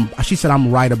that she said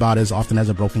I'm right about as often as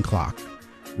a broken clock,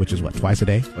 which is what, twice a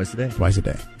day? Twice a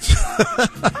day.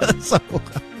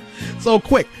 So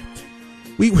quick.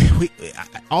 We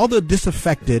all the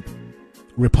disaffected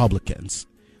Republicans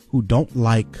who don't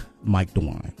like Mike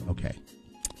DeWine. Okay.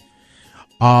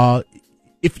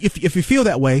 If you feel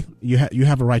that way, you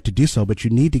have a right to do so, but you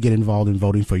need to get involved in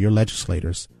voting for your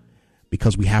legislators,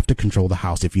 because we have to control the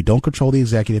House. If you don't control the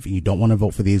executive and you don't want to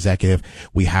vote for the executive,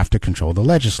 we have to control the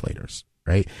legislators,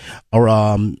 right?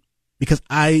 Or because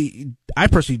I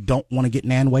personally don't want to get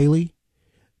Nan Whaley.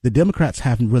 The Democrats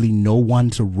have really no one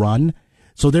to run,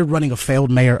 so they're running a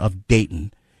failed mayor of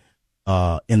Dayton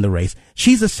in the race.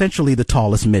 She's essentially the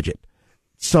tallest midget,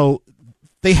 so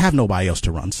they have nobody else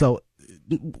to run. So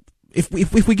if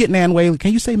we get Nan Whaley,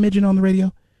 can you say midget on the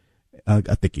radio? I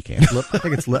think you can. I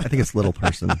think it's little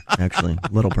person, actually.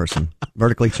 Little person.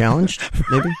 Vertically challenged,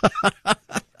 maybe?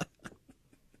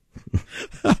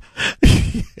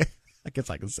 I guess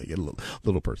I can say it,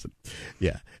 little person.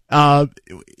 Yeah.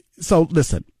 So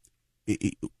listen,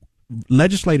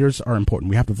 legislators are important.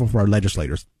 We have to vote for our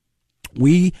legislators.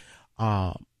 We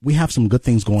have some good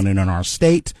things going on in our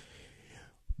state,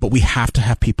 but we have to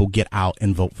have people get out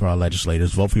and vote for our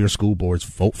legislators. Vote for your school boards.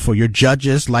 Vote for your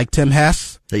judges like Tim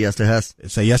Hess. Say yes to Hess.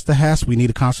 Say yes to Hess. We need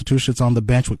a Constitution on the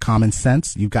bench with common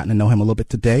sense. You've gotten to know him a little bit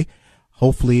today.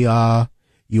 Hopefully,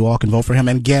 you all can vote for him.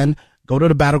 And again, go to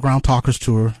the Battleground Talkers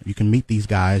Tour. You can meet these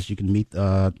guys. You can meet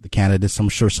the candidates. I'm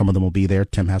sure some of them will be there.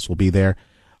 Tim Hess will be there.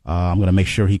 I'm going to make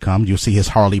sure he comes. You'll see his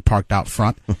Harley parked out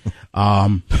front.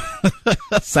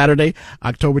 Saturday,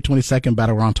 October 22nd,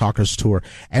 Battleground Talkers Tour.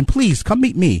 And please come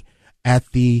meet me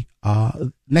at the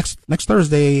next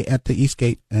Thursday at the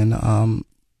Eastgate and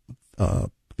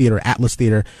Theater, Atlas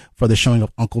Theater, for the showing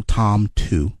of Uncle Tom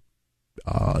 2.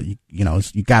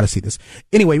 You got to see this.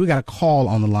 Anyway, we got a call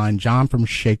on the line. John from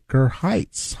Shaker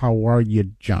Heights. How are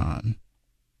you, John?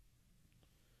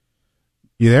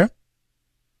 You there?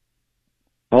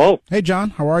 Hello. Hey, John.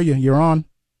 How are you? You're on.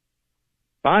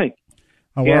 Hi.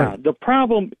 How are you? The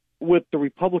problem with the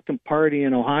Republican Party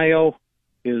in Ohio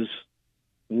is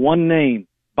one name,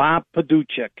 Bob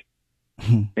Paduchik.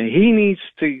 And he needs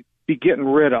to be getting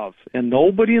rid of. And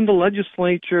nobody in the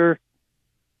legislature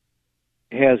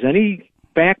has any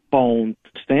backbone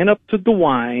to stand up to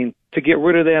DeWine to get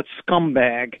rid of that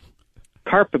scumbag,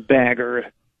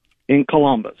 carpetbagger in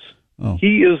Columbus. Oh.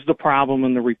 He is the problem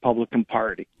in the Republican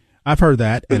Party. I've heard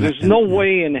that. And there's no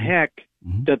way in heck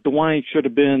that DeWine should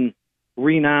have been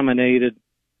renominated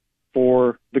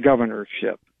for the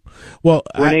governorship. Well,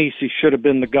 Renacci should have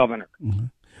been the governor.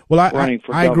 Well,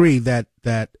 I agree that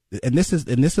and this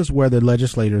is where the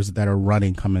legislators that are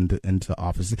running come into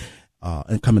office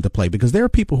and come into play, because there are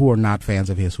people who are not fans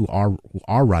of his who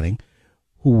are running,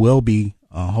 who will be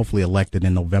hopefully elected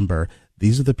in November.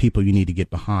 These are the people you need to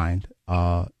get behind,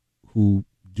 who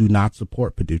do not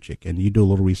support Paduchik. And you do a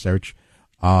little research,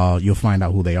 you'll find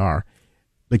out who they are,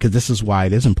 because this is why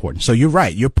it is important. So you're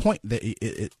right. Your point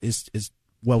is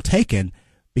well taken,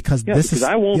 because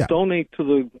I won't donate to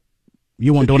the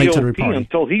You won't donate GOP to the Republican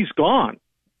until he's gone.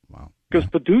 Wow. Because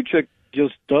Paduchik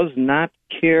just does not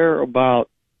care about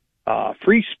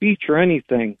free speech or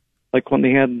anything. Like when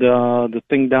they had the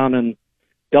thing down in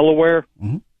Delaware,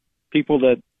 people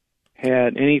that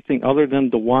had anything other than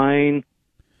DeWine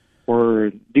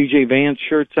or DJ Vance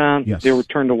shirts on, they were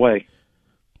turned away.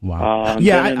 Wow.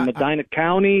 In Medina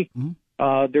County,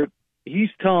 he's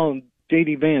telling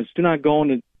J.D. Vance, do not go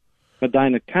into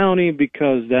Medina County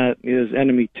because that is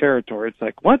enemy territory. It's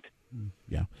like, what?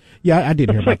 Yeah, I did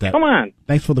hear about that. Come on.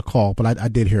 Thanks for the call, but I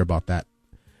did hear about that.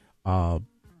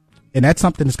 And that's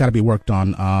something that's got to be worked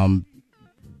on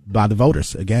by the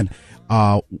voters. Again,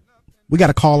 we got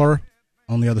a caller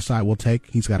on the other side we'll take.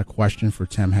 He's got a question for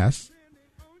Tim Hess.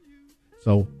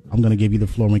 So I'm going to give you the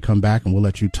floor when we come back, and we'll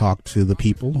let you talk to the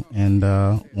people. And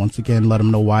once again, let them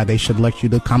know why they should elect you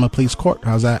to Common Pleas Court.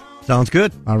 How's that? Sounds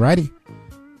good. All righty.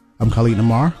 I'm KHALID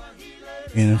NAMAR,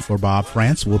 in for Bob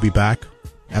France. We'll be back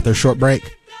after a short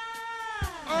break.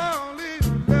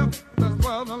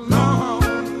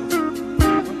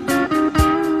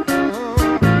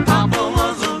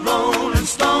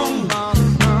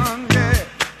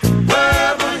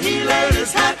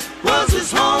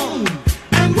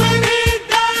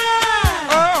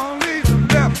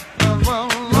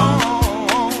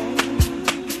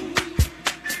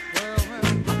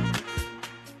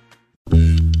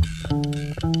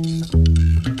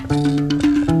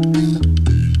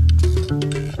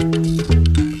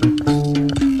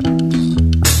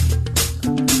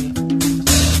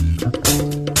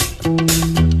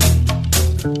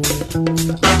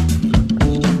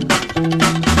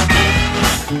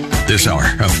 This hour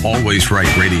of Always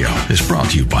Right Radio is brought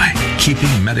to you by Keeping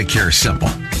Medicare Simple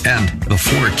and The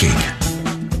Floor King.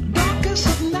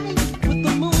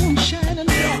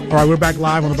 All right, we're back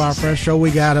live on the Bob Fresh Show. We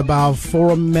got about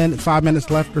 5 minutes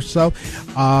left or so.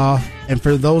 And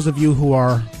for those of you who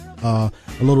are a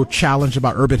little challenged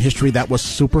about urban history, that was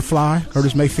Superfly,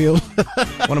 Curtis Mayfield.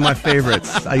 One of my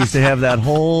favorites. I used to have that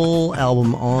whole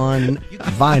album on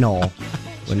vinyl.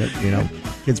 When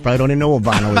kids probably don't even know what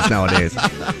vinyl is nowadays.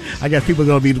 I guess people are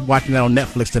going to be watching that on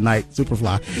Netflix tonight,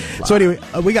 Superfly. So anyway,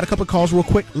 we got a couple of calls real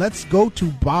quick. Let's go to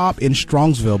Bob in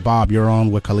Strongsville. Bob, you're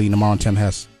on with KHALID NAMAR and Tim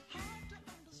Hess.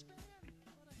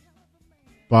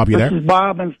 Bob, you there? This is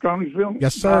Bob in Strongsville.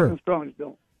 Yes, sir. Bob in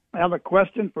Strongsville. I have a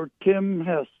question for Tim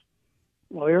Hess,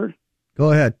 lawyer.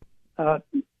 Go ahead.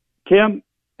 Tim,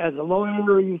 as a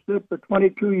lawyer, you sit for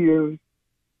 22 years.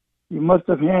 You must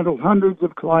have handled hundreds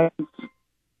of clients,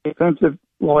 defensive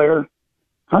lawyer,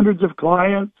 hundreds of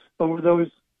clients over those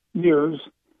years.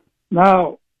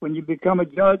 Now, when you become a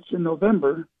judge in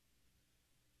November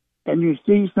and you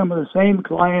see some of the same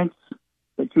clients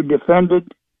that you defended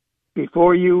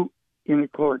before you in a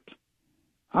court,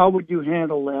 how would you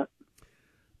handle that?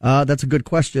 That's a good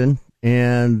question.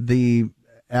 And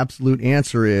absolute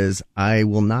answer is I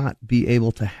will not be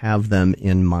able to have them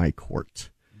in my court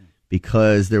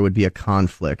because there would be a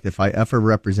conflict. If I ever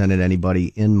represented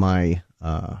anybody in my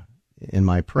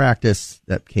practice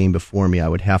that came before me, I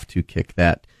would have to kick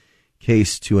that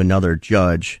case to another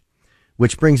judge,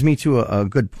 which brings me to a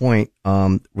good point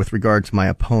with regard to my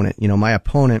opponent. You know, my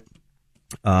opponent,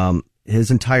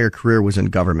 his entire career was in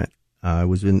government. I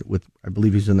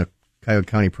believe he's in the Cuyahoga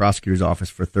County Prosecutor's Office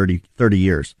for 30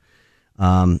 years.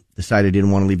 Decided he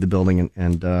didn't want to leave the building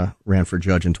and ran for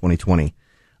judge in 2020.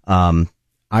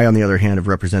 I, on the other hand, have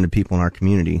represented people in our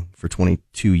community for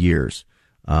 22 years,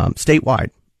 statewide.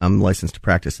 I'm licensed to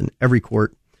practice in every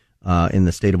court in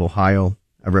the state of Ohio.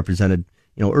 I've represented,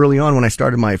 early on when I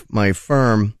started my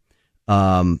firm,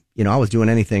 I was doing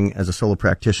anything as a solo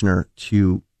practitioner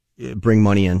to bring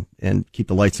money in and keep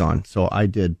the lights on. So I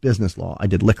did business law, I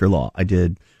did liquor law, I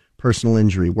did personal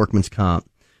injury, workman's comp,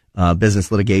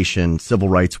 business litigation, civil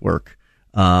rights work.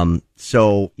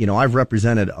 So I've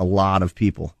represented a lot of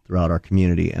people throughout our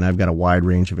community, and I've got a wide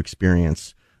range of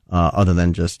experience other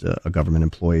than just a government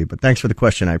employee. But thanks for the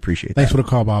question. I appreciate Thanks for the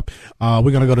call, Bob.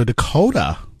 We're going to go to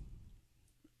Dakota.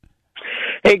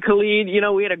 Hey, Khalid,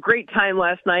 we had a great time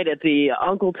last night at the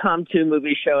Uncle Tom 2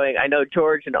 movie showing. I know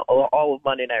George and all of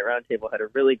Monday Night Roundtable had a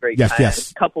really great time.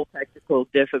 Yes. A couple technical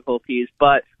difficulties,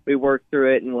 but we worked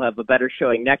through it, and we'll have a better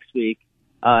showing next week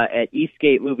at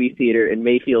Eastgate Movie Theater in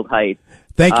Mayfield Heights.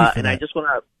 Thank you for and that. I just want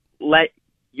to let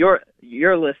your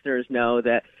listeners know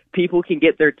that people can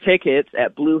get their tickets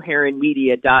at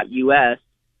blueheronmedia.us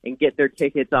and get their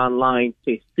tickets online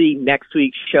to see next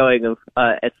week's showing of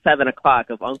at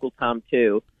 7:00 of Uncle Tom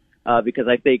 2, because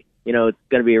I think it's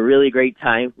going to be a really great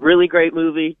time, really great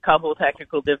movie. Couple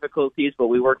technical difficulties, but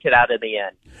we worked it out in the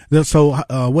end. So,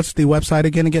 what's the website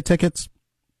again to get tickets?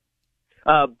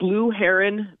 Blue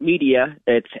Heron Media.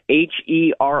 It's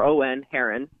HERON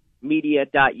Heron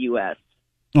Media.us.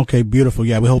 Okay, beautiful.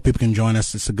 Yeah, we hope people can join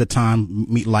us. It's a good time,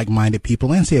 meet like-minded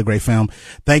people, and see a great film.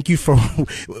 Thank you for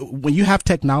when you have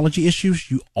technology issues,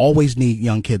 you always need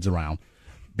young kids around.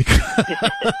 Because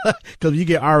you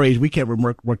get our age, we can't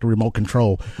work the remote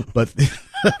control. But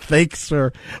thanks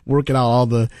for working out all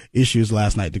the issues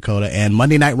last night, Dakota. And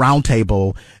Monday Night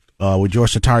Roundtable with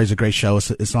George Satari is a great show.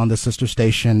 It's on the sister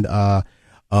station of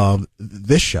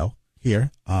this show here,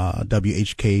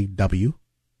 WHKW.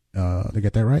 Did I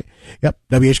get that right? Yep,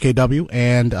 WHKW.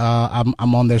 And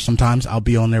I'm on there sometimes. I'll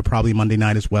be on there probably Monday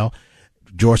night as well.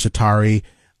 George Satari,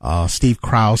 Steve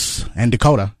Krause, and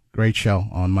Dakota. Great show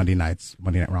on Monday nights,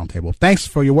 Monday Night Roundtable. Thanks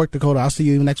for your work, Dakota. I'll see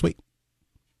you next week.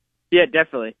 Yeah,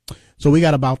 definitely. So we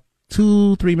got about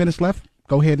 2-3 minutes left.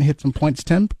 Go ahead and hit some points,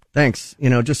 Tim. Thanks.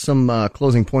 Just some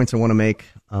closing points I want to make.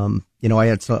 I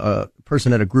had a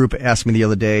person at a group ask me the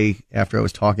other day after I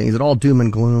was talking, is it all doom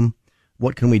and gloom?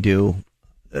 What can we do?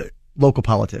 Local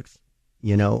politics.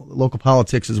 Local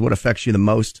politics is what affects you the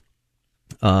most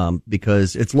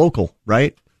because it's local,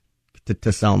 right?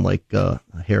 To sound like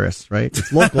Harris, right?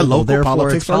 It's local. Local therefore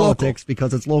politics it's are politics local.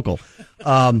 Because it's local.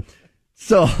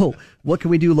 So what can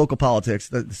we do? Local politics.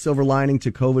 The silver lining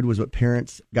to COVID was what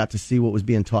parents got to see what was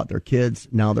being taught their kids.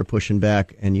 Now they're pushing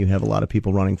back, and you have a lot of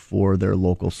people running for their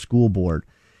local school board.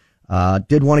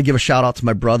 Did want to give a shout out to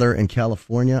my brother in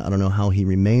California. I don't know how he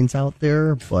remains out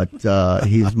there, but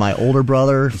he's my older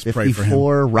brother,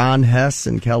 54, Ron Hess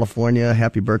in California.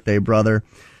 Happy birthday, brother.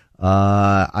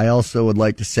 I also would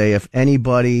like to say if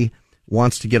anybody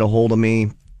wants to get a hold of me,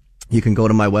 you can go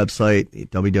to my website,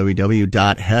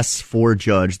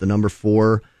 www.hess4judge, the number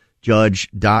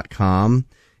 4judge.com.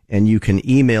 And you can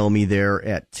email me there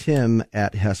at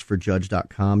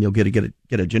tim@hessforjudge.com. You'll get a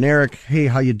generic, hey,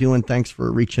 how you doing? Thanks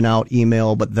for reaching out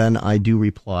email. But then I do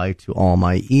reply to all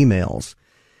my emails.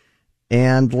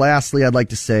 And lastly, I'd like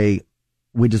to say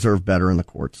we deserve better in the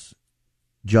courts.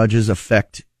 Judges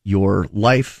affect your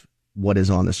life, what is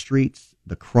on the streets,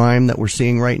 the crime that we're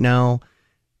seeing right now,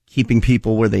 keeping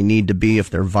people where they need to be if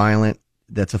they're violent,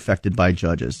 that's affected by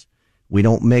judges. We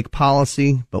don't make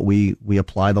policy, but we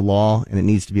apply the law, and it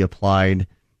needs to be applied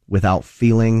without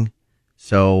feeling.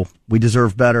 So we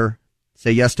deserve better.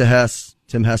 Say yes to Hess,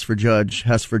 Tim Hess for Judge,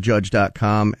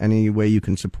 hessforjudge.com. Any way you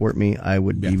can support me, I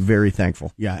would be very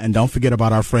thankful. Yeah, and don't forget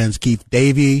about our friends Keith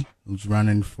Davey, who's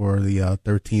running for the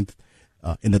 13th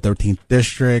in the 13th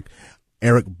district.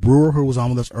 Eric Brewer, who was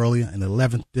on with us earlier in the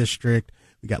 11th district.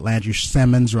 We got Landry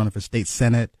Simmons running for state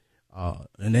senate,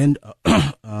 and then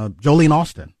Jolene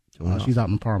Austin. She's out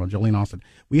in Parma, Jolene Austin.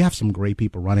 We have some great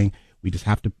people running. We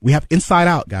have inside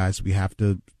out, guys. We have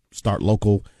to start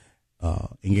local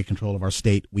and get control of our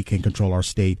state. We can control our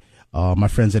state. My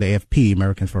friends at AFP,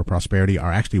 Americans for Prosperity,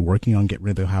 are actually working on getting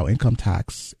rid of the Ohio income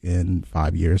tax in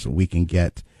 5 years so we can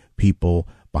get people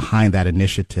behind that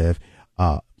initiative.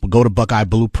 Go to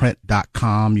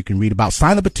BuckeyeBlueprint.com. You can read about,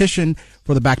 sign the petition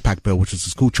for the backpack bill, which is the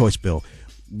school choice bill.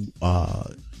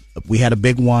 We had a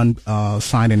big one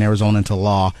signed in Arizona into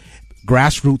law.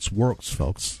 Grassroots works,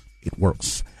 folks. It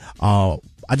works. I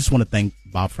just want to thank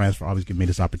Bob France for always giving me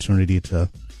this opportunity to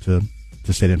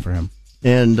sit in for him.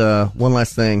 And one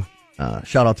last thing.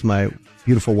 Shout out to my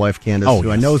beautiful wife, Candace,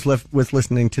 who I know is with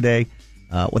listening today.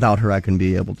 Without her, I couldn't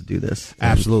be able to do this.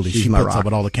 Absolutely. She puts up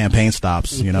with all the campaign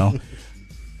stops, you know.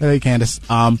 Hey, Candace.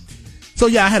 So,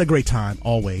 yeah, I had a great time.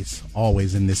 Always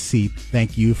in this seat.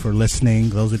 Thank you for listening.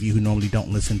 Those of you who normally don't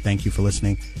listen, thank you for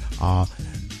listening.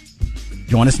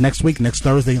 Join us next week, next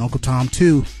Thursday, Uncle Tom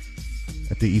 2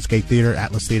 at the Eastgate Theater,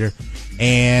 Atlas Theater,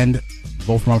 and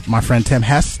both from my friend Tim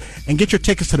Hess. And get your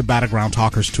tickets to the Battleground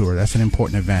Talkers Tour. That's an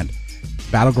important event.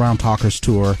 Battleground Talkers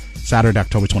Tour, Saturday,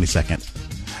 October 22nd.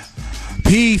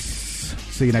 Peace.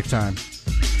 See you next time.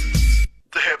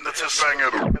 The hypnotist sang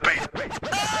of the beat.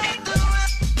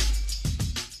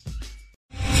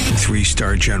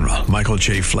 3-star General Michael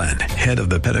J. Flynn, head of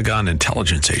the Pentagon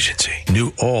Intelligence Agency,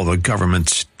 knew all the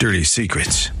government's dirty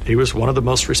secrets. He was one of the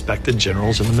most respected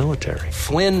generals in the military.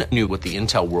 Flynn knew what the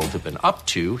intel world had been up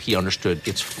to. He understood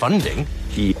its funding.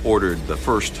 He ordered the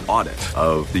first audit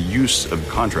of the use of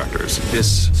contractors.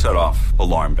 This set off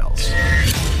alarm bells.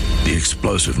 The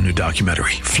explosive new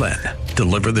documentary, Flynn,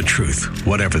 Deliver the Truth,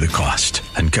 Whatever the Cost,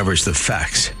 uncovers the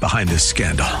facts behind this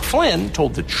scandal. Flynn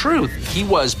told the truth. He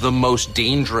was the most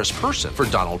dangerous person for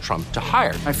Donald Trump to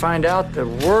hire. I find out the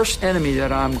worst enemy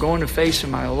that I'm going to face in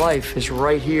my life is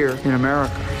right here in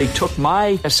America. They took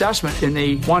my assessment and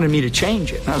they wanted me to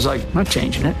change it. And I was like, I'm not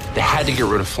changing it. They had to get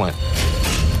rid of Flynn.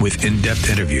 With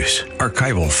in-depth interviews,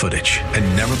 archival footage,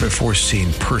 and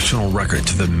never-before-seen personal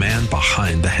records of the man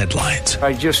behind the headlines.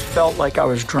 I just felt like I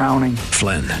was drowning.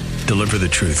 Flynn, Deliver the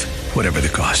Truth, Whatever the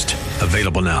Cost.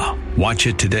 Available now. Watch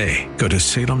it today. Go to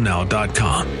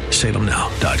salemnow.com.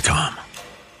 salemnow.com.